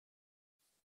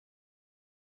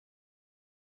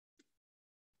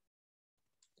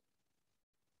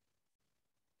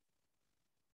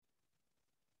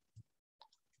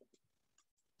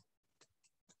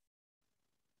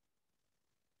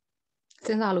စ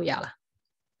ဉ်းစားလို့ရလား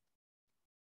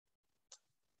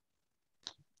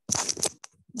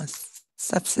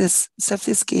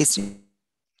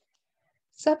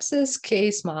sepsis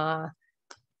case မှာ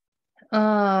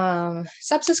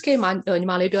sepsis case မှာညီ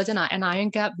မလေးပြောချင်တာ anion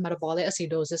gap metabolic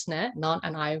acidosis နဲ့ non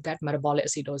anion gap metabolic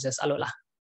acidosis အဲ့လိုလား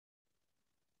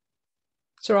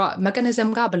ဆိုတော့ mechanism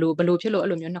ကဘယ်လိုဖြစ်လို့အဲ့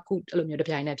လိုမျိုးနှစ်ခုအဲ့လိုမျိုးတစ်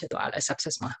ပြိုင်တည်းဖြစ်သွားလဲ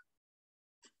sepsis မှာ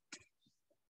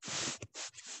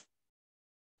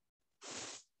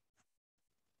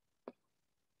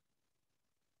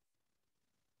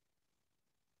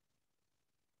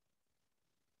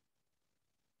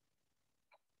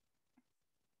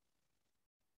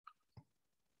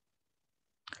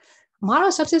အမ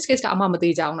တော့ sepsis case ကအမမသိ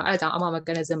ကြအောင်လားအဲ့ဒါကြောင့်အမ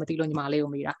mechanism မသိလို့ညီမလေး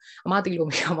ကိုမေးတာအမသိလို့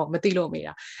မေးတာမဟုတ်မသိလို့မေး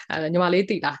တာညီမလေး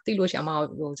သိလားသိလို့ရှိရင်အမ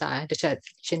ဟိုစားတစ်ချက်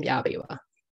ရှင်းပြပေးပါ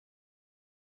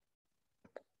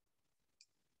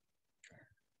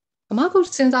အမက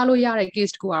စဉ်းစားလို့ရတဲ့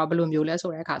case တခုကတော့ဘယ်လိုမျိုးလဲ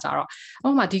ဆိုတဲ့အခါကျတော့အမ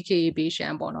မှာ DKA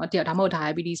patient ပေါ့နော်ဒါမှမဟုတ်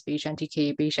diabetes patient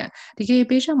DKA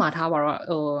patient မှာထားပါတော့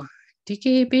ဟို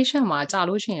DKA patient မှာကြာ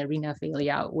လို့ရှိရင် renal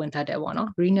failure ဝင်တတ်တယ်ပေါ့နော်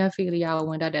renal failure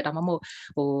ဝင်တတ်တယ်ဒါမှမဟုတ်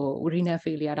ဟို renal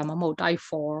failure ဒါမှမဟုတ် type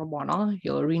 4ပေါ့နော်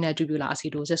ဟို renal tubular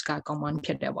acidosis က common ဖြ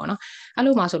စ်တယ်ပေါ့နော်အဲ့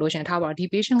လိုမှဆိုလို့ရှိရင်ထားပါတော့ဒီ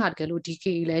patient ကတကယ်လို့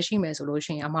DKA လည်းရှိမယ်ဆိုလို့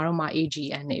ရှိရင်အမတို့မှာ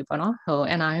AGN နေပေါ့နော်ဟို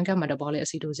anion gap metabolic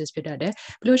acidosis ဖြစ်တတ်တယ်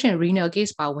ပြီးလို့ရှိရင် renal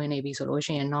case ပါဝင်နေပြီဆိုလို့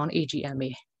ရှိရင် non AGM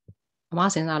အမ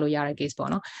စဉ်းစားလို့ရတဲ့ case ပေါ့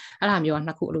နော်အဲ့ဒါမျိုးက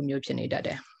နှစ်ခုအလိုမျိုးဖြစ်နေတတ်တ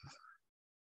ယ်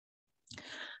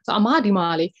ဆိုအမဒီမှာ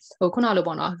လေဟိုခုနလို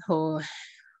ပေါ့နော်ဟို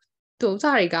သူ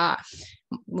စားတွေက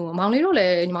မောင်လေးတို့လ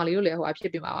ည်းညီမလေးတို့လည်းဟိုအဖြ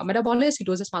စ်ပြပါပါ metabolic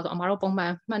acidosis မှာဆိုအမားတို့ပုံမှ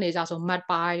န်မှတ်နေကြဆို mud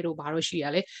pie တို့ဘာလို့ရှိရ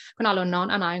လဲခုနလို non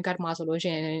anion gut မှာဆိုလို့ရှိ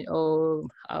ရင်ဟို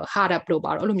hard up လို့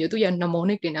ပါတော့အဲ့လိုမျိုးသူရဲ့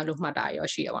mnemonic တွေနဲ့လို့မှတ်တာရော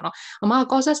ရှိရပါတော့အမား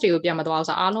causes တွေကိုပြန်မသွားဘူး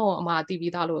ဆိုအားလုံးအမားတီး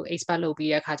ပြီးသားလို့ expert လုပ်ပြီး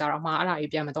တဲ့အခါကျတော့အမားအဲ့ဒါ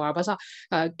ကြီးပြန်မသွားဘူးဘာလို့ဆို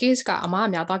case ကအမား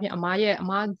အများသွားပြင်အမား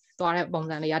သွားတဲ့ပုံ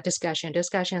စံလေးက discussion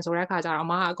ဆိုတဲ့အခါကျတော့အ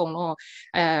မားအကုန်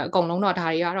လုံးတော့ဒါ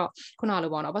တွေကတော့ခုန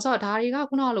လိုပေါ့နော်ဘာလို့ဆိုဒါတွေက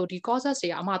ခုနလိုဒီ causes တွေ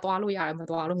ကအမားသွားလို့ရတယ်မ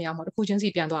သွားလို့မရဘူးတစ်ခုချင်းစီ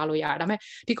ပြန်သွားလို့ရတယ်ဒါပေမဲ့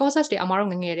ဒီ causes တွေအမားတို့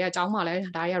ငငယ်တဲ့အကြောင်းမှလည်း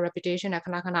ဒါတွေက repetition နဲ့ခ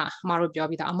ဏအမားတို့ပြော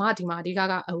ပြီးသားအမားဒီမှာအဓိက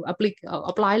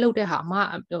apply လုပ်တဲ့ဟာအမား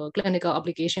clinical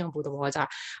application ကိုသဘောကျ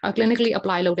clinically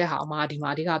apply လုပ်တဲ့ဟာအမားဒီမှာ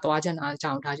အဓိကသွားချင်တာအ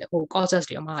ကြောင်းဒါဟို causes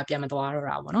တွေအမားပြန်မသွားတော့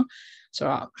တာပေါ့နော်ဆို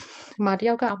တော့ဒီမှာတ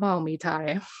ယောက်ကအမားကိုမေးထားတ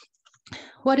ယ်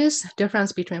What is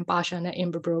difference between partial and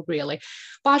impropriately?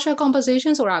 Partial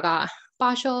compensation ဆိုတာက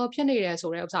partial ဖြစ်နေတယ်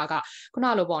ဆိုတဲ့ဥစ္စာကခုန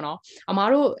လိုပေါ့နော်အမား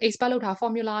တို့ expect လုပ်ထား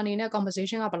formula အနေနဲ့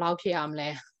compensation ကဘယ်လောက်ဖြစ်ရမလဲ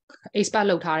expect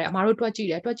လုပ်ထားတယ်အမားတို့တွက်ကြည့်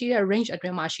တယ် range အတွ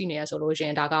င်းမှာရှိနေရဆိုလို့ရှိရ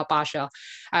င်ဒါက partial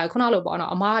ခုနလိုပေါ့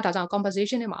နော်အမားကဒါကြောင့်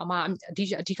compensation နဲ့မှာအမားအ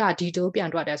ဓိက detail ပြန်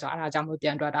တွက်တယ်ဆိုတာအဲ့ဒါကြောင့်မို့ပြ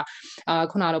န်တွက်တာ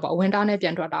ခုနလိုပေါ့ winter နဲ့ပြ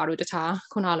န်တွက်တာတို့တခြား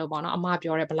ခုနလိုပေါ့နော်အမား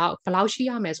ပြောတယ်ဘယ်လောက်ရှိ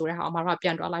ရမယ်ဆိုတဲ့ဟာအမားတို့ပြ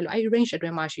န်တွက်လိုက်လို့အဲ့ range အတွ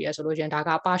င်းမှာရှိရဆိုလို့ရှိရင်ဒါက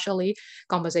partially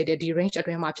compensated ဒီ range အ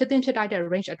တွင်းမှာဖြစ်တင်ဖြစ်တိုက်တဲ့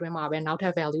range အတွင်းမှာပဲနောက်ထ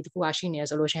ပ် value တစ်ခုရှိနေရ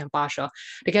ဆိုလို့ရှိရင် partial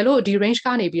တကယ်လို့ဒီ range က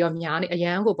နေပြီးတော့များနေအရ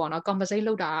န်ကိုပေါ့နော် compensate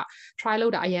လုပ်တာ try လု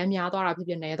ပ်တာအရန်များသွားတာဖြ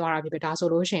စ်နည်းသွားတာဖြစ်ဒါဆို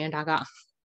လို့ရှိရင်ဒါက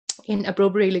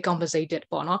inappropriately compensated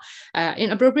ပေါ့နော်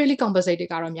inappropriately compensated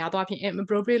ကတော့များသွားဖြစ်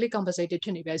inappropriately compensated ဖြ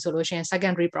စ်နေပဲဆိုလို့ရှိရင်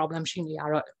secondary problem ရှိနေရ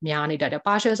တော့များနေတတ်တယ်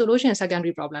partial ဆိုလို့ရှိရင်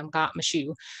secondary problem ကမရှိ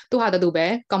ဘူးသူဟာတူပဲ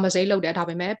compensate လုပ်တယ်ဒါ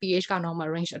ပေမဲ့ pH က normal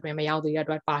range အတွင်းမရောက်သေးတဲ့အ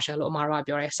တွက် partial လို့အမှားတော့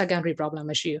ပြောတယ် secondary problem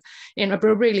မရှိဘူး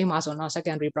inappropriately မှာဆိုတော့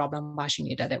secondary problem ပါရှိ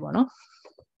နေတတ်တယ်ပေါ့နော်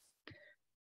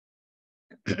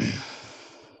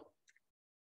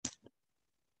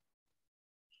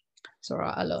ဆို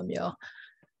တော့အဲ့လိုမျိုး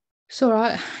ဆိုတော့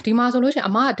ဒီမှာဆိုလို့ရှိရင်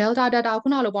အမက delta data ခု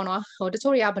နလိုပေါ့နော်ဟိုတ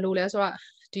ချို့တွေကဘယ်လိုလဲဆိုတော့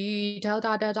ဒီ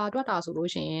delta data တွက်တာဆိုလို့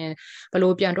ရှိရင်ဘယ်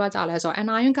လိုပြန်တွက်ကြလဲဆိုတော့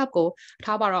anion gap ကို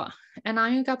ထားပါတော့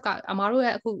anion gap ကအမတို့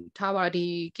ရဲ့အခုထားပါတော့ဒီ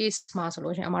case မှာဆို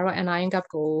လို့ရှိရင်အမတို့ anion gap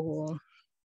ကို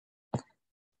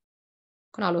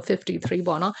ခုနလို53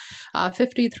ပေါ့နော်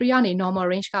53ကနေ normal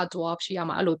range က12ရှိရ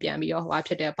မှာအဲ့လိုပြန်ပြီးတော့ဟို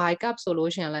ဖြစ်တယ် by gap ဆို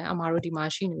လို့ရှိရင်လည်းအမတို့ဒီမှာ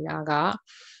ရှိနေတာက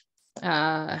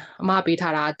အမပေး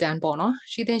ထားတာ10ပေါ့နော်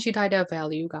ရှိတင်ရှိထိုက်တဲ့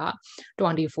value က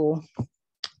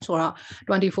24ဆိုတော့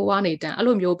24ကနေ10အဲ့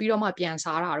လိုမျိုးပြီးတော့မှပြန်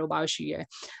စားတာတော့ဘာလို့ရှိရဲ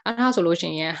အဲ့ဒါဆိုလို့ရှိ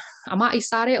ရင်အမအိ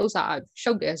စားတဲ့ဥစ္စာ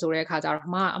ရှုပ်တယ်ဆိုတဲ့အခါကျတော့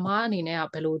အမအနေနဲ့က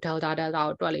ဘယ်လို delta ကို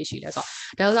တွက်လေးရှိလဲဆို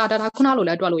တော့ delta ခုနလို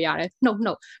လဲတွက်လို့ရတယ်နှုတ်နှ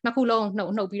စ်ခုလုံး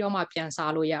နှုတ်ပြီးတော့မှပြန်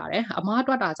စားလို့ရတယ်အမ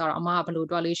တွက်တာကျတော့အမကဘယ်လို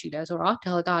တွက်လေးရှိလဲဆိုတော့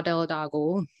delta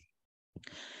ကို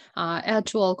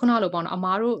actual ခုနလိုပေါ့နော်အ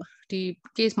မားတို့ဒီ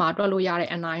case မှာတွက်လို့ရတဲ့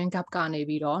anion gap ကနေ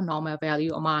ပြီးတော့ normal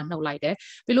value အမားနှုတ်လိုက်တယ်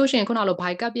ပြီးလို့ရှိရင်ခုနလို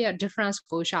by gap ရဲ့ difference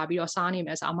ကိုရှာပြီးတော့စားနေမ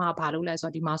ယ်ဆိုအမားဘာလုပ်လဲဆို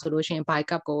တော့ဒီမှာဆိုလို့ရှိရင် by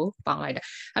gap ကိုပေါင်းလိုက်တယ်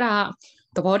အဲ့ဒါ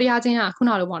သဘောတရားချင်းကခုန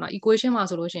လိုပေါ့နော် equation မှာ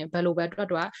ဆိုလို့ရှိရင်ဘယ်လိုပဲတွက်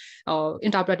ဟို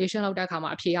interpretation လုပ်တဲ့အခါမှာ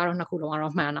အဖြေကတော့နှစ်ခုလုံးက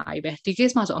တော့မှန်တာကြီးပဲဒီ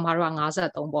case မှာဆိုအမားတို့က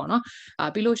53ပေါ့နော်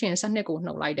ပြီးလို့ရှိရင်12ကို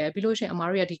နှုတ်လိုက်တယ်ပြီးလို့ရှိရင်အမား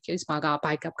တို့ရဲ့ဒီ case မှာက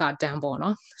by gap က10ပေါ့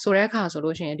နော်ဆိုတဲ့အခါဆို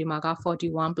လို့ရှိရင်ဒီမှာက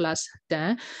41 plus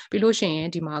 10ပြီးလို့ရှိရင်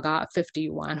ဒီမှာက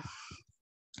51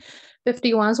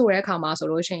ဆိုတဲ့အခါမှာဆို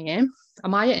လို့ရှိရင်အ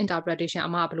မရဲ့ interpretation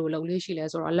အမဘယ်လိုလုပ်လေးရှိလဲ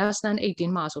ဆိုတော့ less than 18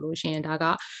မှာဆိုလို့ရှိရင်ဒါက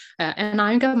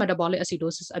anion gap metabolic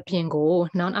acidosis အပြင်ကို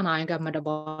non anion gap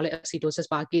metabolic acidosis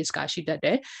ပါ case ကရှိတတ်တ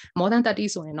ယ် more than 30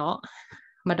ဆိုရင်တော့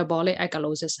metabolic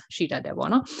alkalosis ရှိတတ်တယ်ပေါ့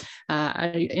နော်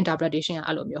interpretation က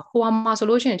အဲ့လိုမျိုးဟိုမှာဆို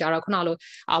လို့ရှိရင်ကျတော့ခုနလို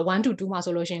1 to 2မှာ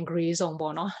ဆိုလို့ရှိရင် gray zone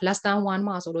ပေါ့နော် less than 1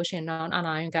မှာဆိုလို့ရှိရင် non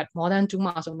anion gap more than 2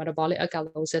မှာဆို metabolic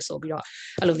alkalosis ဆိုပြီးတော့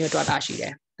အဲ့လိုမျိုးတွက်တာရှိတ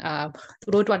ယ်သူ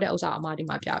တို့တွက်တဲ့ဥစ္စာအမှားဒီ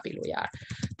မှာပြပေးလို့ရ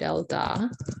တယ် delta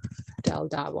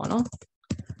ပေါ့နော်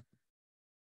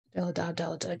delta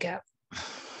gap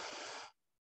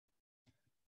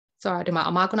ဆိုတော့ဒီမှာ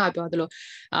အမခုနပြောသလို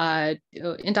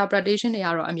interpretation တွေက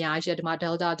တော့အများကြီးဒီမှာ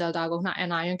delta ကိုခုန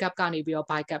anion gap ကနေပြီးတော့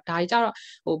by gap ဒါကြီးကြတော့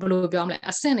ဟိုဘယ်လိုပြောမလဲ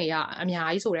အဆင့်တွေကအများ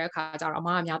ကြီးဆိုတဲ့အခါကျတော့အမ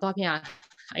အများသောဖြင့်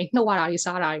အဲ့နှုတ်ရတာတွေ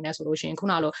စားတာတွေနဲ့ဆိုလို့ရှိရင်ခု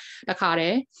နလိုတခါတ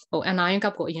ည်းဟို anion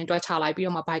gap ကိုအရင်တွက်ချလိုက်ပြီး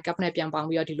တော့မှ by gap နဲ့ပြန်ပေါင်း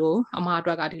ပြီးတော့ဒီလိုအမအ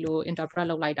တွက်ကဒီလို interpret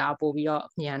လုပ်လိုက်တာပို့ပြီးတော့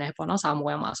မြန်တယ်ပေါ့နော်စာ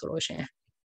မွေးမှာဆိုလို့ရှိရင်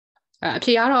အ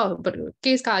ဖြေကတော့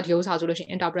case ကဒီဥစ္စာဆိုလို့ရှိရ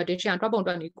င် interpretation တွက်ပုံ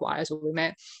တွက်နေကွာရဲဆိုပေမဲ့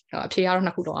အဖြေကတော့နှ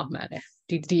စ်ခုလုံးအမှန်တယ်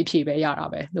ဒီအဖြေပဲရတာ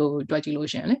ပဲဟိုတွက်ကြည့်လို့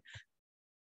ရှိရင်လေ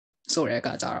ဆိုတဲ့အ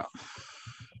ခါကျတော့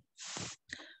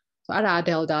အဲ့ဒါ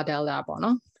delta ပေါ့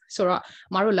နော်ဆိုတော့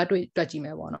အမတို့လက်တွေ့တွက်ကြည့်မ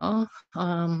ယ်ပေါ့နော်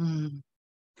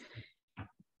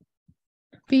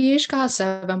pH က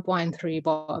 7.3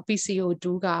 ပေါ့ PCO2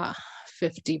 က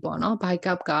50ပေါ့နော် by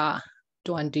gap က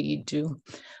 22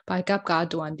 bicap က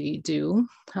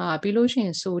22ပြီးလို့ရှိရ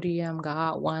င် sodium က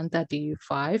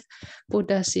135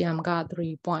 potassium က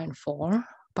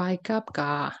3.4 bicap က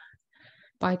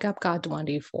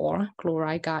24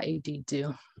 chloride က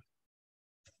82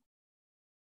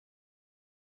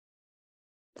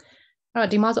အဲ့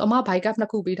တော့ဒီမှာဆိုအမ bicap နှ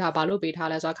စ်ခုပေးထားဘာလို့ပေးထား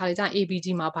လဲဆိုတော့ခါလေးကျရင် ABG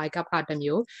မှာ bicap ကတစ်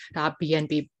မျိုးဒါ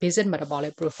BNP basic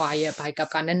metabolic profile ရဲ့ bicap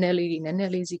ကနည်းနည်း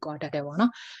လေးစီကွာတတ်တယ်ပေါ့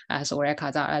နော်ဆိုတဲ့ခါ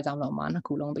ကျအဲအကြောင်းလို့အမနှစ်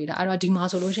ခုလုံးပေးထားအဲ့တော့ဒီမှာ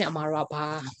ဆိုလို့ရှိရင်အမတို့က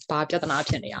ဘာပြဿနာ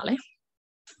ဖြစ်နေရလဲ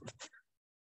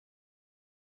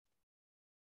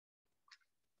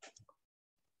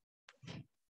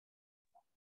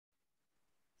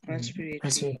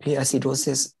respiratory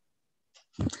acidosis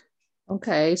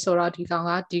Okay, so ဒီကောင်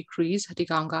က decrease ဒီ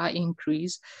ကောင်က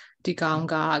increase ဒီကောင်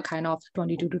က kind of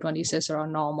 22 to 26 ဆိုတော့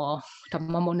normal ဒါ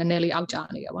မှမဟုတ်နည်းနည်းလေးအောက်ကျ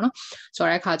နေရပါတော့ဆို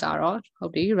တော့အခါကျတော့ဟု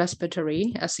တ်ပြီ respiratory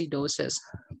acidosis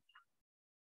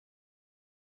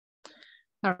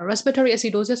respiratory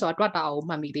acidosis ဆိုတာတွက်တာကို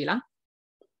မှတ်မိသေးလား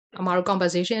အမှားတို့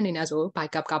composition အနေနဲ့ဆို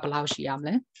bicap ကဘယ်လောက်ရှိရမ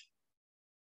လဲ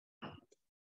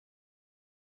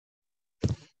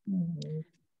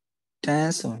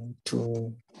10 on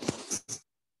 2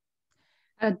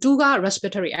 2 က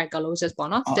respiratory alkalosis ပေါ့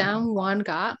နော်10 1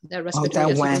က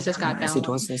respiratory acidosis က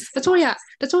10တချို့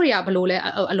တွေကဘယ်လိုလဲ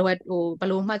အလွယ်ဟိုဘယ်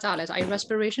လိုမှတ်ကြလဲဆိုအဲ့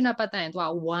respiration နဲ့ပတ်သက်ရင်သူက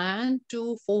1 2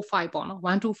 4 5ပေါ့နော်1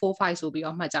 2 4 5ဆိုပြီး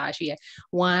တော့မှတ်ကြရရှိရယ်1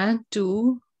 2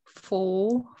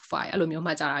 4 5အဲ့လိုမျိုး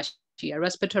မှတ်ကြရရှိရယ်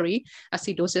respiratory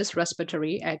acidosis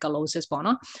respiratory alkalosis ပေါ့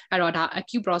နော်အဲ့တော့ဒါ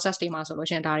acute process တွေမှာဆိုလို့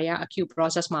ရှိရင်ဒါတွေက acute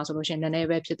process မှာဆိုလို့ရှိရင်နည်းနည်း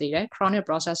ပဲဖြစ်သေးတယ် chronic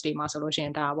process တွေမှာဆိုလို့ရှိရ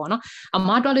င်ဒါပေါ့နော်အမ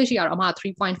တွက်လို့ရှိရတော့အမ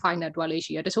 3.5 နဲ့တွက်လို့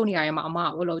ရှိရတချို့နေရာတွေမှာအမ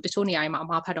ဟိုလိုတချို့နေရာတွေမှာအ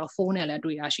မဖတ်တော့4နဲ့လည်း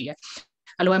တွေ့ရရှိရ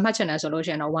အလွယ်မှတ်ချင်တယ်ဆိုလို့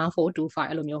ရှိရင်တော့1425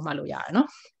အဲ့လိုမျိုးမှတ်လို့ရတယ်နော်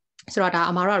ဆိုတော့ဒါ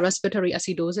အမှားတော့ respiratory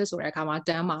acidosis ဆိုတဲ့အခါမှာ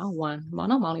10မှာ1ပေါ့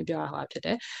နော်မောင်လေးပြောတာဖြစ်တ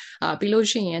ယ်ပြီးလို့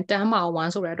ရှိရင်10မှာ1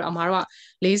ဆိုတဲ့အတွက်အမှားတော့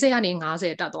40ကနေ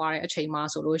50တက်သွားတဲ့အချိန်မှာ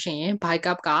ဆိုလို့ရှိရင်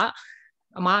bicap က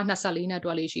အမှား24နဲ့တွ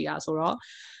က်လေးရှိတာဆိုတော့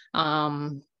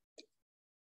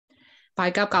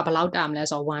bicap ကဘယ်လောက်တက်မလဲ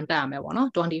ဆိုတော့1တက်မယ်ပေါ့နော်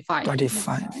25ဒါ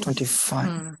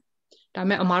ပေ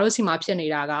မဲ့အမှားတို့စီမှာဖြစ်နေ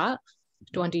တာက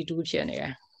22ဖြစ်နေတ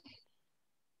ယ်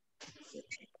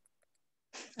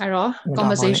အဲ့တော့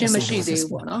compensation မရှိသေး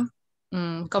ဘူးပေါ့နော်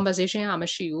compensation ကမ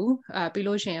ရှိဘူးပြီး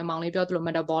လို့ရှိရင်မောင်လေးပြောသလို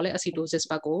metabolic acidosis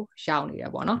ဘက်ကိုရောက်နေတ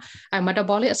ယ်ပေါ့နော်အဲ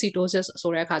metabolic acidosis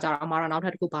ဆိုတဲ့အခါကျတော့အမှားတော့နောက်ထ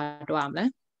ပ်တစ်ခုပါတော့ရမလဲ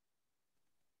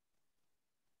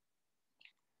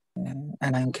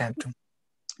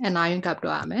anion cap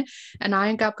တော့ရမယ်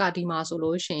anion cap ကဒီမှာဆို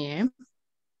လို့ရှိရင်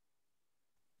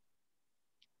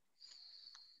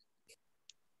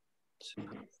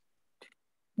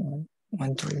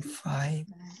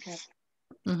135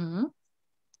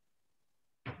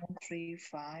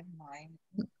 135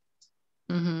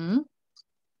 9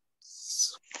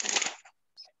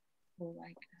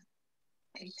 like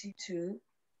 82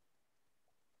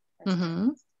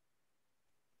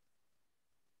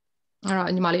 အဲ့တော့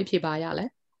ညီမလေးဖြေပါရလဲ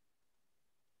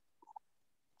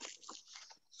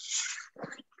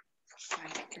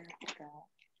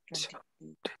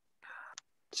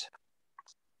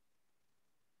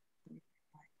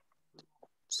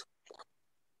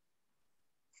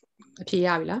အဖြေရ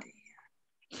ပြီလား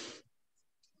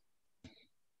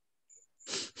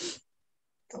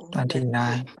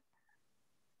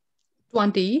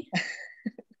29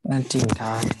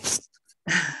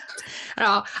 အဲ့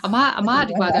တော့အမ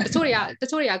ဒီကွာတချို့တွေ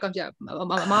ကကွန်ပျူတာအ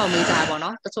မကိုမေးကြတာပေါ့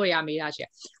နော်တချို့တွေကမေးတာရှိ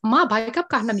အမ bicap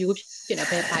က2မျိုးဖြစ်နေ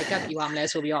ဘယ် bicap ယူရမလဲ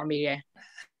ဆိုပြီးတော့မေးတယ်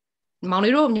မောင်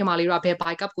လေးတို့ညီမလေးတို့ကဘယ်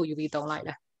bicap ကိုယူပြီးသုံးလိုက်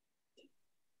လဲ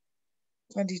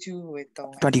22ကိုသုံး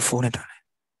24နဲ့တော့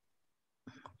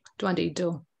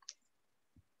22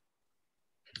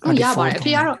ရပါတယ်အ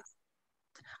ဖြေကတော့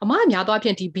အမအများသောအားဖြ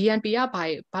င့်ဒီ BNP က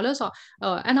ဘာလို့ဆို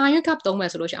တော့anion cap သုံးမယ်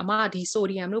ဆိုလို့ရှိရင်အမကဒီ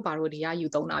sodium တို့ဘာလို့ဒီကယူ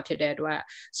သုံးတာဖြစ်တဲ့အတွက်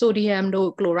sodium တို့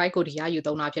chloride ကိုဒီကယူ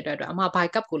သုံးတာဖြစ်တဲ့အတွက်အမ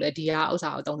bicap ကိုလည်းဒီကဥစ္စာ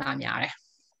ကိုသုံးတာများတယ်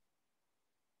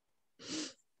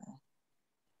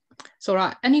ဆို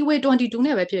တော့ anyway 22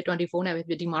နဲ့ပဲဖြစ်24နဲ့ပဲ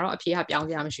ဖြစ်ဒီမှာတော့အဖြေကပြောင်း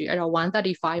စရာမရှိဘူးအဲ့တော့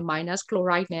135 minus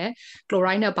chloride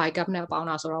နဲ့ bicap နဲ့ပေါင်း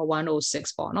တာဆိုတော့106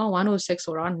ပေါ့နော်106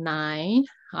ဆိုတော့29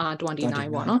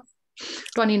ပေါ့နော်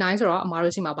29ဆိုတော့အမ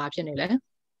တို့စီမှာဘာဖြစ်နေလဲ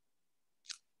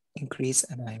increase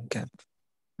anion cap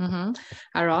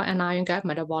အဲ့တော့ anion cap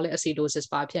metabolic acidosis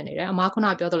ပါဖြစ်နေတယ်အမခုန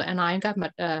ပြောသလို anion cap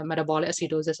metabolic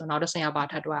acidosis ဆိုတော့နောက်တစ်ဆင့်ကဘာ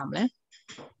ထပ်တွက်ရမလဲ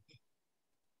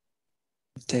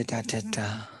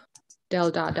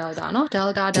delta နော်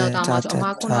delta မှာဆိုအမ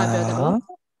ခုနပြောသလို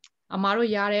အမတို့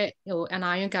ရတဲ့ဟို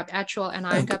anion cap actual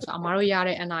anion cap ဆိုအမတို့ရ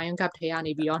တဲ့ anion cap ထဲက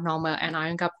နေပြီးတော့ normal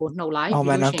anion cap ကိုနှုတ်လိုက်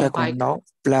ပြီးလို့ရှိရင်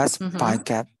plus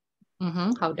bicap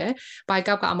ဟုတ်တယ် by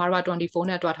gap ကအမတို့က24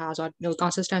နဲ့တွက်ထားဆိုတော့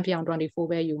consistent ဖြစ်အောင်24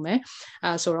ပဲယူမယ်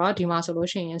ဆိုတော့ဒီမှာဆိုလို့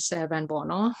ရှိရင်7ပေါ့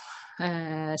နော်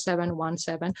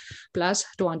717 plus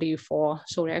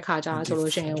 24ဆိုတဲ့အခါကျဆို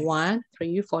လို့ရှိရင်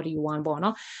1341ပေါ့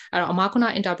နော်အဲ့တော့အမခုန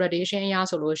interpretation အရ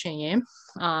ဆိုလို့ရှိရင်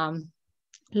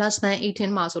less than 18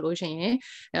မှာဆိုလို့ရှိရင်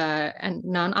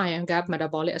non ion gap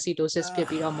metabolic acidosis ဖြစ်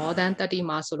ပြီးတော့ more than 30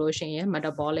မှာဆိုလို့ရှိရင်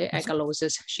metabolic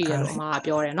alkalosis ရှိတယ်လို့အမက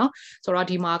ပြောတယ်เนาะဆိုတော့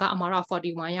ဒီမှာကအမတို့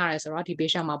41ရတယ်ဆိုတော့ဒီ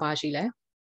patient မှာပါရှိလဲ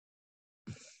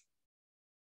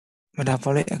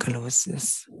metabolic alkalosis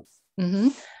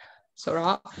ဆို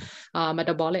တော့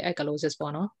metabolic alkalosis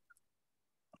ပေါ့နော်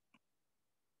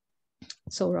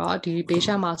ဆိုတော့ဒီ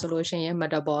patient မှာဆိုလို့ရှိရင်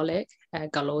metabolic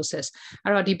alkalosis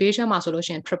အဲ့တော့ဒီ patient မှာဆိုလို့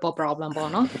ရှိရင် triple problem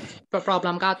ပေါ့နော်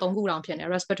problem က3ခုတောင်ဖြစ်နေ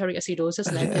respiratory acidosis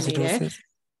လည်းဖြစ်နေတယ်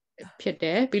ဖြစ်တ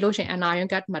ယ်ပြီးလို့ရှိရင် anion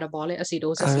gut metabolic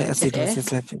acidosis လည်းဖြစ်တယ်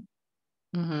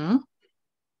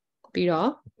ပြီးတော့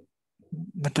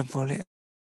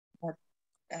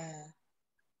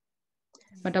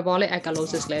metabolic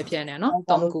alkalosis လည်းဖြစ်နေเนาะ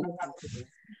3ခုဟု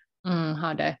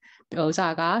တ်တယ်ဥ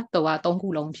စားကတော့3ခု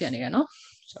လုံးဖြစ်နေတယ်เนาะ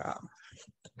ဆိုတော့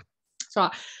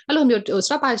အဲ့လိုမျိုး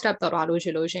step by step တော့လို့ရှိ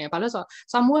လို့ရှိရင်ဘာလို့ဆိုတော့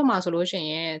somewhere မှာဆိုလို့ရှိ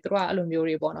ရင်တို့ကအဲ့လိုမျိုး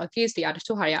တွေပေါ့နော် case တွေကတ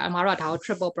ချို့ဟာတွေကအမှားတော့ဒါကို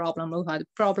triple problem လို့ခေါ်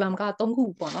problem က3ခု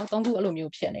ပေါ့နော်3ခုအဲ့လို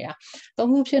မျိုးဖြစ်နေတာ3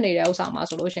ခုဖြစ်နေတဲ့ဥစ္စာမှာ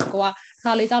ဆိုလို့ရှိရင်ကိုက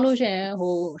ခါလေးကြားလို့ရှိရင်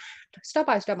ဟို step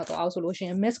by step မသွားအောင်ဆိုလို့ရှိရ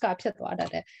င် miss ကဖြစ်သွားတတ်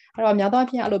တယ်အဲ့တော့များသောအား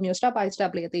ဖြင့်အဲ့လိုမျိုး step by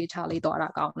step လေးအသေးချာလေးသွားတာ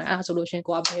ကောင်းတယ်အဲ့ဒါဆိုလို့ရှိရင်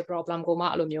ကိုကဘယ် problem ကိုမှ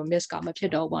အဲ့လိုမျိုး miss ကမဖြ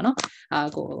စ်တော့ဘူးပေါ့နော်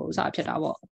ကိုဥစားဖြစ်တာ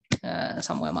ပေါ့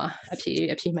somewhere မှာအ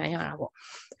ဖြေမှန်ရတာပေါ့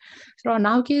ဆိုတော့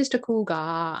now case တစ်ခုက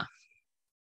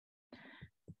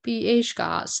pH က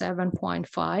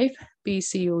 7.5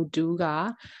 PCO2 က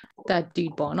30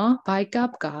ပေါ့နော်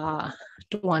bicap က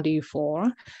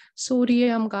24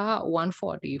 sodium က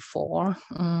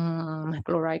144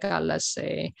 chloride က let's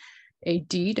say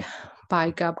 80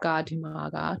 bicap ကဒီမှာ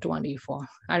က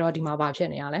24အဲ့တော့ဒီမှာဘာဖြစ်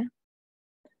နေရလဲ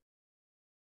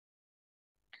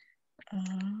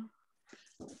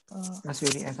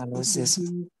respiratory alkalosis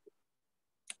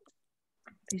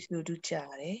PCO2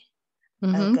 ကြားတယ်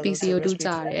PCO2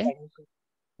 ကြားတယ်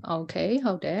okay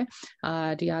ဟုတ်တယ်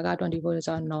ဒီဟာက24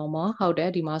ဆိုတော့ normal ဟုတ်တယ်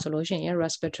ဒီမှာဆိုလို့ရှိရင်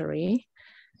respiratory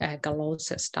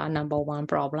alkalosis ဒါ number 1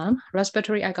 problem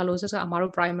respiratory alkalosis ကအမှား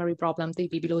တို့ primary problem သိ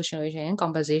ပြီးလို့ရှိရင်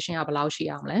compensation ကဘယ်လောက်ရှိ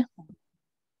အောင်လဲ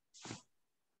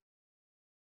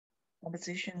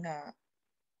compensation က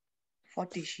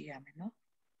40ရှိရမယ်နော်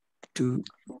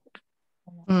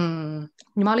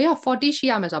ညီမလေးက40ရှိ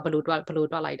ရမယ်ဆိုတော့ဘယ်လိုတွက်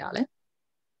လိုက်တာလဲ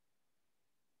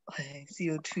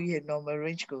CO2 ရဲ့ normal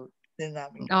range ကိုစဉ်းစား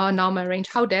ပြီးnormal range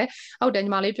ဟုတ်တယ်ညီ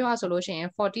မလေးပြောရဆိုလို့ရှိရင်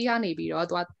40ကနေပြီးတော့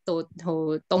သူဟို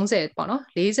30ပေါ့နော်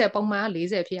40ပုံမှန်က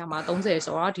40ဖြစ်ရမှာ30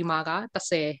ဆိုတော့ဒီမှာက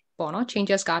10ပေါ့နော်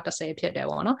changes က10ဖြစ်တယ်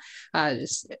ပေါ့နော်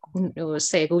ဟို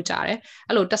10ခုကြာတယ်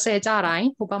အဲ့လို10ကြာတိုင်း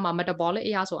ဟိုဘက်မှာ metabolic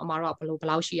အရာဆိုအမှာတော့ဘယ်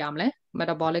လောက်ရှိရမလဲ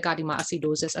metabolic ကဒီမှာ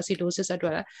acidosis အတွ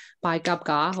က် bicap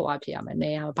ကဟိုအဖြစ်ရမယ်န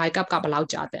ည်း bicap ကဘယ်လောက်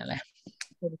ကြာတယ်လဲ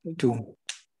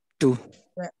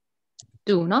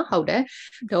2เนาะဟုတ်တယ်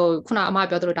ဟိုခုနအမ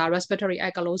ပြောသလိုဒါ respiratory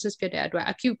alkalosis ဖြစ်တဲ့အတွက်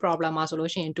acute problem မှာဆို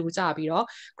လို့ရှိရင်2ကြာပြီးတော့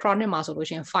chronic မှာဆိုလို့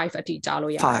ရှိရင်5အထိကြာ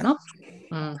လို့ရတယ်เนาะ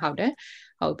ဟုတ်တယ်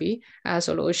ဟုတ်ပြီအဲ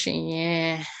ဆိုလို့ရှိရင်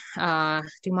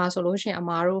ဒီမှာဆိုလို့ရှိရင်အ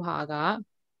မတို့ဟာက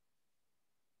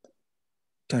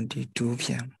22ဖြ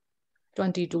စ်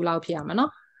22လောက်ဖြစ်ရမယ်เนา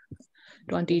ะ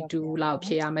22လောက်ဖြ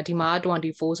စ်ရမယ်ဒီမှာ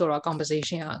24ဆိုတော့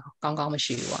compensation ကကောင်းကောင်းမ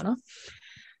ရှိဘူးပေါ့နော်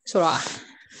ဆိုတော့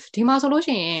ဒီမှာဆိုလို့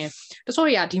ရှိရင်တချို့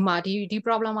တွေကဒီမှာဒီ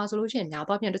problem မှာဆိုလို့ရှိရင်များ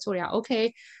သောအားဖြင့်တချို့တွေက okay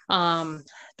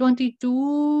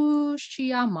 22ရှိ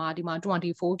ရမှာဒီမှာ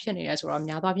24ဖြစ်နေတယ်ဆိုတော့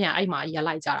များသောအားဖြင့်အဲ့မှာရက်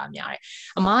လိုက်ကြတာများတယ်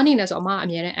အမားအနေနဲ့ဆိုအမားအ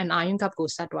မြဲတမ်း anion gap ကို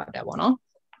ဆက်တွက်တယ်ပေါ့နော်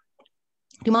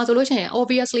ဒီမှာဆိုလို့ရှိရင်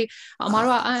obviously အမား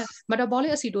တို့က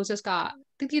metabolic acidosis က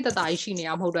တိတိတတ်တာရှိနေ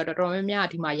တာမဟုတ်တော့တော်တော်များများ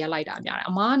ဒီမှာရက်လိုက်တာများတယ်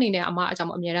အမားအနေနဲ့အမားအကြော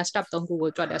င်းအမြဲတမ်း step 3ခုကို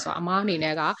တွက်တယ်ဆိုတော့အမားအနေ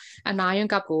နဲ့က anion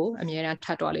gap ကိုအမြဲတမ်းထ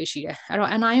ပ်တွက်လေးရှိတယ်အဲ့တော့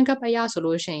anion gap အရဆို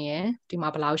လို့ရှိရင်ဒီမှာ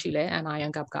ဘယ်လောက်ရှိလဲ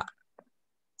anion gap က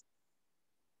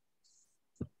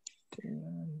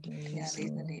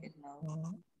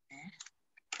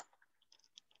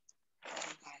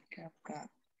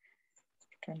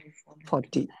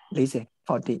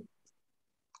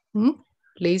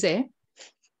40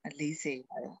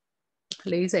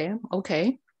 40 okay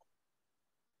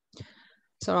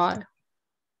ဆိုတော့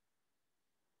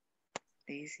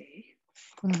40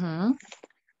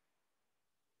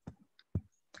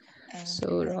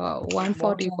ဆိုတော့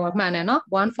144မှန်တယ်เนาะ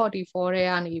144ထဲ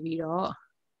ကနေပြီးတော့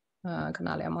ခဏ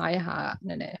လေးအမားရဲ့ဟာန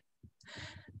ည်းနည်း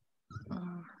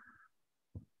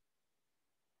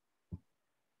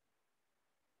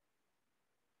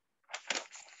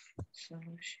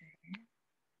solution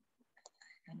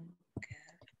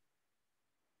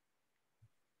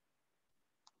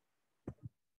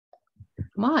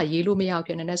Ma yellow me out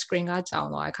in a screen out down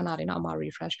like canadina ma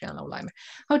refresh can lime.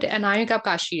 How the an iron gap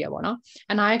gashi one,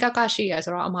 an iron gap gashi as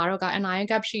or amaroga an iron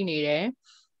gap she needed.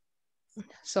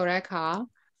 Soreka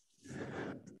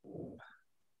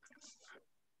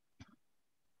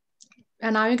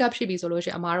an iron gap she be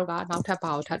solution amaroga now tap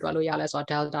out at Waluyalas or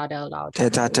delta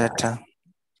Theta.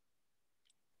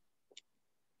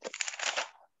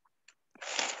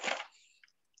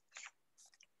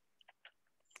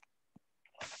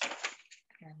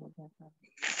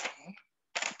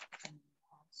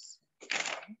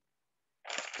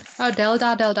 Oh, delta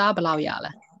below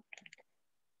yala.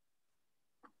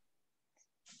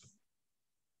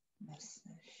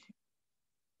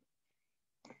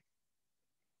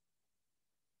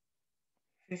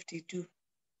 $52.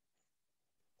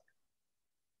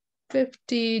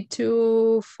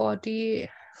 52 40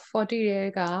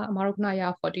 40 ga Marukna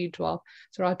ya 40 12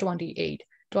 so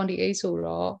 28 so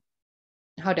raw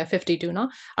how that 52 no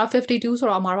 52 so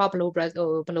Amara below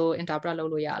below interpret lo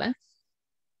yala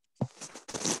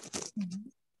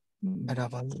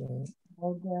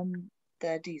More than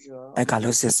 30 so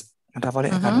Alkalosis.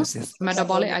 Metabolic alkalosis.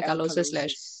 Metabolic alkalosis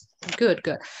good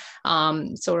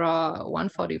so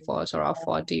 144 so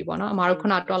 40 bona Amara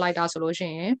kuna to like that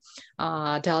solution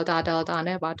delta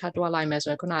ne ba that to like me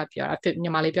so kuna pia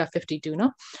nyama le pia 52 no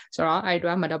so I do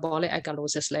metabolic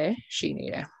alkalosis le shi ni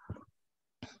de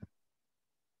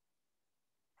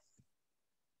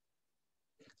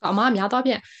အမအများတော့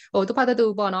ဖြင့်ဟိုသူဖတ်တူ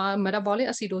ပေါ့နော် metabolic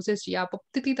acidosis ကြီးက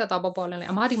တိတိတတ်တော့ပေါ်လဲ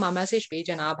အမဒီမှာ message ပေး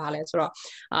ချင်တာကဘာလဲဆိုတော့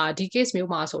ဒီ case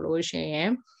မျိုးမှာဆိုလို့ရှိရင်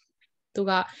သူ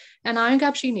က anion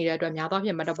gap ရှိနေတဲ့အတွက်များတော့ဖြ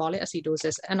င့် metabolic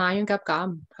acidosis anion gap က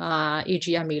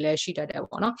AGMA လည်းရှိတတ်တယ်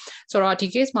ပေါ့နော်ဆိုတော့ဒီ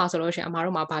case မှာဆိုလို့ရှိရင်အမ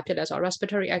တို့မှာဘာဖြစ်လဲဆိုတော့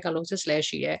respiratory alkalosis လည်း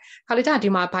ရှိတယ်ခါလေးကျဒီ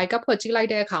မှာ bicap ကိုကြည့်လိုက်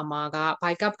တဲ့အခါမှာက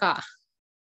bicap က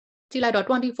ကြည့်လိုက်တော့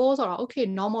24ဆိုတော့ okay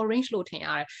normal range လို့ထင်ရ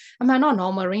တယ်အမှန်တော့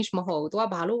normal range မဟုတ်ဘူးသူက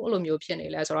ဘာလို့အဲ့လိုမျိုးဖြစ်နေ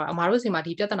လဲဆိုတော့အမားတို့စီမှာ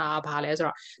ဒီပြဿနာကဘာလဲဆို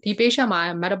တော့ဒီ patient မှာ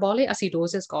metabolic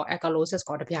acidosis ကော alkalosis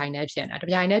ကောတပြိုင်တည်းဖြစ်နေ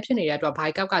တဲ့အတွက်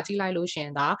bicap ကကြည့်လိုက်လို့ရှင်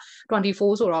ဒါ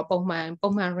24ဆိုတော့ပုံ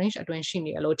မှန် range အတွင်းရှိ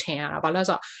နေရလို့ထင်ရတာဘာလို့လဲ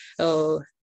ဆိုတော့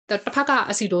တစ်ဖက်က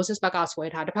acidosis ဘက်ကဆွဲ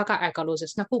ထားတစ်ဖက်က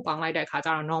alkalosis နှစ်ခုပေါင်းလိုက်တဲ့အခါကျ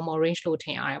တော့ normal range လို့ထ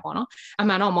င်ရတယ်ပေါ့နော်အ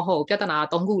မှန်တော့မဟုတ်ဘူးပြဿနာ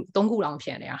က3ခုတောင်ဖြ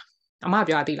စ်နေတာအမ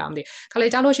ပြောသိလားမသိခလေ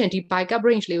ကြားလို့ရှင်ဒီ bicap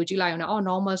range လေးကိုကြည့်လိုက်အောင်နော်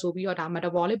normal ဆိုပြီးတော့ဒါ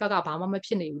metabolic ဘက်ကဘာမှမဖြ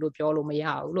စ်နေဘူးလို့ပြောလို့မရ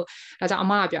ဘူးလို့ဒါကြောင့်အ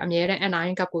မကပြောအမြဲတမ်း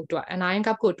anion gap ကိုတွက် anion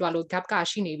gap ကိုတွက်လို့ gap က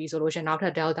ရှိနေပြီဆိုလို့ရှင်နောက်ထ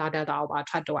ပ် delta ကိုပါ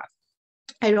ထပ်တွက်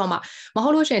အဲ့တော့မဟု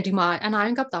တ်လို့ရှင်ဒီမှာ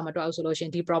anion gap တာမတွက်ဘူးဆိုလို့ရှင်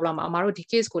ဒီ problem မှာအမတို့ဒီ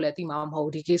case ကိုလည်းသိမှာမဟုတ်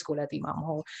ဘူးဒီ case ကိုလည်းသိမှာမ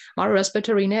ဟုတ်ဘူးအမတို့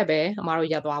respiratory နဲ့ပဲအမတို့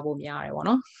ရပ်သွားဖို့များတယ်ပေါ့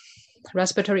နော်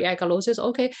respiratory alkalosis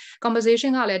okay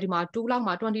conversation ကလည်းဒီမှာ2လောက်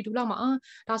မှာ22လောက်မှာ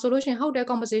ဒါဆိုလို့ရှိရင်ဟုတ်တယ်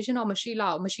conversation တော့မ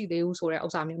ရှိသေးဘူးဆိုတဲ့ဥ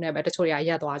စ္စာမျိုးနဲ့ပဲတချို့ရရ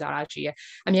က်သွားကြတာရှိရဲ့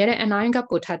အများနဲ့ anion gap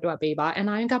ကိုထပ်တွက်ပေးပါ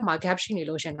anion gap မှာ gap ရှိနေ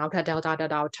လို့ရှိရင်နောက်ထပ် delta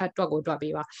ကိုထပ်တွက်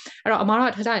ပေးပါအဲ့တော့အမှား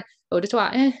တော့ထားကြဟိုတချို့က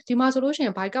ဒီမှာဆိုလို့ရှိရ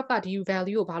င် bicap ကဒီ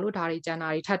value ကိုဘာလို့ဒါတွေကျန်တာ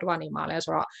တွေထပ်တွက်နေမှာလဲ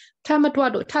ဆိုတော့ထပ်မတွက်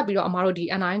လို့ထပ်ပြီးတော့အမှားတို့ဒီ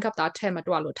anion gap တာထပ်မ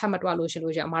တွက်လို့ရှိ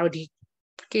လို့ရှိရင်အမှားတို့ဒီ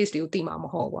case တွေကိုသိမှာမ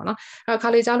ဟုတ်ဘူးပေါ့နော်အဲ့ခါ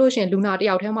လေးကြားလို့ရှိရင်လူနာတ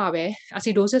ယောက်တည်းမှာပဲ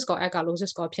acidosis ကော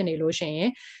alkalosis ကောဖြစ်နေလို့ရှိရင်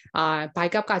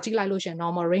bicap ကကြည့်လိုက်လို့ရှိရင်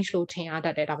normal range လို့ထင်ရတ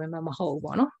တ်တယ်ဒါပေမဲ့မဟုတ်ဘူး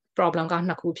ပေါ့နော် problem က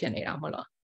နှစ်ခုဖြစ်နေတာမဟုတ်လား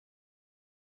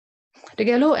တက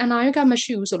ယ်လို့ anion gap မ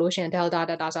ရှိဘူးဆိုလို့ရှိရင်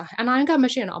delta ဆို anion gap မ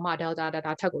ရှိရင်တော့အမ delta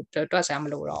ထပ်ကိုတွက်ဆရာမ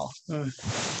လို့တော့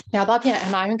ညတော့ဖြင့်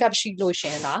anion gap ရှိလို့ရှိ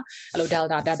ရင်ဒါအဲ့လို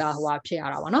delta ဟိုဖြစ်ရ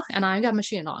တာပေါ့နော် anion gap မ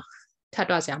ရှိရင်တော့ထပ်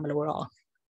တွက်ဆရာမလို့တော့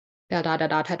delta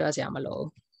ထပ်တွက်ဆရာမလို့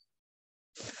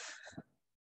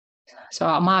ဆို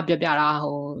တော့အမပြတာ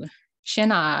ဟိုရှင်း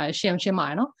ပါ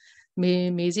ရနော်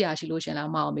မေးစရာရှိလို့ရှင်းလား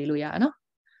အမအောင်မေးလို့ရရနော်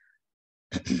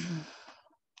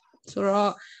ဆို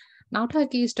တော့နောက်ထပ်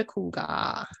case တစ်ခုက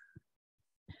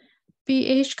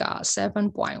pH က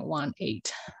 7.18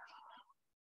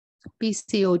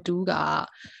 PCO2 က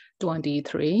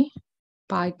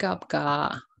 23 bicap က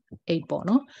 8ပေါ့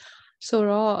နော်ဆို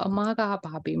တော့အမက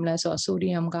ဘာပေးမလဲဆိုတော့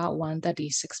sodium က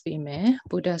 136 ပေးမယ်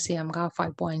potassium က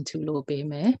 5.2 လို့ပေး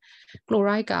မယ်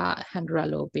chloride က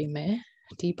 100 လို့ပေးမယ်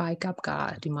ဒီ bicap က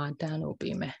ဒီမှာ10လို့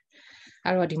ပေးမယ်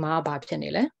အဲ့တော့ဒီမှာဘာဖြစ်နေ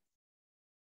လဲ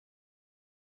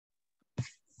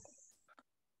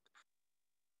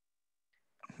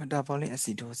metabolic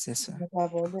acidosis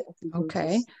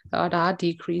okay ဒါ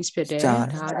decrease ဖြစ်တယ်ဒါ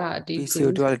က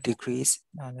PCO2 decrease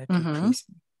ဒါလည်း decrease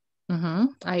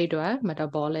အဲ့တော့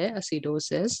metabolic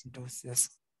acidosis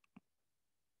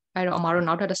အဲ့တော့အမတို့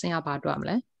နောက်ထပ်တစ်ဆင့်ကဘာတွက်မ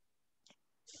လဲ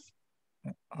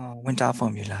winter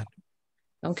formula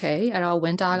okay အဲ့တော့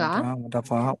winter က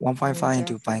 1.5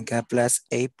 into bicap plus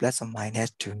 8 plus or minus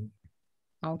 2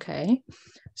 okay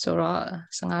ဆိုတော့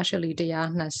15ရှလီ120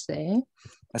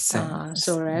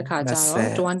ဆိုရဲခါကြ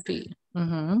တော့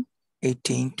20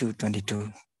 18 to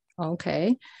 22.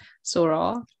 Okay. So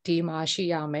di ma shi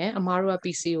ya me amaro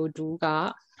PCO2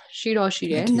 ka shi ro shi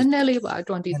de nane ba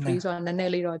 23 so nane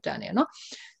li ro tan ne no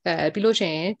ပြီးလို့ရှိ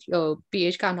ရင်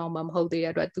pH က normal မဟုတ်သေး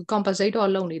တဲ့အတွက်သူ compensate တော့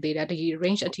လုပ်နေသေးတယ်ဒီ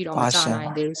range အထိတော့မကျနို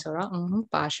င်သေးဘူးဆိုတော့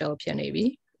partial ဖြစ်နေပြီ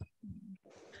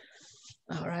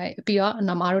alright ပြီးတော့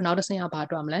နမတို့နောက်တစ်ဆင့်ကဘာ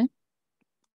တွေ့မလဲ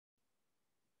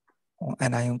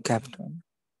anion cap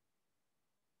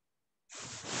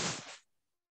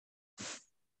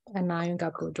anion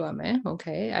gap ကိုတွေ့မယ်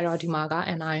okay အဲ့တော့ဒီမှာက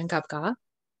anion gap က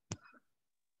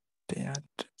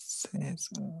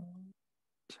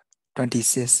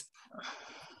 26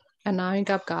 anion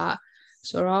gap က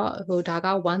ဆိုတော့ဟိုဒါက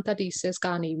136က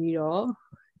နေပြီးတော့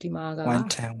ဒီမှာက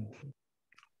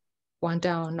 1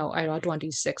 down no အဲ့တော့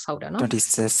26ဟုတ်တယ်နော် 26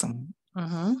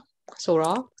 ဆို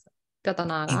တော့ပြဿ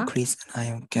နာက increase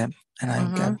anion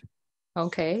cap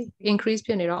okay increase ဖြ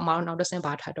စ်နေတော့အမတို့နောက်တစ်ဆင့်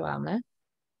ဘာထပ်တော့ရမလဲ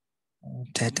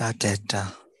delta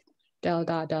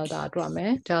တွေ့မ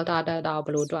ယ် delta ဘ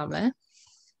ယ်လိုတွေ့မလဲ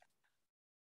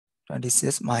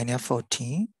 26 minus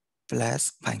 14 plus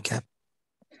pi cap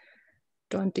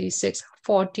 26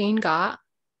 14 က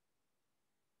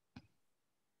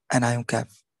anion cap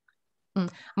အ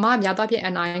မများတော့ဖြစ်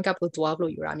anion gap ကို12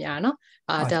လို့ယူရများနော်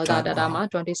delta မှာ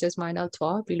26 minus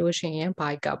 12ပြီးလို့ရှိရင်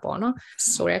pi gap ပေါ့နော်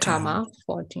ဆိုတဲ့အခါမှာ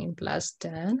14 plus 10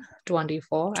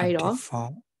 24အဲ့တော့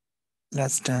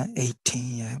less than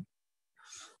 18 yeah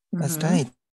less than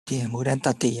 18 more than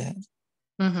 30 yeah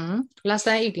less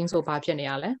than 18 ဆိုဘာဖြစ်နေ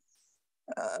ရလဲ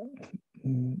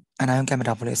anion cap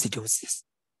metabolic acidosis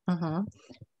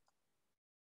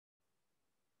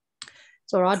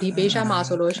ဆိုတော့ဒီ patient မှာ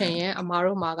ဆိုလို့ရှိရင်အမား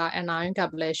တို့မှာက anion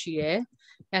gap လည်းရှိတယ်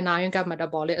anion gap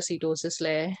metabolic acidosis လ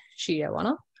ည်းရှိတယ်ပေါ့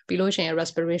နော်ပြီးလို့ရှိရင်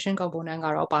respiration component က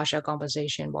တော့ partial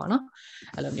compensation ပေါ့နော်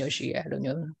အဲ့လိုမျိုးရှိတယ်အဲ့လို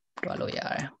မျိုးတွက်လို့ရ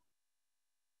တယ်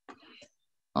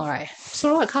alright ဆို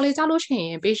တော့ခါလေးကြားလို့ရှိရ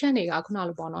င် patient တွေကခုန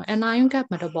လိုပေါ့နော် anion gap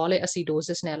metabolic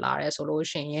acidosis နဲ့လာတယ်ဆိုလို့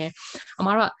ရှိရင်အ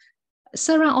မားတို့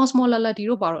serum osmolality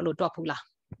တို့ဘာလို့အဲ့လိုတွက်ဖူးလား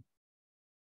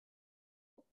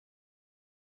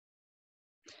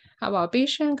ဟာပါ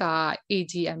patient က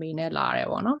AGMA နဲ့လာတယ်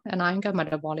ပေါ့နော် anion gap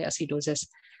metabolic acidosis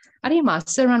အဲ့ဒီမှာ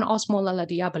serum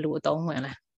osmolality ကဘယ်လိုအသုံးဝင်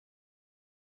လဲ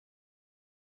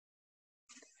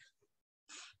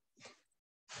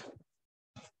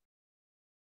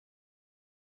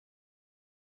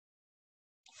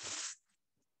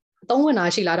အသုံးဝင်တာ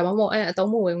ရှိလားဒါမှမဟုတ်အ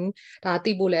သုံးမဝင်ဘူးဒါ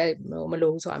သိဖို့လည်းမ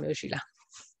လိုဘူးဆိုတာမျိုးရှိလား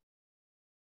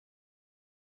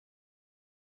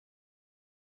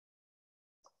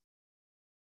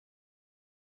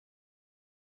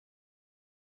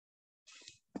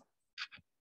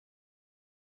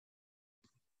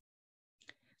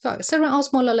ဆိုတော့ serum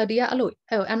osmolality ကအဲ့လို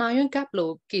anion gap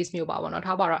လို့ case မျိုးပါပေါ့နော်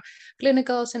ထားပါတော့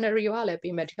clinical scenario ကလည်း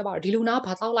ပြီးမဲ့ဒီကပါတော့ဒီလူနာ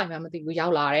ဘာတောက်လိုက်မှမသိဘူးရော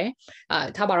က်လာတယ်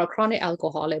ထားပါတော့ chronic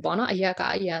alcohol လေပေါ့နော်အရက်က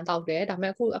အရန်တောက်တယ်ဒါပေ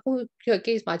မဲ့အခု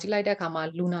case မှာကြည့်လိုက်တဲ့အခါမှာ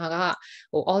လူနာက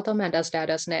ဟို automatic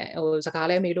status နဲ့ဟိုစကား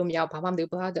လည်းမေးလို့မရဘာမှမသိ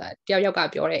ဘူးတယောက်ယောက်က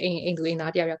ပြောတယ်အိမ်သူအိမ်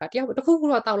သားတယောက်ယောက်ကတယောက်တစ်ခုခု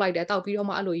တော့တောက်လိုက်တယ်တောက်ပြီးတော့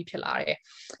မှအဲ့လိုကြီးဖြစ်လာတယ်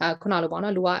ခုနလိုပေါ့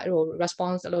နော်လူကဟို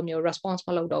response အဲ့လိုမျိုး response မ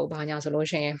လုပ်တော့ဘူးဘာညာဆိုလို့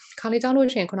ရှိရင်ခါလေးကြောက်လို့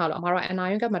ရှိရင်ခုနလိုအမှားတော့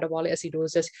anion gap metabolic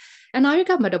acidosis anion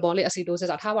gap metabolic acidosis ဆို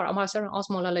တာထားပါတော့အမှား serum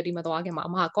osmolality မသွားခင်မှာ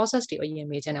အမှား causes တွေအရင်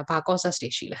မေးချင်တယ်ဘာ causes တွေ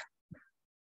ရှိလဲ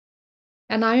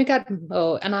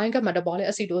anion gap metabolic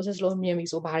acidosis လို့မြင်ပြီ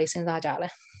ဆိုဘာတွေစဉ်းစားကြလဲ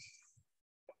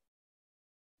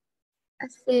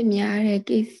acid များတဲ့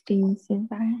case တွေစဉ်း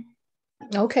စားတယ်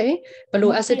okay ဘယ်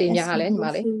လို acid တွေများလဲညီမ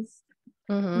လေး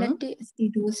lactic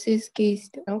acidosis case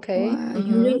okay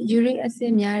uric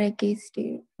acid များတဲ့ case တွေ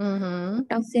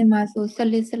တောက်ဆင်မှာဆို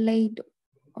salicylic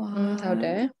ဟုတ်တ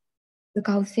ယ်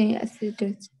ကောက်ဆင် acid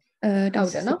တောက်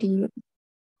ဆင်နော်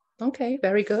okay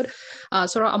very good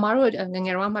ဆိုတော့အမားတို့ငင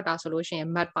ယ်တော့မှတ်တာဆိုလို့ရှိရင်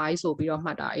mat pi ဆိုပြီးတော့မှ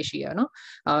တ်တာရှိရနော်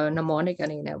mnemonic အ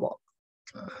နေနဲ့ပေါ့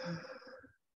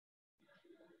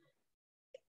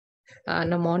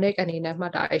mnemonic အနေနဲ့မှ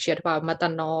တ်တာရှိရတပါ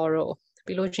methanol တို့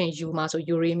ပြီးလို့ရှိရင် U မှာဆို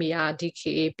uremia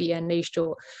DKA PNH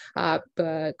တို့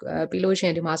ပြီးလို့ရှိရ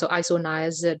င်ဒီမှာဆို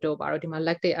isoniazid တို့ပါတော့ဒီမှာ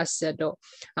lactic acid တို့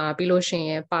ပြီးလို့ရှိရ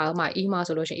င်ပါမှာ E မှာ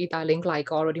ဆိုလို့ရှိရင် ethylene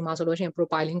glycol တို့ဒီမှာဆိုလို့ရှိရင်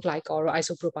propylene glycol တို့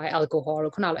isopropyl alcohol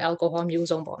တို့ခုနလို alcohol မျိုး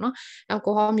စုံပေါ့နော်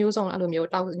alcohol မျိုးစုံအဲ့လိုမျိုး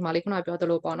တောက်ဒီမှာလေးခုနပြောသ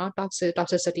လိုပေါ့နော်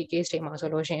toxicity case တွေမှာဆို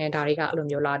လို့ရှိရင်ဒါတွေကအဲ့လို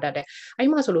မျိုးလာတတ်တယ်အဲ့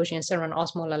မှာဆိုလို့ရှိရင် serum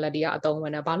osmolality ကအသုံးဝ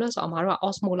င်တယ်ဘာလို့လဲဆိုတော့အမှားတို့က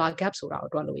osmolar gap ဆိုတာ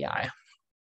ကိုတွက်လို့ရတယ်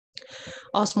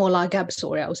osmolar gap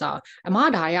ဆိုတဲ့ဥစ္စာအမ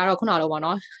ဒါတွေကတော့ခုနလိုပေါ့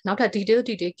နော်နောက်ထပ် detail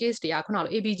case တွေကခုန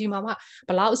လို ABG မှာမှဘ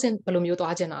ယ်လောက်အဆင့်ဘယ်လိုမျိုး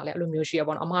သွားကျင်တာလဲအဲ့လိုမျိုးရှိရ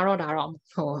ပေါ့နော်အမတော့ဒါတော့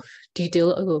ဟို detail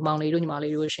ဟိုမောင်လေးတို့ညီမ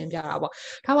လေးတို့ရှင်းပြတာပေါ့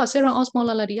ဒါပါ serum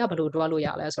osmolality ကဘယ်လိုတွက်လို့ရ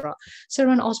လဲဆိုတော့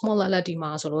serum osmolality မှာ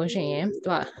ဆိုလို့ရှိရင်သူ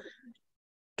က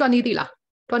တွက်နေသေးလား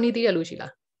တွက်နေသေးတယ်လို့ရှိ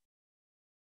လား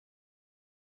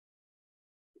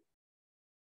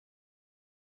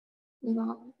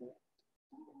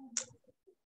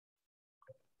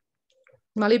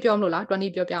Mali piom lola,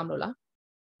 20 piom lola,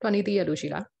 20 tia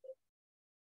lushila.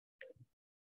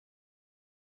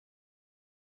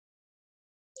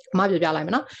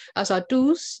 So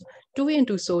 2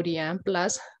 into sodium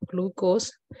plus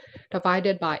glucose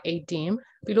divided by 18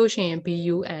 below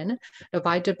BUN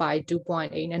divided by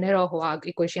 2.8 and error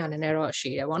equation and error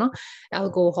share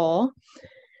alcohol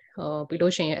below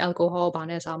alcohol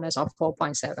bannes of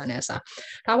 4.7 as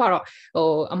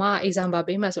ama example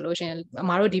payment solution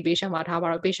amaro patient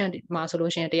patient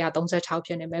solution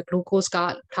glucose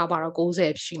ka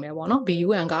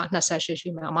BUN ka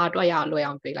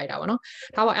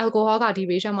alcohol ka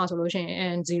patient solution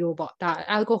and 0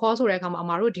 alcohol so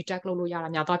amaro detect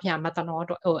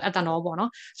ethanol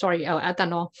sorry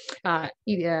ethanol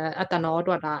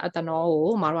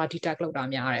ethanol maro detect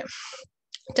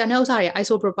channel side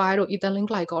isopropyl ethylene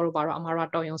glycol baro amara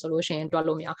toyon solution to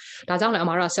lo mya da jang le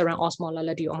amara serum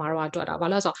osmolality amara twat da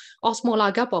bala so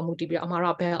osmolar gap ပေါ်မူတည်ပြီး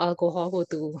amara bel alcohol ကို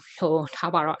သူ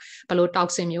ထားပါတော့ဘယ်လို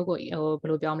toxin မျိုးကိုဘယ်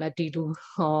လိုပြောမလဲဒီလူ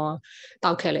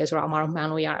တောက်ခဲ့လဲဆိုတော့amara မှန်း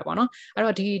လို့ရတယ်ပေါ့နော်အဲ့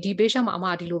တော့ဒီ patient မှာ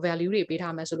amaraဒီလို value တွေပေး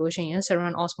ထားမယ်ဆိုလို့ရှိရင်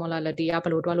serum osmolality ကဘ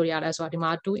ယ်လိုတွက်လို့ရလဲဆိုတော့ဒီ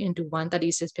မှာ 2 into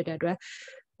 136 ဖြစ်တဲ့အတွက်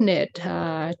net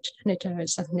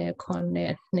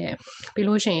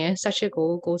below 18ကို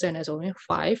90နဲ့ဆိုရင်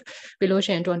5 below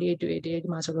 28 to 80ဒီ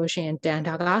မှာဆိုလို့ရှိရင်10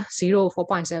ဒါက0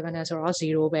 4.7နဲ့ဆိုတော့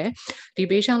0ပဲဒီ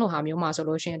patient လို့ဟာမျိုးမှာဆို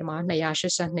လို့ရှိရင်ဒီမှာ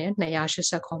282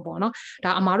 280ပေါ့နော်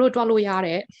ဒါအမားတို့တွက်လို့ရ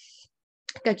တဲ့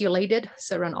calculated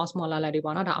serum osmolality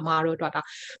ပေါ့နော်ဒါအမားတို့တွက်တာ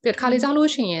ပြီးခါလေးစားလို့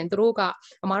ရှိရင်တို့က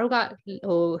အမားတို့က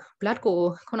blood ကို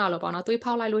ခုနလိုပေါ့နော်သွေး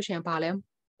ဖောက်လိုက်လို့ရှိရင်ဘာလဲ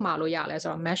မှာလို့ရလဲဆို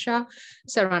တော့ measure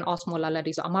serum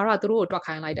osmolality ဆိုအမားတို့ကသူတို့ကိုတွက်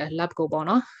ခိုင်းလိုက်တယ် lab ကိုပေါ့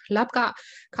နော် lab က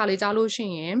ခါလေးကြားလို့ရှိ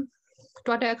ရင်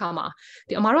တွက်တဲ့အခါမှာ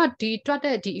ဒီအမားတို့ကဒီတွက်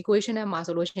တဲ့ဒီ equation ထဲမှာ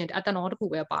ဆိုလို့ရှိရင် ethanol တခု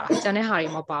ပဲပါတာကျန်တဲ့ဟာတွေ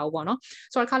မပါဘူးပေါ့နော်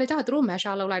ဆိုတော့ခါလေးကြားကသူတို့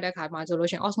measure လုပ်လိုက်တဲ့အခါမှာဆိုလို့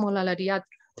ရှိရင် osmolality က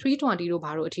320တို့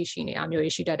ဘာလို့အထိရှိနေတာမျိုး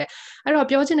ရှိတတ်တယ်အဲ့တော့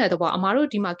ပြောချင်တဲ့တော့အမားတို့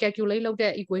ဒီမှာ calculate လုပ်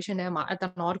တဲ့ equation ထဲမှာ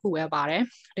ethanol တခုပဲပါတယ်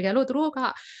တကယ်လို့သူတို့က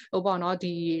ပေါ့နော်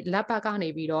ဒီ lab ဘက်ကနေ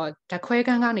ပြီးတော့ဓာတ်ခွဲခ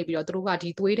န်းကနေပြီးတော့သူတို့ကဒီ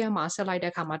သွေးထဲမှာဆက်လိုက်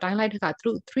တဲ့အခါမှာတိုင်းလိုက်တဲ့အခါသူ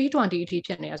တို့320အထိ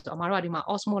ဖြစ်နေရဆိုတော့အမားတို့ကဒီမှာ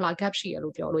osmolar gap ရှိရ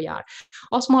လို့ပြောလို့ရတယ်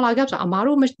osmolar gap ဆိုတာအမား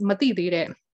တို့မသိသေးတဲ့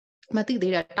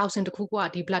တောက်ဆင်တစ်ခုက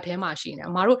ဒီ blood ထဲမှာရှိနေ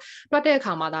အမားတို့တွက်တဲ့အ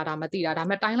ခါမှာဒါမသိတာဒါပေ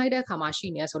မဲ့တိုင်းလိုက်တဲ့အခါမှာရှိ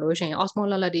နေဆိုလို့ရှိရင်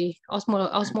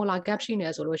osmolar gap ရှိနေ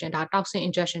ဆိုလို့ရှိရင်ဒါ toxin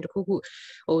injection တစ်ခု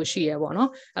ရှိရပေါ့နော်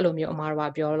အဲ့လိုမျိုးအမားတို့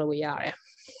ကပြောလို့ရတယ်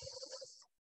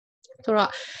ဆိုတော့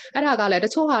အဲ့ဒါကလည်းတ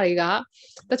ချို့ဟာတွေက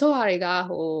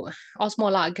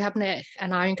osmolar gap နဲ့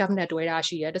anion gap နဲ့တွဲတာ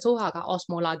ရှိတယ်တချို့ဟာက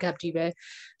osmolar gap ကြီးပဲ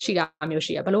ရှိတာမျိုး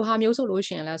ရှိတယ်ဘယ်လိုဟာမျိုးဆိုလို့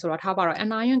ရှိရင်လဲဆိုတော့ထားပါတော့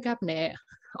anion gap နဲ့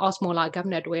osmolar gap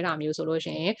နဲ့တွဲတာမျိုးဆိုလို့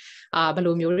ရှိရင်ဘယ်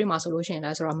လိုမျိုးတွေမှာဆိုလို့ရှိရင်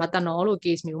လဲဆိုတော့ methanol လို့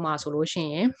case မျိုးမှာဆိုလို့ရှိ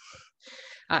ရင်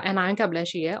anion gap လည်း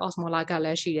ရှိရယ် osmolar gap လ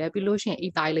ည်းရှိရယ်ပြီးလို့ရှိရင်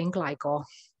ethylene glycol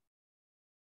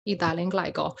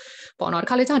ပေါ့နော်ဒီ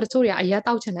ခါလေးကျတချို့တွေကအရက်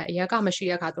တောက်ချင်တယ်အရက်ကမရှိ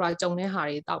တဲ့အခါသူကကြုံတဲ့ဟာ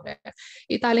တွေတောက်တယ်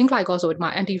ethylene glycol ဆိုဒီမှာ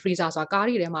anti freezer ဆိုတာကား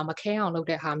တွေထဲမှာမခဲအောင်လုပ်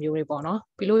တဲ့ဟာမျိုးတွေပေါ့နော်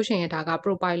ပြီးလို့ရှိရင်ဒါက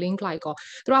propylene glycol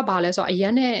သူကဘာလဲဆိုတော့အရ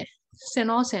က်နဲ့ဆင်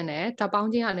တယ်ဓာတ်ပေါ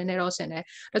င်းချင်းကလည်းနည်းတော့ဆင်တယ်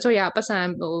တချို့ရပတ်စံ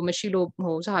မရှိလို့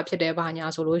စားဖြစ်တယ်ဘာညာ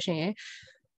ဆိုလို့ရှိရင်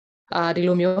ဒီ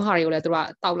လိုမျိုးဟာတွေကိုလည်းသူက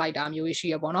တောက်လိုက်တာမျိုးရှိ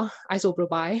ရပေါ့နော်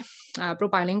isopropyl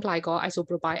propylene glycol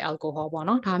isopropyl alcohol ပေါ့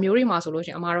နော်ဒါမျိုးတွေမှာဆိုလို့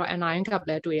ရှိရင်အမှားတော့ anion gap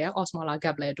လည်းတွေ့ရ osmolar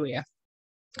gap လည်းတွေ့ရ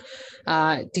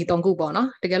ဒီ3ခုပေါ့နော်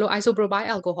တကယ်လို့ isopropyl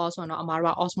alcohol ဆိုတော့အမှား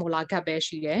တော့ osmolar gap ပဲ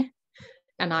ရှိတယ်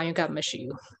anion gap မရှိ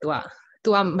ဘူးသူ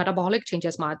က metabolic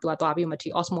changes မှာသူကသွားပြီးမှဒီ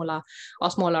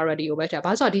osmolarity ကိုပဲထည့်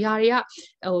ဘာလို့ဆိုတော့ဒီဟာတွေက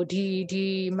ဒီ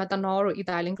methanol တို့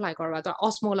ethylene glycol တို့ကသူက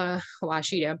osmolar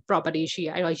ရှိတယ် property ရှိတ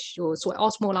ယ်အဲ့တော့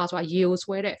osmolar ဆိုတာရေကို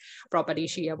ဆွဲတဲ့ property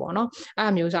ရှိရပေါ့နော်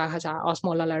အဲ့မျိုးစားခါကျ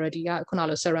osmolarity ကခုန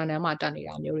လို serum ထဲမှာတက်နေ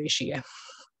တာမျိုးတွေရှိရ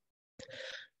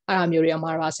အဲ့မျိုးတွေအ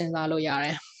မှားတော့စဉ်းစားလို့ရတ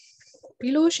ယ်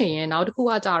ပြီးလို့ရှိရင်နောက်တစ်ခု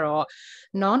ကကြတော့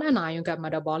non-anion gap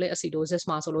metabolic acidosis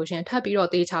မှာဆိုလို့ရှိရင်ထပ်ပြီးတော့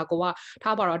တေချာကိုက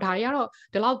ထားပါတော့ဒါတွေကတော့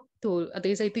ဒီလောက်အ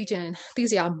သေးစိတ်သိ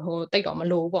စရာတိတ်တော့မ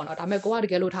လိုဘူးပေါ့နော်ဒါပေမဲ့ကိုကတ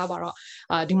ကယ်လို့ထားပါတော့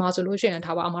ဒီမှာဆိုလို့ရှိရင်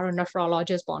ထားပါအမတို့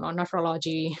nephrologist ပေါ့နော်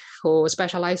nephrology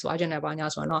specialize သွားခြင်းနဲ့ပါညာ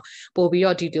ဆိုတော့ပို့ပြီး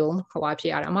တော့ detail ဖြ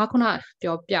စ်ရတယ်အမခုန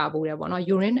ပြောပြဖို့တယ်ပေါ့နော်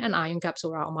urine and ion gap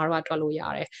ဆိုတာအမတို့ကတွက်လို့ရ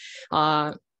တယ်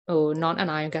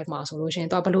non-anion gap မှာဆိုလို့ရှိရင်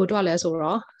သူကဘယ်လိုတွက်လဲဆို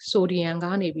တော့ sodium က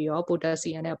နေပြီးတော့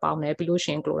potassium နဲ့ပေါင်းတယ်ပြီးလို့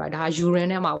ရှိရင် chloride ဒါ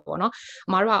urine ထဲမှာပေါ့နော်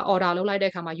အမတို့က order လုပ်လိုက်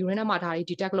တဲ့အခါမှာ urine ထဲမှာဒါတွေ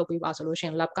detect လုပ်ပေးပါဆိုလို့ရှိရ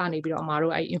င် lab ကနေပြီးတော့အမ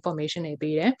တို့အဲ့ information တွေ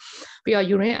ပေးတယ်ပြီးတော့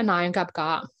urine anion gap က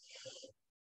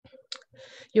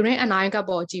urine anion gap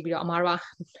ပေါ်ကြည့်ပြီးတော့အမတို့က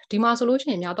ဒီမှာဆိုလို့ရှိ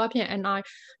ရင်များသောအားဖြင့်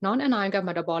non-anion gap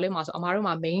metabolic မှာဆိုအမတို့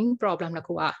မှာ main problem တစ်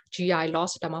ခုက GI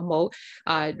loss ဒါမှမဟုတ်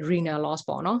renal loss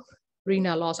ပေါ့နော်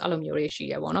renal loss အဲ့လိုမျိုးတွေရှိ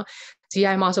ရပေါ့နော်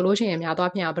GI မှာဆိုလို့ရှိရင်များ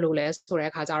သွားပြန်ဘယ်လိုလဲဆိုတဲ့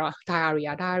အခါကျတော့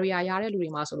diarrhea ရတဲ့လူတွေ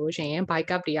မှာဆိုလို့ရှိရင်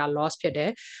bicep တွေက loss ဖြစ်တယ်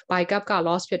bicep က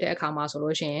loss ဖြစ်တဲ့အခါမှာဆို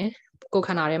လို့ရှိရင်ကိုယ်ခ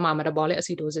န္ဓာထဲမှာ metabolic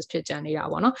acidosis ဖြစ်ကြနေတာ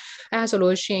ပေါ့နော်အဲဆို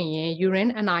လို့ရှိရင်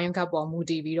urine anion gap ပေါ်မူ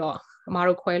တည်ပြီးတော့အမား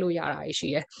တို့ခွဲလို့ရတာရှိ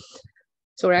ရယ်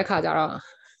ဆိုတဲ့အခါကျတော့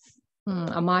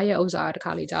အမားရဲ့ဥစ္စာတစ်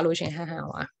ခါလေကြားလို့ရှိရင်ဟန်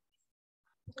ပါ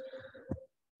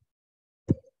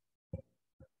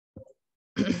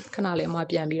ခဏလေးအမ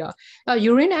ပြန်ပြီးတော့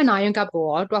urine and iron gap ကို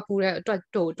တွက်ဖူး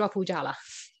ကြလား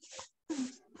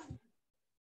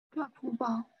တွက်ဖူး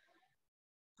ပါ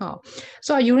ဟုတ်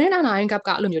ဆိုတော့ urine and iron gap က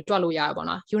အဲ့လိုမျိုးတွက်လို့ရရပါ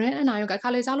တော့ urine and iron gap ခါ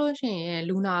လေးစားလို့ရှိရင်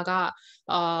လူနာက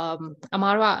အ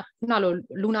မားတို့ကခုနလို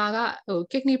လူနာကဟို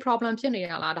kidney problem ဖြစ်နေရ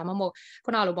လားဒါမှမဟုတ်ခု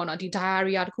နလိုပေါ့နော်ဒီ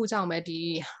diarrhea တခုကြောင့်ပဲဒီ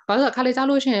ဘာလို့လဲခါလေးစား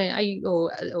လို့ရှိရင်အဲ့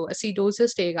ဟို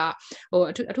acidosis တွေကဟို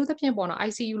အထူးသဖြင့်ပေါ့နော်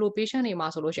ICU လို patient တွေမှာ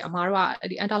ဆိုလို့ရှိရင်အမားတို့က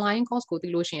ဒီ underlying cause ကိုသိ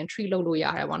လို့ရှိရင် treat လုပ်လို့ရ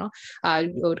တယ်ပေါ့နော်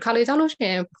ဟိုခါလေးစားလို့ရှိ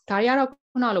ရင်ဒါတွေကတော့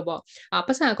ခုနလိုပေါ့ပ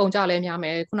တ်စံအကုန်ကြလဲများမ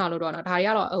ယ်ခုနလိုတော့ဒါတွေက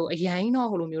တော့ဟိုအရင်တော့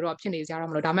ဟိုလိုမျိုးတော့ဖြစ်နေကြရ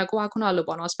မလို့ဒါပေမဲ့ကိုကခုနလို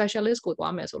ပေါ့နော် specialist ကို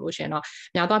သွားမယ်ဆိုလို့ရှိရင်တော့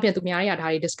များတော့ပြင်သူများတွေကဒါ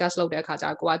တွေ discuss လုပ်တဲ့အခါကျ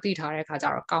တော့ကိုကသိထားတဲ့အခါကျ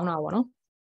တော့ကောင်းတာပေါ့နော်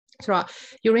ဆိုတော့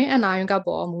urine and iron gap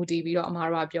ပေါ်မူတည်ပြီးတော့အမှား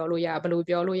တော့ပြောလို့ရဘယ်လို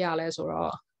ပြောလို့ရလဲဆို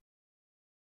တော့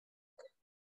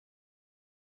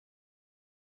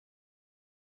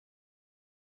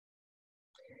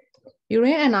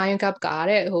urine and iron gap က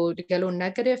တဲ့ဟိုတကယ်လို့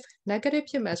negative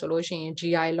ဖြစ်မယ်ဆိုလို့ရှိရင်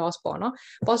GI loss ပေါ့နော်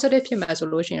positive ဖြစ်မယ်ဆို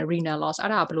လို့ရှိရင် renal loss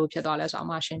အဲ့ဒါဘယ်လိုဖြစ်သွားလဲဆိုတော့အ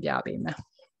မှရှင်းပြပေးမယ်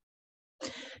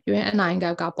urine and iron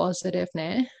gap က positive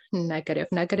နဲ့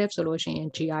negative ဆိုလို့ရှိရင်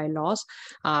GI loss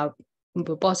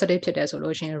positive ဖြစ်တယ်ဆို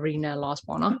လို့ရှိရင် renal loss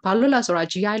ပေါ့နော်ဘာလို့လဲဆိုတော့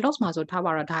GI loss မှာဆိုထား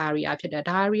ပါတော့ diarrhea ဖြစ်တယ်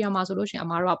diarrhea မှာဆိုလို့ရှိရင်အ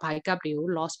မားတို့က bicep တွေကို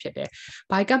loss ဖြစ်တယ်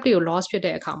bicep တွေကို loss ဖြစ်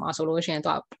တဲ့အခါမှာဆိုလို့ရှိရင်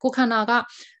တော့ကိုယ်ခန္ဓာက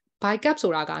bicep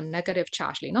ဆိုတာက negative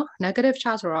charge လေနော် negative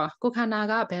charge ဆိုတော့ကိုယ်ခန္ဓာ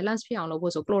က balance ဖြစ်အောင်လုပ်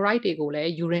ဖို့ဆို chloride တွေကိုလည်း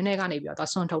urine ထဲကနေပြီး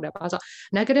တော့ဆွန့်ထုတ်တယ်ဘာလို့ဆို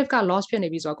negative က loss ဖြစ်နေ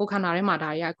ပြီဆိုတော့ကိုယ်ခန္ဓာထဲမှာဒါ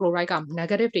တွေက chloride က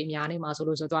negative တွေများနေမှာဆို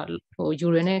လို့ဆိုတော့ဟို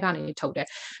urine ထဲကနေထုတ်တဲ့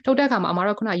အခါမှာအမှား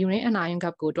တော့ခုန urine and iron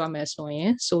gap ကိုတွက်မယ်ဆိုရင်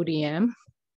sodium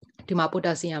ဒီမှာ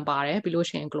potassium ပါတယ်ပြီးလို့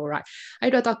ရှိရင် chloride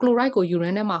အဲ့တော့ chloride ကို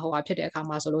urine ထဲမှာဟိုဟာဖြစ်တဲ့အခါ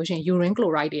မှာဆိုလို့ရှိရင် urine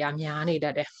chloride တွေကများနေတ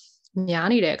တ်တယ်များ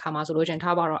နေတဲ့အခါမှာဆိုလို့ရှိရင်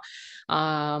ထားပါတော့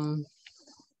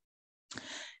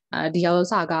ဒီဥစ္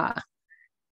စာက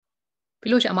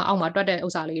ပြီးလို့ရှိရင်အောက်မှာတွက်တဲ့ဥ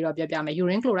စ္စာလေးတော့ပြပြမယ်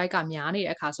urine chloride ကများနေ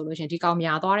တဲ့အခါဆိုလို့ရှိရင်ဒီကောင်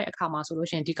များသွားတဲ့အခါမှာဆိုလို့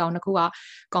ရှိရင်ဒီကောင်တစ်ခုက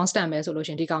constant ပဲဆိုလို့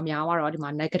ရှိရင်ဒီကောင်များသွားတော့ဒီမှာ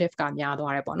negative ကများ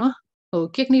သွားတယ်ပေါ့နော်ဟို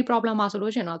kidney problem မှာဆို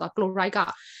လို့ရှိရင်တော့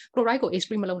chloride ကို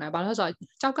extreme မလုပ်နိုင်ဘာလို့လဲဆိုတော့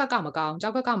ကြောက်ကမကောင်း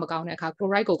တဲ့အခါ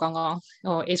chloride ကိုကောင်း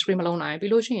ဟို extreme မလုပ်နိုင်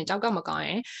ပြီးလို့ရှိရင်ကြောက်ကမကောင်းရ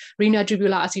င် renal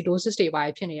tubular acidosis တွေပါ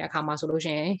ဖြစ်နေတဲ့အခါမှာဆိုလို့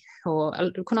ရှိရင်ဟို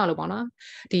ခုနလိုပေါ့နော်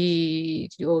ဒီ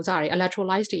ဟိုစားတွေ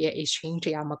electrolytes တွေရဲ့ exchange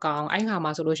တွေကမကောင်းအဲ့ခါ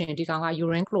မှာဆိုလို့ရှိရင်ဒီကောင်က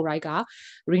urine chloride က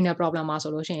renal problem မှာ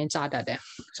ဆိုလို့ရှိရင်ကြာတတ်တယ်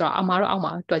ဆိုတော့အမှားတော့အောက်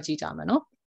မှာတွက်ကြည့်ကြမယ်နော်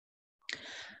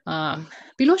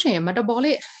ပြီးလို့ရှိရင်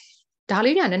metabolicဒါ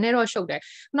လေးတွေကနည်းနည်းတော့ရှုပ်တယ်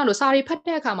ခုနလိုစာရီဖတ်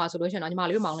တဲ့အခါမှာဆိုလို့ရှိရင်တော့ညီမ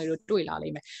လေးတို့မောင်လေးတို့တွေ့လာလိ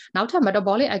မ့်မယ်နောက်ထပ်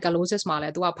metabolic alkalosis မှာလ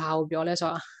ည်းသူကဘာကိုပြောလဲဆို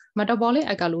တော့ metabolic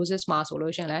alkalosis မှာဆို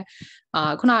လို့ရှိရင်လည်း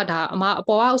ခုနဒါအ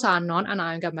ပေါ်ကဥစ္စာ non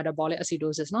anionic metabolic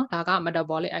acidosis เนาะဒါက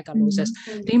metabolic alkalosis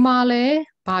ဒီမှာလည်း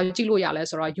ဘာကြည့်လို့ရလဲ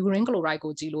ဆိုတော့ urine chloride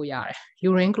ကိုကြည့်လို့ရတယ်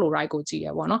urine chloride ကိုကြည့်ရ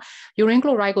ပေါ့နော် urine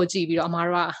chloride ကိုကြည့်ပြီးတော့အမှား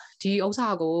တို့ကဒီဥစ္စာ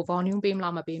ကို volume ပေးမ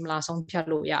လားမပေးမလားဆုံးဖြတ်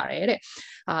လို့ရတယ်တဲ့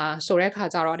ဆိုတဲ့အခါ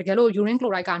ကျတော့တကယ်လို့ urine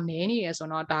chloride ကနည်းနေရဆို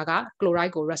တော့ဒါက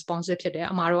chloride ကို responsive ဖြစ်တယ်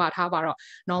အမှားတို့ကထားပါတော့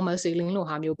normal saline လို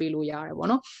ဟာမျိုးပေးလို့ရတယ်ပေါ့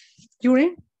နော်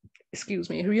urine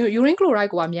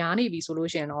chloride ကိုများနေပြီဆိုလို့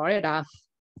ရှိရင်တော့တဲ့ဒါ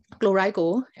chloride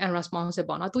ကို unresponsive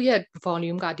ပေါ့နော်သူရဲ့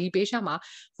volume ကဒီ patient မှာ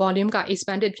volume က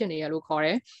expanded ဖြစ်နေရလို့ခေါ်တ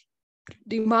ယ်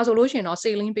ဒီမှာဆိုလို့ရှိရင်တော့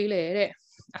saline ပေးလေတဲ့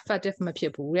effective မဖြ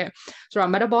စ်ဘူးတဲ့ဆို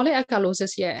တော့ metabolic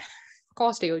alkalosis ရဲ့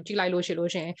cause တွေကိုကြည့်လိုက်လို့ရှိ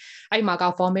လို့ရှိရင်အဲ့မှာက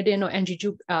vomiting တို့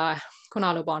angiojuice ခုန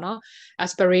လိုပေါ့နော်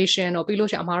aspiration တို့ပြီးလို့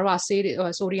ရှိရင်အမှားတို့က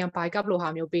sodium bicap လိုဟာ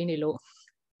မျိုးပေးနေလို့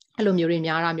အဲ့လိုမျိုးတွေ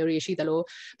များတာမျိုးတွေရှိသလို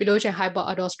ပြီးလို့ရှိရင်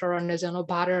hyperaldosteronism တို့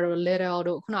barter တို့ liddle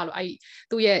တို့ခုနလိုအဲ့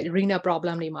သူ့ရဲ့ renal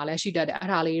problem တွေမှာလည်းရှိတတ်တယ်အဲ့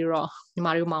ဒါလေးတော့ညီမ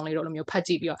တို့မောင်လေးတို့လိုမျိုးဖတ်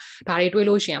ကြည့်ပြီးတော့ဒါတွေတွေး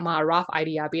လို့ရှိရင်အမ rough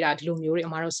idea ပေးတာဒီလိုမျိုးတွေ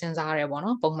အမတို့စဉ်းစားရတယ်ပေါ့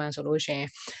နော်ပုံမှန်ဆိုလို့ရှိရင်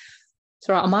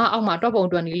ဆိုတော့အမအောက်မှာတွက်ပုံ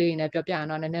တွက်နည်းလေးနဲ့ပြောပြရင်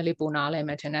တော့နည်းနည်းလေးပိုနားလဲမ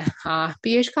ယ်ထင်တယ်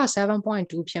pH က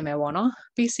 7.2 ဖြစ်မယ်ပေါ့နော်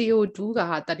PCO2 က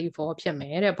 34 ဖြစ်မ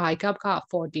ယ်တဲ့ bicap က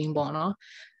 14 ပေါ့နော်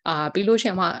ပြီးလို့ရှိ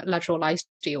ရင်electrolytes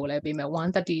တွေကိုလည်းပေးမယ်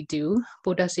132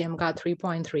 potassium က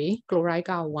 3.3 chloride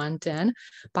က 110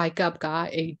 bicap က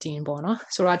 18 ပေါ့နော်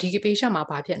ဆိုတော့ဒီ patient မှာ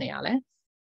ဘာဖြစ်နေရလဲ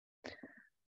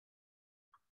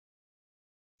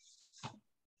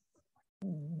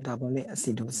metabolic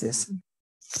acidosis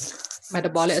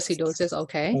metabolic acidosis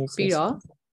okay ပြီးတော့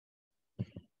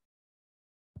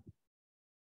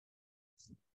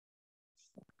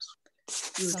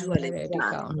PCO2 ကလည်း ဒီ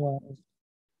ကောင်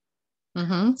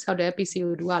ဆောက်တဲ့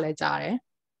PCO2 ကလည်းကြားတယ်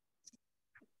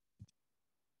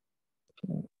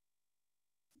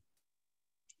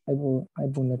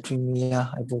hyponatremia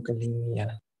hypokalemia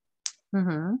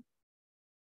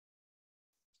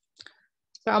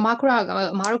ဆိုတော့အမ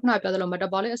တို့ခုနပြောသလို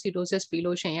metabolic acidosis ပြီး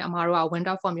လို့ရှိရင်အမတို့က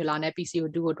winter formula နဲ့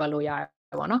PCO2 ကိုတွက်လို့ရတ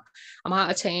ယ်ပေါ့နော်အမ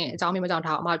အချိန်အကြောင်းမကြောင့်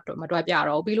ထားအမမတွက်ပြ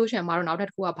တော့ပြီးလို့ရှိရင်အမတို့နောက်တစ်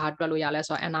ခုကဘာတွက်လို့ရလဲ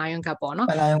ဆိုတော့ anion gap ပေါ့နော်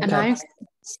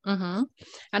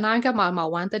anion gap မှာ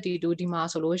132ဒီမှာ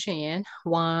ဆိုလို့ရှိရင်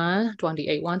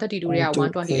128 132တွေက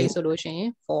128ဆိုလို့ရှိရင်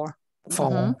4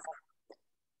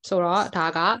ဆိုတော့ဒါ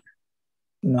က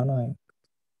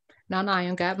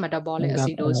non-ion gap metabolic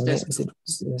acidosis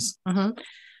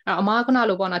အမကနာ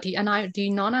လို့ပေါ့နော်ဒီ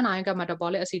non-anion gap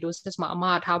metabolic acidosis မှာအမ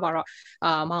ထားပါတော့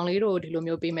မောင်လေးတို့ဒီလို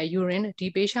မျိုးပေးမယ် urine ဒီ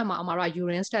patient မှာအမတို့က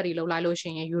urine study လုပ်လိုက်လို့ရှိ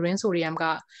ရင် urine sodium က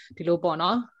ဒီလိုပေါ့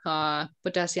နော်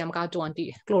potassium က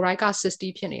20 chloride က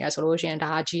60ဖြစ်နေရဆိုလို့ရှိရင်ဒါ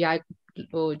က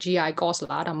GI cause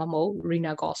လားဒါမှမဟုတ်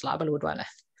renal cause လားဘယ်လိုတွက်လဲ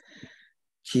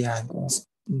GI cause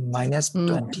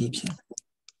 -20 ဖြစ်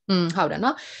ဟုတ်တယ်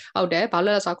နော်ဟုတ်တယ်ဘာ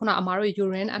လို့လဲဆိုတော့ခုနအမားတို့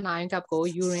urine anion gap ကို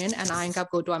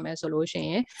တွက်မယ်ဆိုလို့ရှိ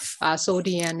ရင်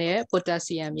sodium နဲ့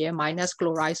potassium ရဲ့ minus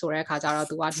chloride ဆိုတဲ့အခါကျတော့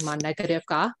သူကဒီမှာ negative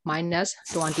က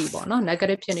 -20 ပေါ့နော်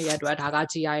negative ဖြစ်နေတဲ့အတွက်ဒါက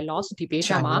GI loss ဒီ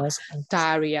patient မှာ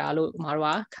diarrhea လို့အမား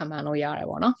တို့ကခံမှန်းလို့ရတယ်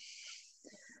ပေါ့နော်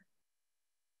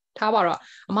ထားပါတော့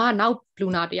အမကနောက်လူ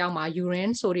နာတယောက်မှာ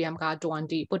urine sodium က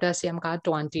20 potassium က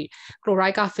20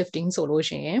 chloride က15ဆိုလို့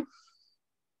ရှိရင်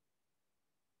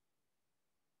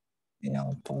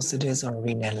positive or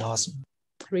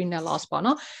renal loss ပေါ့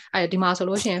နော်အဲဒီမှာဆို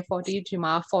လို့ရှိရင်40ဒီ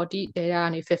မှာ40 data က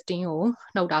နေ15ကို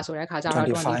နှုတ်တာဆိုတဲ့အခါကျတော့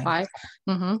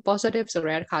25 positive ဆို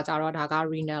တဲ့အခါကျတော့ဒါက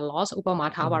renal loss ဥပမာ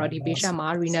ထားပါတော့ဒီ patient မှာ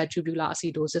renal tubular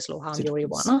acidosis လို့ဟာမျိုးတွေ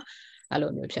ပေါ့နော်အဲ့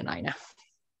လိုမျိုးဖြစ်နိုင်တယ်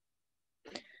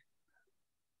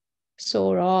ဆို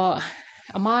တော့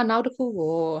အမနောက်တစ်ခုကဘ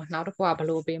ယ်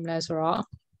လိုပေးမလဲဆိုတော့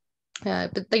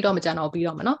တိတ်တော့မကြံတော့ပြီး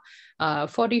တော့မနော်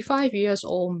45 years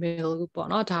old male ပေါ့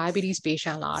နော် diabetes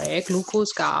patient လာတယ်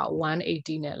glucose က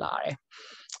180နဲ့လာတယ်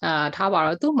ထားပါ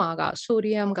တော့သူ့မှာက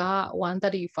sodium က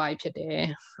135ဖြစ်တယ်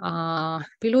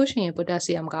ပြီးလို့ရှိရင်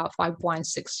potassium က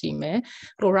 5.6 ရှိမယ်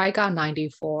chloride က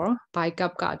94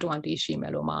 bicap က20ရှိမ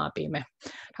ယ်လို့မှာပေးမယ်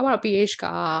ထားပါတော့ pH က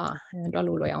တွက်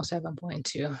လို့လွယ်အောင် 7.2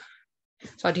 ဆို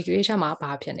တော့ဒီ patient မှာ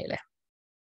ဘာဖြစ်နေလဲ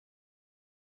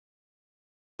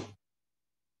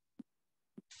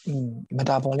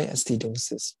metabolic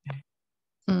acidosis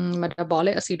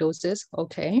metabolic acidosis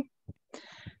okay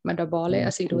metabolic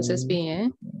acidosis ပြီးရင်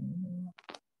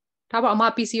ဒါပေါ့အမ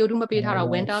PCO2 မပေးထားတာ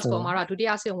winters ကိုအမကဒုတိယ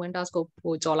ဆင့် winters ကို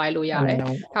ပို့ကြော်လိုက်လို့ရတယ်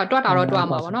ဒါတွက်တာတော့တွက်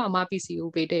မှာပေါ့နော်အမ PCO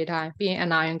ပေးတဲ့တိုင်းပြီးရင်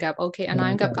anion gap okay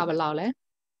anion gap ကဘယ်လောက်လဲ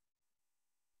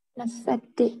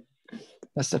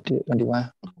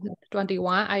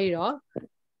21အဲ့တော့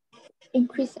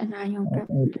increase anion gap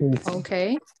okay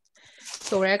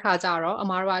ဆိုတဲ့အခါကျတော့အ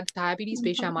မတို့က diabetes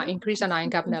patient မှာ increase anion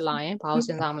gap နဲ့လာရင်ဘာလို့စ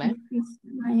ဉ်းစားမလဲ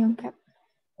anion gap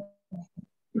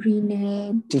renal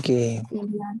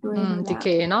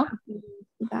decay နော်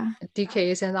decay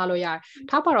စဉ်းစားလို့ရတယ်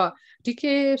ထားပါတော့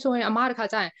decay ဆိုရင်အမတစ်ခါ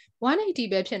ကျရင်180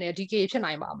ပဲဖြစ်နေ decay ဖြစ်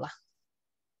နိုင်ပါမလား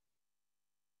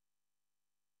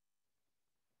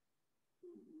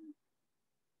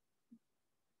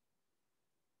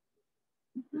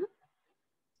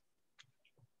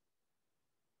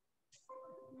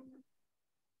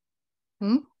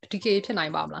decay ဖြစ်နို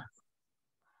င်ပါမလား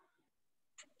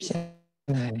ဖြစ်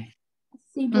နိုင်တယ်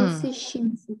acidosis ရှိ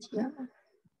ကြရ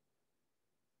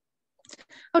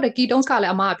ဟုတ်တယ် ketones ကလ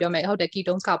ည်းအမကပြောမယ်ဟုတ်တယ်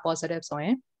ketones က positive ဆိုရ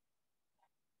င်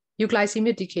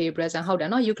euglycemic decay present ဟုတ်တယ်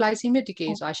နော် euglycemic decay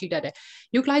ဆိုတာရှိတတ်တယ်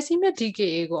euglycemic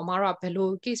decay ကိုအမတို့ကဘယ်လို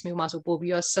case မျိုးမှာဆိုပို့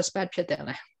ပြီးတော့ suspect ဖြစ်တယ်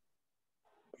လဲ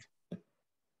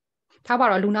ထားပါ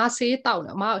တော့လူနာဆေးတောက်တ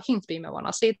ယ်အမ hint ပေးမယ်ပေါ့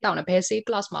နော်ဆေးတောက်တယ်ဘယ်ဆေး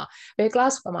class မှာဘယ်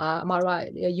class မှာအမတို့က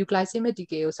euglycemic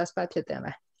decay ကို suspect ဖြစ်တယ်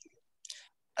လဲ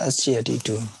SGLT2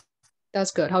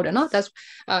 that's good ဟုတ်တယ်နော် that's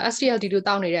SGLT2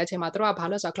 တောက်နေတဲ့အချိန်မှာတို့ကဘာ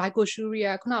လို့ဆိုတော့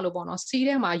glycosuria ခုနလိုပေါ့နော်စီး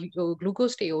ထဲမှာ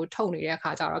glucose တွေကိုထုတ်နေတဲ့အခါ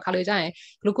ကျတော့ခါလေကျရင်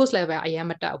glucose level အရင်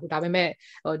မတက်ဘူးဒါပေမဲ့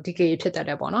decay ဖြစ်တတ်တ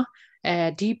ယ်ပေါ့နော်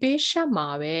ဒီ patient မှာ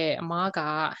ပဲအမက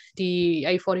ဒီ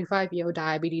45 year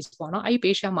diabetes ပေါ့နော်အဲ့ဒီ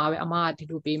patient မှာပဲအမကဒီ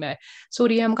လိုပေးမယ်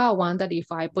sodium က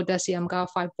135 potassium က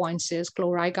 5.6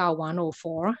 chloride က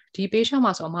104ဒီ patient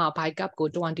မှာဆိုအမက bicap ကို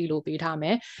20လို့ပေးထားမ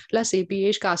ယ် let's say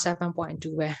pH က 7.2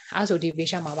 ပဲအဲ့ဆိုဒီ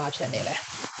patient မှာဘာဖြစ်နေလဲ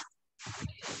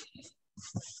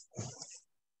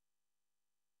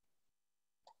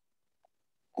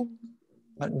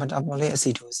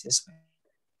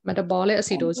metabolic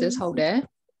acidosis ဟုတ်တယ်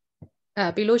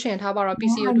ပြီးလို့ရှိရင်ထားပါတော့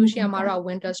PCO2 ရှိရမှာတော့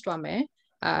winters တွက်မယ်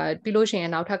ပြီးလို့ရှိရ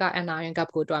င်နောက်ထပ်က anion gap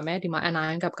ကိုတွက်မယ်ဒီမှာ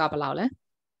anion gap ကဘယ်လောက်လဲ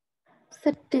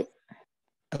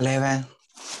 11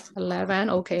 11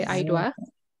 okay I do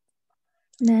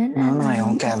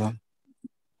non-ion cap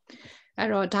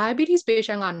diabetes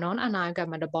patient က non-anionic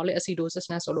metabolic acidosis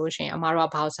နဲ့ဆိုလို့ရှိရင်အမှားတော့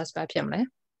ဘာကို suspect ဖြစ်မလဲ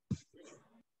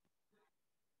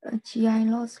GI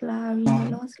loss လား renal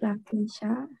loss လားသိ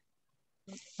ရှာ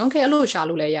okay အဲ့လိုရှာ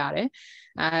လို့လည်းရတယ်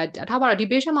ထားပါတော့ဒီ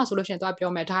patient မှာဆိုလို့ရှိရင်သူက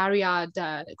ပြောမယ် diarrhea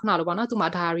ခုနလိုပေါ့နော်သူမှာ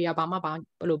diarrhea ဘာ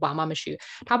မှမရှိဘူး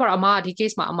ထားပါတော့အမကဒီ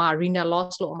case မှာအမ renal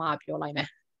loss လို့အမကပြောလိုက်မယ်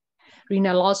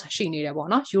renal loss ရှိနေတယ်ပေါ့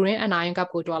နော် urine anion gap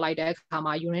ကိုတွားလိုက်တဲ့အခါ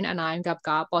မှာ urine anion gap က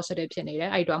positive ဖြစ်နေတယ်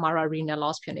အဲ့တော့အမတို့ renal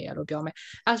loss ဖြစ်နေတယ်လို့ပြောမယ်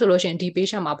အဲ့ဆိုလို့ရှိရင်ဒီ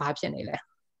patient မှာဘာဖြစ်နေလဲ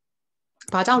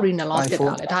ဘာကြောင့် renal loss ဖြစ်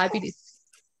တာလဲ diabetes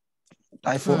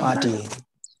type 4 RDA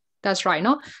That's right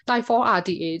နော် type 4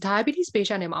 RDA diabetes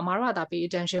patient တွေမှာအမတို့ကဒါ pay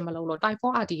attention မလုပ်လို့ type 4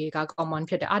 RDA က common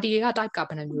ဖြစ်တယ် RDA က type ကဘ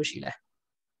ယ်နှမျိုးရှိလဲ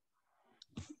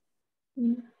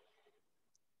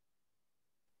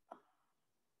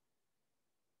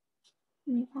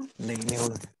 4မျိုး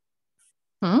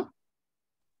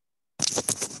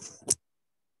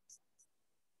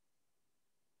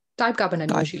type ကဘယ်နှ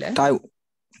မျိုးရှိလဲ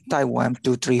type 1 2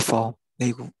 3 4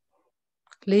 4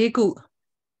ခု4ခုက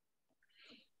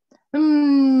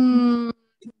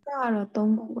တော့3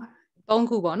ခုပါ3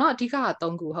ခုပေါ့နော်အဓိကက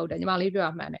3ခုဟုတ်တယ်ညီမလေးပြောရ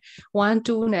မှန်တယ်1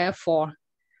 2နဲ့4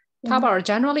ထားပါတော့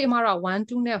generally အမတို့က1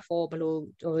 2နဲ့4ဘယ်လို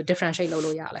differentiate လုပ်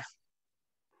လို့ရလဲ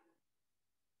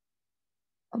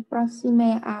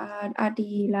approximate RD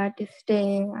လား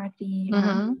distal RD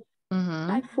လား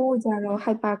type 4 ကြတော့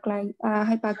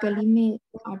hyperkalemic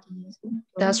RD ဆို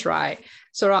That's right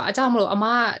ဆိုတော့အကြောင်းမလို့အမ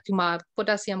ကဒီမှာ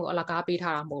potassium ကိုအလကားပေး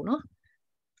ထားတာမဟုတ်နော်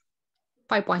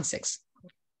 5.6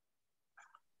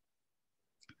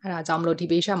 အဲ့ဒါကြောင့်မလို့ဒီ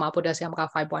patient မှာ potassium က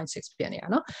 5.6 ဖြစ်နေတာ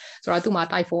နော်ဆိုတော့သူ့မှာ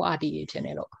type 4 RDA ဖြစ်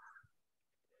နေလို့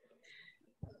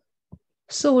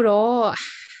ဆိုတော့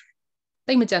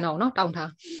တိတ်မကြံတော့เนาะတောင်း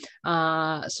ထား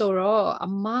ဆိုတော့အ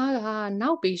မက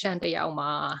နောက် patient တစ်ယောက်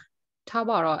မှာထား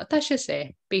ပါတော့အသက်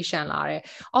80 patient လာတယ်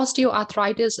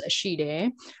osteoarthritis ရှိတယ်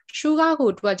sugar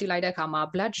ကိုတွက်ကြည့်လိုက်တဲ့အခါမှာ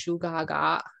blood sugar က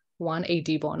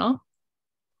180ပေါ့နော်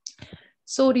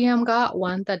sodium က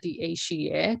138ရှိ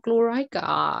ရယ် chloride က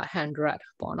100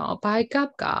ပေါ့နော် bicarb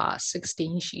က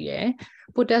16ရှိရယ်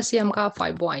potassium က 5.2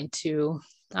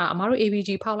 အမတို့ ABG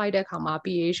ဖောက်လိုက်တဲ့အခါမှာ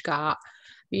pH က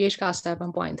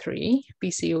 7.3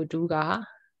 PCO2 က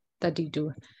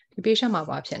32ဒီ patient မှာ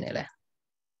ဘာဖြစ်နေလဲ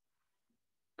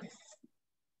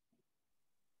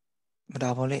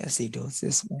metabolic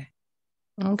acidosis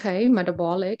Okay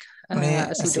metabolic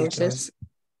acidosis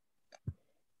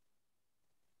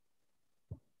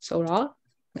ဆိုတော့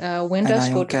Windows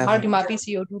ကိုဒီမှာ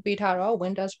PCO2 ပေးထားတော့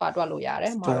Windows ပါတွက်လို့ရတ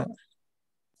ယ်မဟုတ်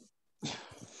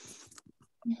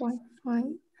 1.5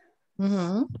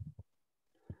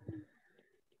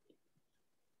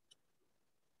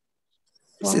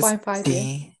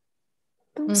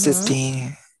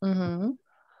 16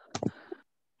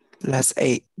 plus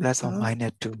 8 plus or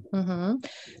minus 2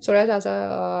ဆိုတော့ဒါဆို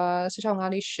16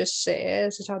 5 80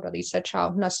 16တော်ဒီ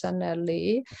16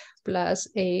 24 plus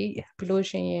 8ပြီးလို့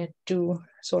ရှိရင်2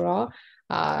ဆိုတော့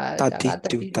34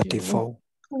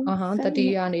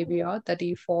 30ကနေပြီးတော့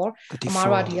34အမှား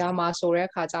တော့ဒီကမှာဆိုတဲ့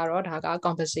အခါကျတော့ဒါက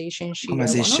compensation ရှိတယ်ပေါ့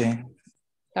နော်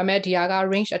ဒါပေမဲ့ဒီက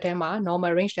range အထဲမှာ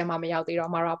normal range ထဲမှာမရောက်သေးတော့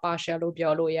အမှားတော့ partial လို့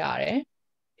ပြောလို့ရတယ်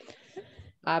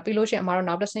ပြီးလို့ရှိရင်အမှားတော့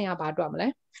နောက်တစ်ဆင့်ကဘာတွက်မလဲ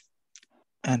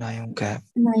anion gap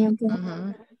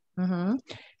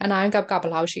anion gap ကဘ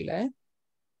ယ်လောက်ရှိလဲ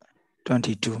22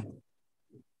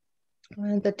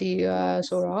 30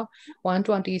ဆိုတော့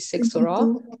126ဆိုတော့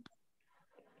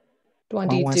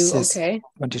22 okay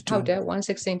ဟုတ်တယ်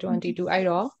116 22အဲ့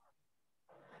တော့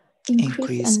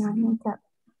increase anion gap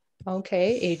okay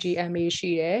AGMA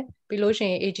ရှိတယ်ပြီးလို့ရှိ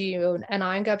ရင် AG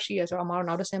anion gap ရှိရဆိုတော့အမတို့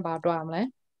နောက်တစ်ဆင့်ပါတွက်ရမလဲ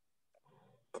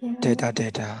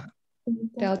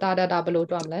delta ဘယ်လို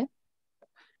တွက်မလဲ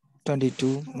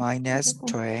22 minus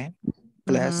 12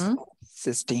 plus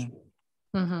 16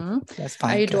 plus 5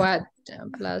 အဲ့တော့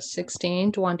plus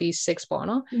 16 26ပေါ့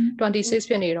နော်26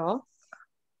ဖြစ်နေတော့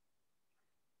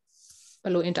ဘ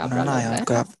ယ်လို interpret လုပ်လဲ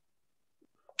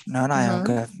non-ion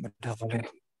gap metabolic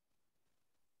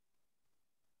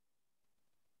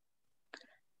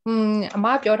အမ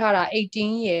ပြောထားတာ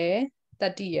18ရယ်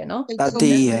30ရယ်နော်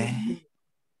30ရယ်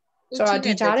ဆိုတော့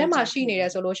ဒီကြားထဲမှာရှိနေတ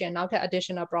ယ်ဆိုလို့ရှိရင်နောက်ထပ်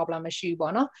additional problem မရှိဘူး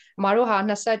ပေါ့နော်အမတို့ဟာ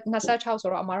26ဆို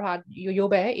တော့အမတို့ဟာ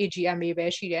ရိုးပဲ AGMA ပဲ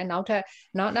ရှိတယ်နောက်ထပ်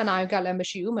non-anion gap လည်းမ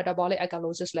ရှိဘူး metabolic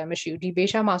alkalosis လည်းမရှိဘူးဒီ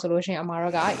patient မှာဆိုလို့ရှိရင်အမ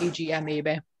တို့က AGMA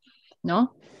ပဲနော်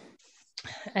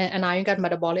anion gap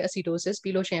metabolic acidosis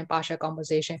ပြီးလို့ရှိရင် partial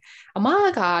compensation အမ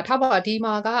ကထားပါဒီ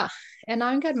မှာက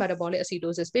anion gap metabolic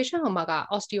acidosis patient ဟိုမှာက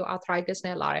osteoarthritis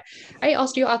နဲ့လာတယ်အဲ့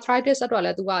osteoarthritis အတွက်လ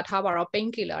ည်းသူကထားပါတော့ pain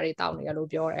killer တွေတောက်နေရလို့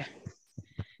ပြောတယ်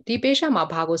ဒီ ဒီ patient မှာ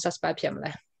ဘာကို suspect ဖြစ်မ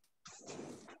လဲ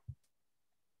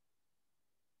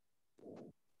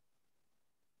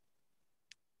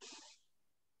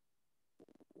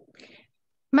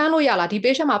မှန်းလို့ရလားဒီ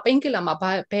patient မှာ pain killer မှာ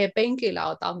ဘယ် pain killer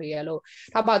ကိုတောက်နေရလို့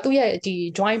ဒါပါသူ့ရဲ့ဒီ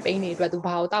joint pain တွေအတွက်သူ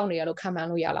ဘာကိုတောက်နေရလို့ခံမှန်း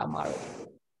လို့ရလားမတို့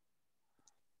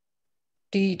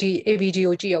ဒီ ABG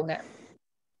ကိုကြည့်အောင်နဲ့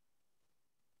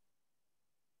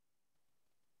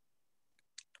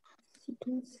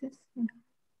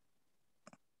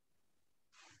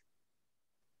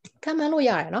ခံမှန်းလို့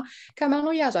ရတယ်နော်ခံမှန်း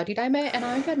လို့ရဆိုတာဒီတိုင်းပဲ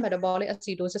anaerobic metabolic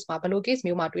acidosis မှာဘယ်လို case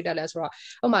မျိုးမှာတွေ့တတ်လဲဆိုတော့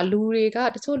ဥပမာလူတွေက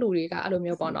တချို့လူတွေကအဲ့လို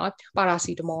မျိုးပေါ့နော်ပါရာ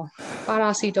စီတ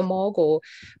မောကို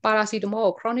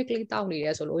chronically တောက်နေ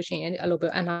ရဲဆိုလို့ရှိရင်အဲ့လို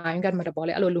ပြော anaerobic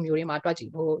metabolic အဲ့လိုလူမျိုးတွေမှာတွက်ကြ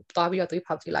ည့်ဖို့သွားပြီးတော့သွေး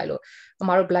ဖောက်ကြည့်လိုက်လို့အမ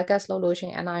တို့ blood gas လုပ်လို့ရှိရ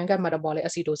င် anaerobic metabolic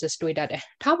acidosis တွေ့တတ်တယ်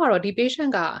ထားပါတော့ဒီ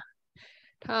patient က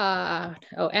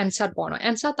NSAID ပေါ့နော်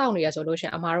NSAID တောက်နေရဆိုလို့ရှိရ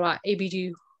င်အမတို့က ABG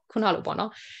ခုနလိုပေါ့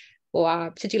နော်ဟို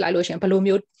ဖြစ်ကြည့်လိုက်လို့ရှိရင်ဘယ်လို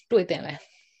မျိုးတွေ့တင်လဲ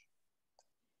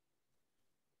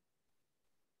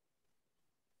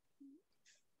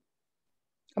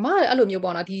အမအဲ့လိုမျိုး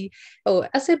ပေါ့နော်ဒီ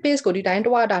acid base ကိုဒီတိုင်း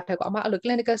တွားတာတက်ကောအမအဲ့လို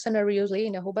clinical scenarios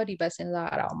လေးနဲ့ဟိုဘက်ဒီဘက်စဉ်းစား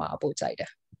ရတာအမအပို့ကြိုက်တယ်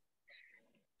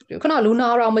ခုနလူနာ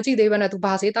တော့မကြည့်သေးဘဲနဲ့သူ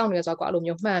ဘာစေးတောက်နေလဲဆိုတော့အဲ့လို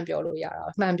မျိုးမှန်ပြောလို့ရ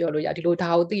ဒီလိုဒါ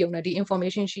ကိုသိအောင်နဲ့ဒီ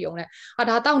information ရှိအောင်နဲ့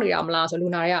ဒါတောက်နေတာမလားဆိုလူ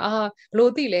နာတွေကဘ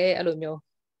လို့သိလဲအဲ့လိုမျိုး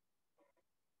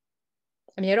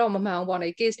အများတော့မမှန်ဘူးပေါ့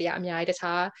နော် case တွေကအများကြီးတ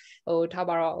ခြားထား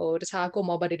ပါတော့တခြား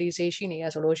comorbidities ရှိနေရ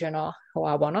ဆိုလို့ရှင်တော့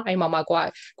ပေါ့နော်အဲ့မှာကိုယ့်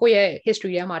ရဲ့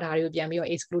history ထဲမှာဒါတွေကိုပြန်ပြီးတော့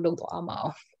exclude လုပ်သွားအောင်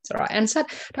ဆိုတော့ NSAID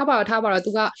ထားပါတော့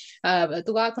သူ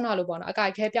ကခုနလိုပေါ့နော်အကြို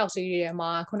က်ခဲပျောက်စေးတွေမှာ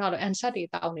ခုနလို NSAID တွေ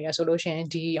တောက်နေရဆိုလို့ရှင်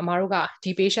ဒီအမားတို့က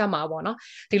ဒီ patient မှာပေါ့နော်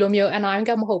ဒီလိုမျိုး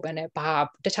anaerobic မဟုတ်ဘဲနဲ့ဘာ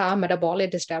တခြား metabolic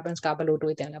disturbance ကဘယ်လို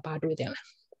တွေးတင်လဲဘာတွေးတင်လဲ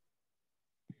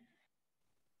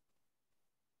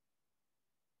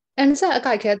NSAID အ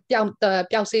ကြိုက်ခဲ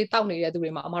ပျောက်စေးတောက်နေတဲ့သူ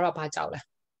တွေမှာအမတို့ကဘာကြောက်လဲ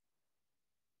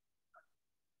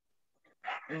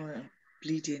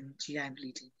bleeding GI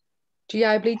bleeding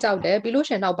bleed ကြောက်တယ်ပြီးလို့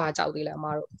ရှင်တော့ဘာကြောက်သေးလဲအမ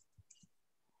တို့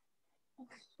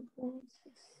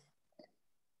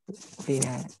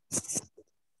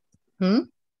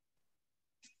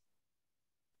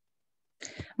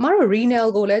အမတို့ renal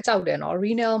ကိုလည်းကြောက်တယ်နော်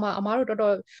renal မှာအမတို့တော်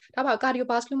တော်ဒါပါ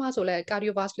cardiovascular မှာဆိုလဲ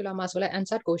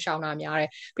NSAID ကိုရှောင်တာများတယ်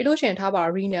ပြီးလို့ရှင်ထားပါ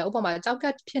renal ဥပမာကြောက်က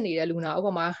တ်ဖြစ်နေတဲ့လူနာဥပ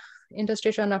မာ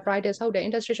interstitial nephritis ဟုတ်တယ်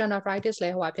interstitial nephritis လဲ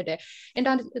ဖြစ်တယ်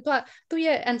သူ့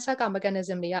ရဲ့ NSAID က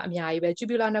mechanism တွေကအများကြီးပဲ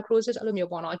tubular necrosis အဲ့လို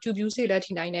မျိုးပေါ့နော် tubule တွေလည်း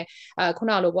ထိနိုင်တယ်ခု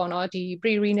နလိုပေါ့နော်ဒီ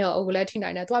pre-renal ကိုလည်းထိနို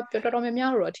င်တယ်သူကတော်တော်များ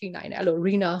များတော့ထိနိုင်တယ်အဲ့လို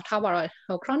renal ထားပါ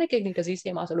တော့ chronic kidney disease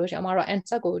တွေမှာဆိုလို့ရှိရင်အမတို့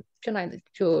NSAID ကိုဖြစ်နိုင်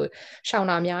ရှောင်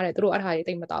တာများတယ်သူတို့အဲ့ဒါတွေ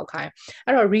သိမတောက်ခိုင်း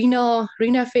အဲ့တော့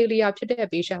renal failure ဖြစ်တဲ့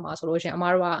patient မှာဆိုလို့ရှိရင်အမ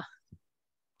တို့က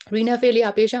renal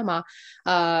failure patient မှာ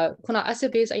ခုန acid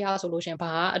base အရာဆိုလို့ရှိရင်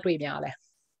ဘာအတွေ့များလဲ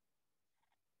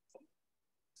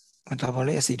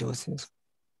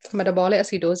metabolic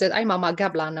acidosis အဲ့မှာ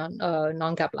gap လား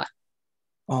non gap လား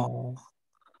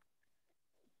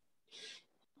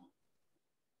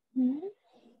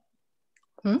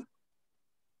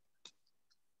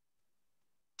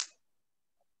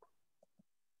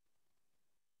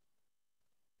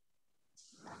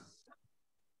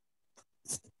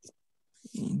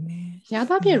များ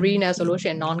သောအားဖြင့် renal ဆိုလို့ရှိ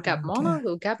ရင် non gap မော်နော်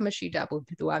gap မရှိတတ်ဘူး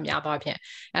သူကများသောအားဖြင့်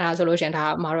အဲ့ဒါဆိုလို့ရှိရင်ဒါ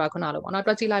အမတို့ကခုနလိုပေါ့နော်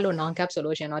တွက်ကြည့်လိုက်လို့ non gap ဆို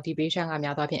လို့ရှိရင်တော့ဒီ patient က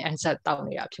များသောအားဖြင့် NSAID တောက်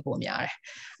နေတာဖြစ်ဖို့များတယ်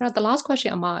အဲ့တော့ the last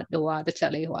question အမတစ်ချ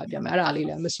က်လေးပြန်မယ်အဲ့ဒါလေး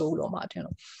လည်းမစိုးလို့မှထင်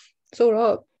လို့ဆို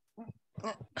တော့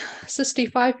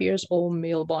 65 years old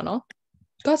male ပေါ့နော်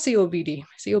က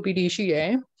COPD ရှိတ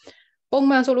ယ်ပုံ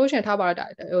မှန်ဆိုလို့ရှိရင်ထား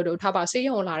ပါဆေး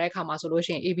ရုံလာတဲ့အခါမှာဆိုလို့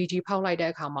ရှိရင် ABG ဖောက်လိုက်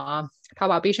တဲ့အခါမှာထား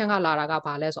ပါ patient ကလာတာက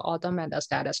ဘာလဲဆို author mental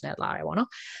status နဲ့လာတယ်ပေါ့နော်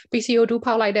PCO2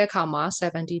 ဖောက်လိုက်တဲ့အခါမှာ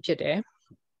70ဖြစ်တယ်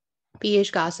pH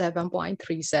က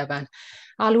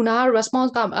 7.37 လူနာ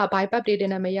response က BiPAP တွေတ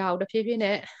င်နေမရဘူးတဖြည်းဖြည်း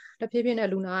နဲ့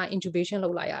လူနာ intubation လု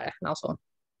ပ်လိုက်ရတယ်နောက်ဆုံး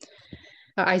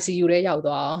ICU ထဲရောက်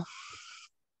သွား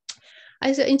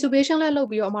intubation လဲလုပ်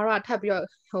ပြီးတော့အမတို့ကထပ်ပြီးတော့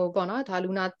ပေါ့နော်ဒါ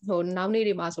လူနာနောက်နေ့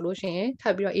တွေမှာဆိုလို့ရှိရင်ထ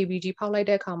ပ်ပြီးတော့ ABG ဖောက်လိုက်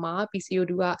တဲ့အခါမှာ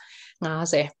PCO2 က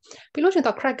50ပြီးလို့ရှိရင်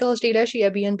တော့ crackles တွေလည်းရှိရ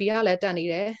BNP ကလည်းတက်နေ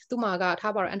တယ်သူ့မှာက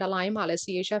ထားပါတော့ underline မှာလည်း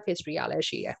CHF history ကလည်း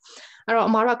ရှိရအဲ့တော့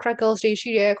အမတို့က crackles တွေ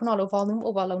ရှိတယ်ခုနလို volume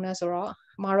overload နဲ့ဆိုတော့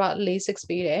အမတို့က46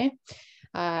ပေးတယ်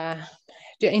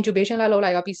intubation လဲလုပ်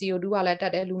လိုက်တော့ PCO2 ကလည်းတ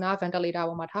က်တယ်လူနာ ventilator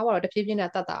ပေါ်မှာထားပါတော့တဖြည်းဖြည်းနဲ့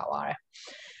တက်တာသွားတယ်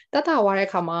တက်တာသွားတဲ့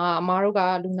အခါမှာအမတို့က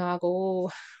လူနာကို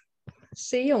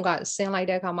ဆေးရုံကဆင်းလိုက်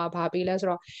တဲ့အခါမှာဘာပေးလဲဆို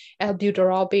တော့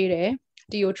albuterol ပေးတယ်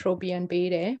tiotropium ပေး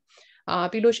တယ်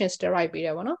ပြီးလို့ရှိရင် steroid ပေးတ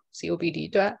ယ်ပေါ့နော် COPD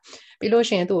အတွက်ပြီးလို့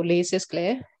ရှိရင်သူ့ Lasix လ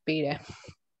ည်းပေးတယ်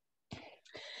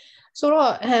ဆို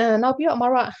တော့နောက်ပြီးတော့အမ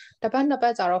တို့ကတစ်ပတ်နှစ်ပ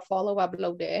တ်ကြာတော့ follow up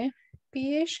လုပ်တယ်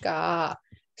pH က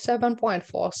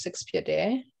 7.46 ဖြစ်တယ်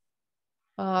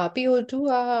PO2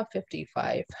 က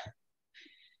55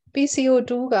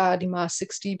 PCO2 ကဒီမှာ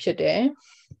60ဖြစ်တယ်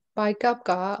bicap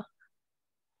က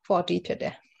40ဖြစ်တ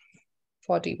ယ်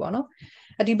 40ပေါ့နော်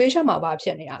ဒီ patient မှာဘာဖြ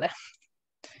စ်နေရလဲ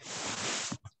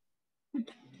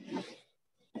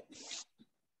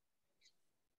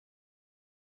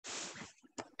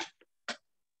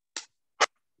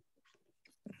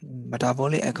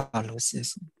metabolic alkalosis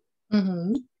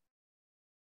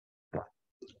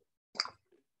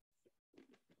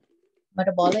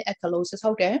metabolic alkalosis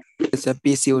ဟုတ်တယ်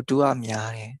PCO2 ကများ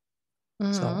တယ်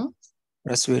so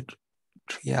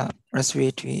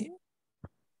respiratory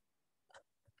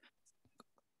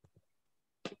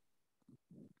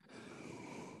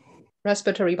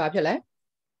respiratory ဘာဖြစ်လဲ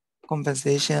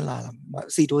compensation လာတာ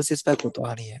acidosis ဘက်ကို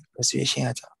သွားနေရ restriction က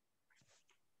ကြောင့်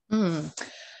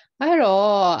အဲ့တော့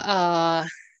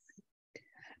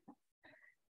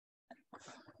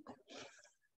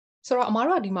ဆိုတော့အမား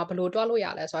တို့ကဒီမှာဘယ်လိုတွားလို့ရ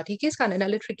လဲဆိုတော့ဒီ case ကနည်းန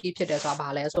ည်းလေး tricky ဖြစ်တယ်ဆိုတာဘာ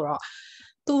လဲဆိုတော့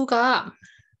သူက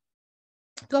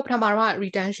ပထမတော့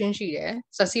retention ရှိတယ်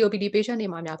COPD patient တွေ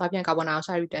မှာများသွားပြန် carbon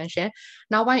dioxide retention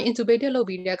နောက်ပိုင်း intubated လုပ်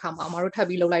ပြီးတဲ့အခါမှာအမားတို့ထပ်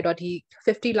ပြီးလုပ်လိုက်တော့ဒီ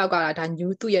50လောက်ကဒါ new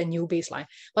သူ့ရဲ့ new baseline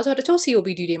ဘာလို့ဆိုတော့တချို့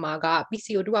COPD တွေမှာက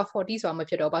PCO2 က40ဆိုတာမ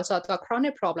ဖြစ်တော့ဘာလို့ဆိုတော့သူက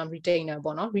chronic problem retainer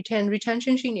ပေါ့နော်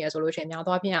retention ရှိနေရဆိုလို့ရှိရင်များ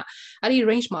သွားပြန်အဲ့ဒီ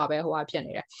range မှာပဲဟိုဟာဖြစ်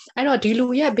နေတယ်အဲ့တော့ဒီလူ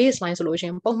ရဲ့ baseline ဆိုလို့ရှိရ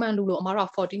င်ပုံမှန်လူလို့အမားတို့က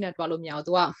40နဲ့တွားလို့မရ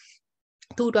ဘူး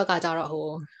သူ့အတွက်ကကြတော့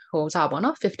ဟိုစားပေါ့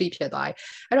နော်50ဖြစ်သွားပြီ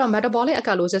အဲ့တော့ metabolic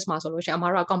alkalosis မှာဆိုလို့ရှိရင်အ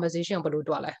မားတို့က composition ကိုဘယ်လို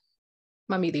တွက်လဲ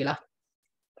မှတ်မိသေးလား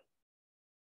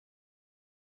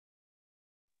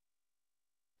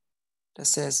တစ်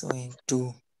ဆယ်ဆိုရင်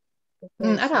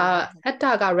2အဲ့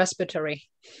ဒါက respiratory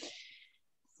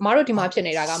အမားတို့ဒီမှာဖြစ်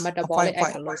နေတာက metabolic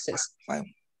alkalosis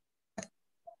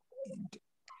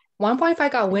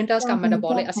 1.5 က winters က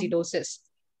metabolic acidosis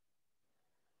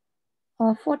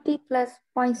 40 plus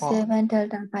 0.7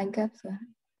 delta bicap ဆို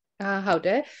တာဟုတ်တ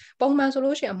ယ်ပုံမှန်ဆို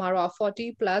လို့ရှိရင်အမှားတော့40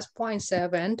 plus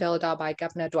 0.7 delta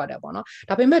bicap နဲ့တွက်တယ်ပေါ့နော်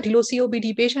ဒါပေမဲ့ဒီလို COPD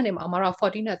patient တွေမှာအမှားတော့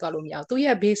40နဲ့တွက်လို့မရဘူးသူ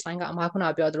ရဲ့ baseline ကအမှားခုန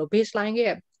ပြောသလို baseline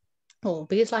ရဲ့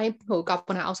baseline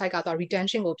carbon dioxide ကတော့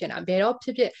retention ကိုဖြစ်နေတာဘယ်တော့ဖြ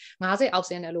စ်50အောက်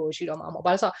ဆင်းတယ်လို့ရှိတော့မှာမဟုတ်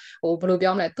ဘာလို့ဆိုတော့ဘယ်လို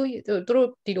ပြောမလဲသူတို့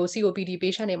ဒီလို COPD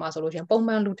patient တွေမှာဆိုလို့ရှိရင်ပုံ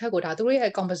မှန်လူထက်ကိုဒါသူတို့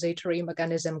ရဲ့ compensatory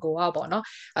mechanism ကိုပေါ့နော်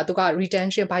သူက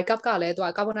retention bicap ကလည်းသူက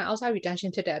carbon dioxide retention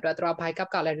ဖြစ်တဲ့အတွက်သူက bicap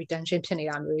ကလည်း retention ဖြစ်နေ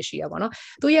တာမျိုးရှိရပါတော့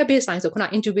သူရဲ့ baseline ဆိုခုန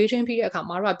intubation ပြီးတဲ့အခါ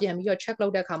မှာတော့ပြန်ပြီးတော့ check လု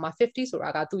ပ်တဲ့အခါမှာ50ဆိုတာ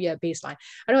ကသူ့ရဲ့ baseline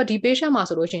အဲ့တော့ဒီ patient မှာ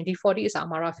ဆိုလို့ရှိရင်ဒီ40အစား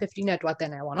မှာတော့50နဲ့တွက်တ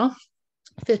င်တယ်ပေါ့နော်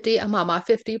50အမှားမှာ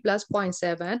50 plus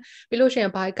 0.7ပြီးလို့ရှိရ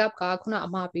င် bicap ကခုနအ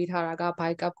မှားပေးထားတာက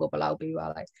bicap ကိုဘယ်လောက်ပေးပါ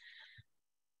လိုက်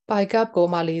bicap ကို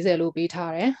မှ40လို့ပေး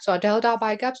ထားတယ်ဆိုတော့ delta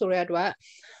bicap ဆိုတဲ့အတွက်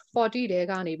40တဲ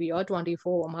ကနေပြီးတော့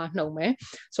24အမှားနှုံမယ်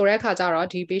ဆိုတဲ့အခါကျတော့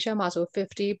ဒီ patient မှာဆို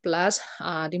50 plus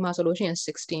ဒီမှာဆိုလို့ရှိရင်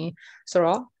16ဆို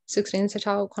တော့16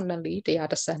 16 9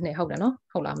 112ဟုတ်တယ်နော်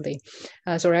ဟုတ်လားမသိ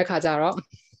ဆိုတဲ့အခါကျတော့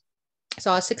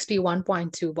so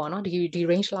 61.2ပေါ့နော်ဒီ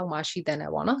range လောက်မှာရှိတဲ့ね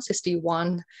ပေါ့နော်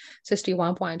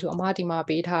61.2အမဒီမှာ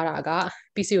ပေးထားတာက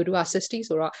PCO2 က60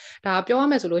ဆိုတော့ဒါပြောရ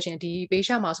မယ်ဆိုလို့ရှိရင်ဒီ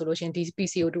patient မှာဆိုလို့ရှိရင်ဒီ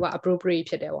PCO2 က appropriate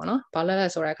ဖြစ်တယ်ပေါ့နော်ဘာလဲ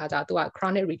ဆိုတဲ့အခါကျသူက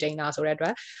chronic retainer ဆိုတဲ့အတွ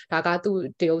က်ဒါကသူ့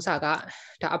ဒီဥစ္စာက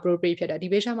ဒါ appropriate ဖြစ်တယ်ဒီ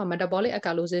patient မှာ metabolic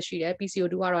alkalosis ရှိတယ်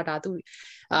PCO2 ကတော့ဒါသူ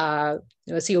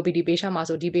COPD patient မှာ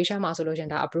ဆိုဒီ patient မှာဆိုလို့ရှိရ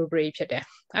င်ဒါ appropriate ဖြစ်တယ်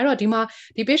အဲ့တော့ဒီမှာ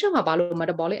ဒီ patient မှာဘာလို့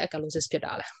metabolic alkalosis ဖြစ်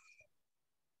တာလဲ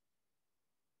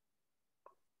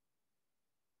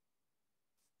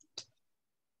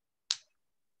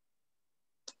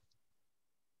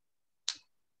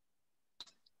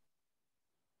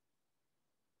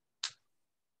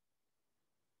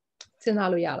စဉ်းစား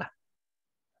လို့ရလား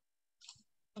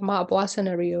အမအပွား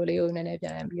scenario လေးကိုနည်းနည်းပြ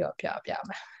န်ပြီးတော့ပြ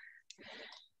မယ်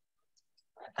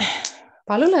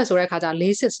ဘာလို့လဲဆိုတဲ့အခါကျ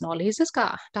lysis เนาะ lysis က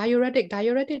diuretic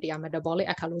တွေက metabolic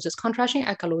alkalosis contraction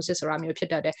alkalosis ဆိုတာမျိုးဖြစ်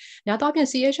တတ်တယ်။ညာတော့ပြင်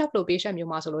CHF လို patient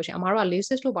မျိုးမှာဆိုလို့ရှိရင်အမှားတော့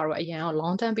lysis လို့ပါတော့အရင်က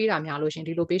long term ပေးတာများလို့ရှိရင်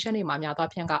ဒီလို patient တွေမှာညာတော့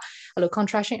ပြင်ကအဲ့လို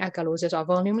contraction alkalosis or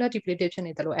volume depleted ဖြစ်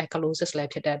နေတယ်လို့ alkalosis လည်း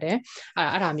ဖြစ်တတ်တယ်။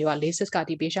အဲ့ဒါမျိုးက lysis က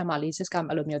ဒီ patient မှာ lysis က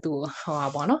အဲ့လိုမျိုးသူ့ဟောပါ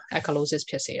ပေါ့နော် alkalosis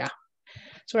ဖြစ်စေတာ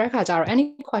ဆိုတဲ့အခါကျတော့ any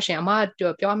question အမ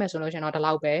ပြောရမယ်ဆိုလို့ရှိရင်တော့ဒီ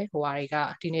လောက်ပဲဟိုဟာတွေက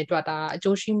ဒီနေ့တွက်တာအ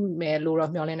ကျိုးရှိမယ်လို့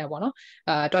တော့မျှော်လင့်နေပေါ့နော်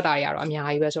တွက်တာတွေကတော့အများ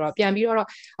ကြီးပဲဆိုတော့ပြန်ပြီးတော့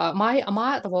အမ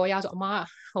သဘောအရဆိုအမ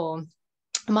ဟို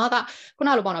Mother,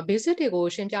 Kunalo, basic go,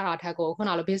 Shinjara Tago,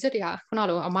 Kunalo, basic,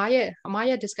 Kunalo,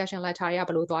 Amaya discussion like Taria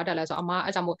Blue, Dwadalas, Ama,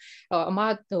 Azamo,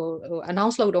 Ama,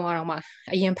 announce load on Arama,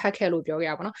 a yen pack hello,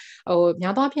 Biogabana, or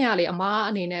Yadapiali,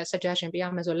 Ama, Nina suggestion,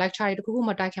 Biamas, or lecture to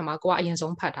Kuma Dakama, Guayan's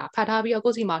own Pata, Patabia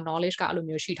Gosima, knowledge,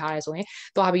 Galumio, she tires away,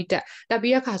 to have it, that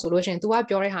be a solution to have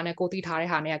Jorihana, Goti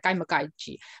Tarihana,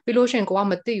 Gaimakaiji, Biloshan,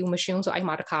 Guamati, machines, or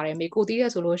Imataka, make Goti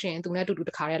solution to net to do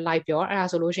the car like your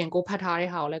solution, go Patari,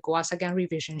 how like go second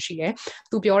revision she to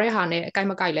Biore Hane,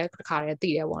 Kaimakaile, Kare,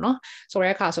 the one. So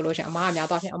I cast solution,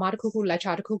 Amaya, Amada Cuckoo,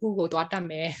 Lacha, Cuckoo, go to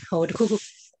Atame, or the Cuckoo.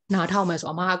 Now, Thomas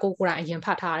or Mago and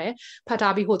Patare,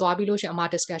 Patabi, who Abilush and Ma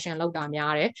discussion, low down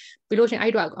yare, Bilush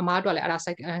I drag a Madra at a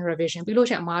second revision,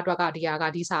 Bilush and Madra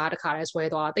Diaga, these are the cars where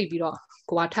they be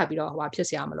Guatabido,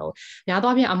 Wapisiamalo.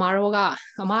 Yadabi Amaroga,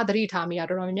 Amadri Tami,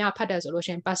 Adomia Pada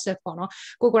solution, passive pono,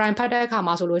 go grind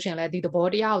Padaka solution, let the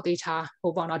body out, the cha,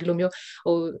 Obana Lumio,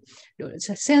 or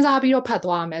since I be your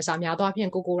Padwa, as I'm Yadabi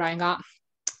and Google Ranga.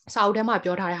 Sao dem up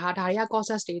your Hadaria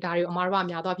causes state Amara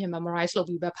Yadop memorize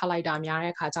Lobi Palai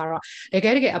Damia Kazara. They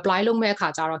get apply long me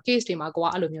Kazara, case him a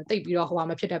Gua aluminium, they be who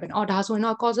am a pit or does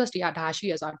not causes the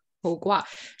Adashi as a Hogua.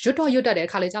 Should you that a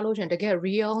college allusion to get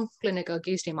real clinical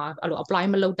case him apply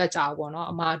Melo that one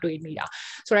or Ma do it media.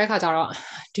 So Rekazara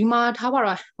Dima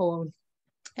Tawara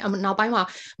now by my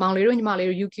Malero in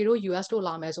Malero Yukiro US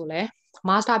dollar mesole.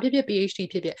 Master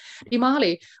PhD PhD.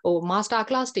 Imali or master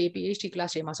class day PhD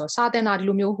class day maso. Saten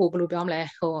adilumio ho blue bamle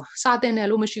or saten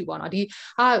elumishu one. Di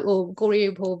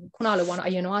Gore Kunala one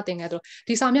ayano thing at the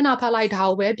Samina palite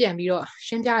how web and biro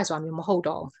Shinja is one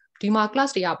mohodo. Dima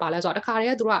class day palas or the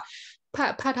career dura.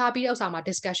 Patabi Osama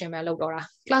discussion melodora.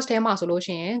 Class tema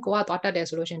solution, go out the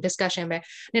solution discussion me.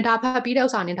 Nita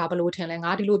Pidos and Nitabalutin and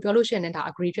Adilu Biolution and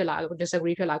agree to like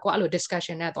disagree to like what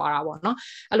discussion at or one.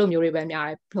 Alumuri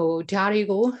Bemia,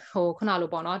 Diarigo, or Conalo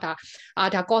Bonata,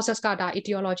 the causes got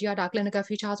etiology, the clinical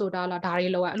features or the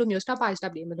Darilo, Alumio step by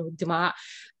step, Dima,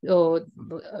 to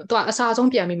Sazon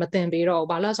Piami Matembe or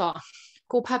Balazar.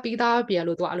 Go papida be a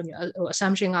little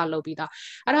assumption a lobida.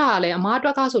 Arale, a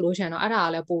madraka solution,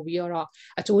 arale, bovi or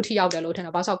a toti out the lotan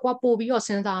about a quapovi or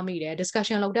senda media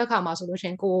discussion of the Kama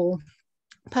solution go.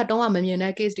 Padoma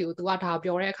Mamina case due to what have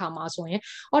your Kama swing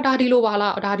or Daddy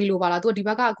Lovala or Daddy Lovala to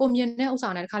Dibaga, Gomian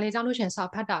Nelson and Kalizan Sa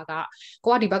Padaga,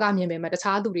 Guadibaga Mime, the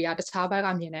Taduria, the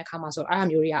Tabaga Mina Kamaso,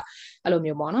 Amuria,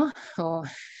 Alumio or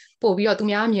Povio to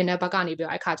Miamina Bagani,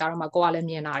 I Kazarama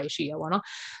Goalemian she one.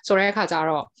 So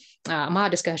Rekazaro, my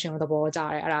discussion with the boards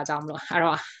are Arazamlo,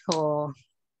 Ara or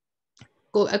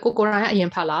go in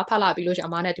Pala, Bilush,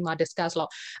 Amana Dima discuss law,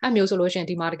 and new solution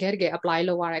Dima get apply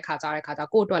lower Kazara Kata,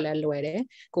 go to a lele,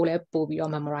 go let Povio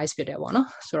memorize video one.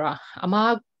 So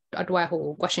Ama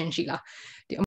Adwaho, question Sheila.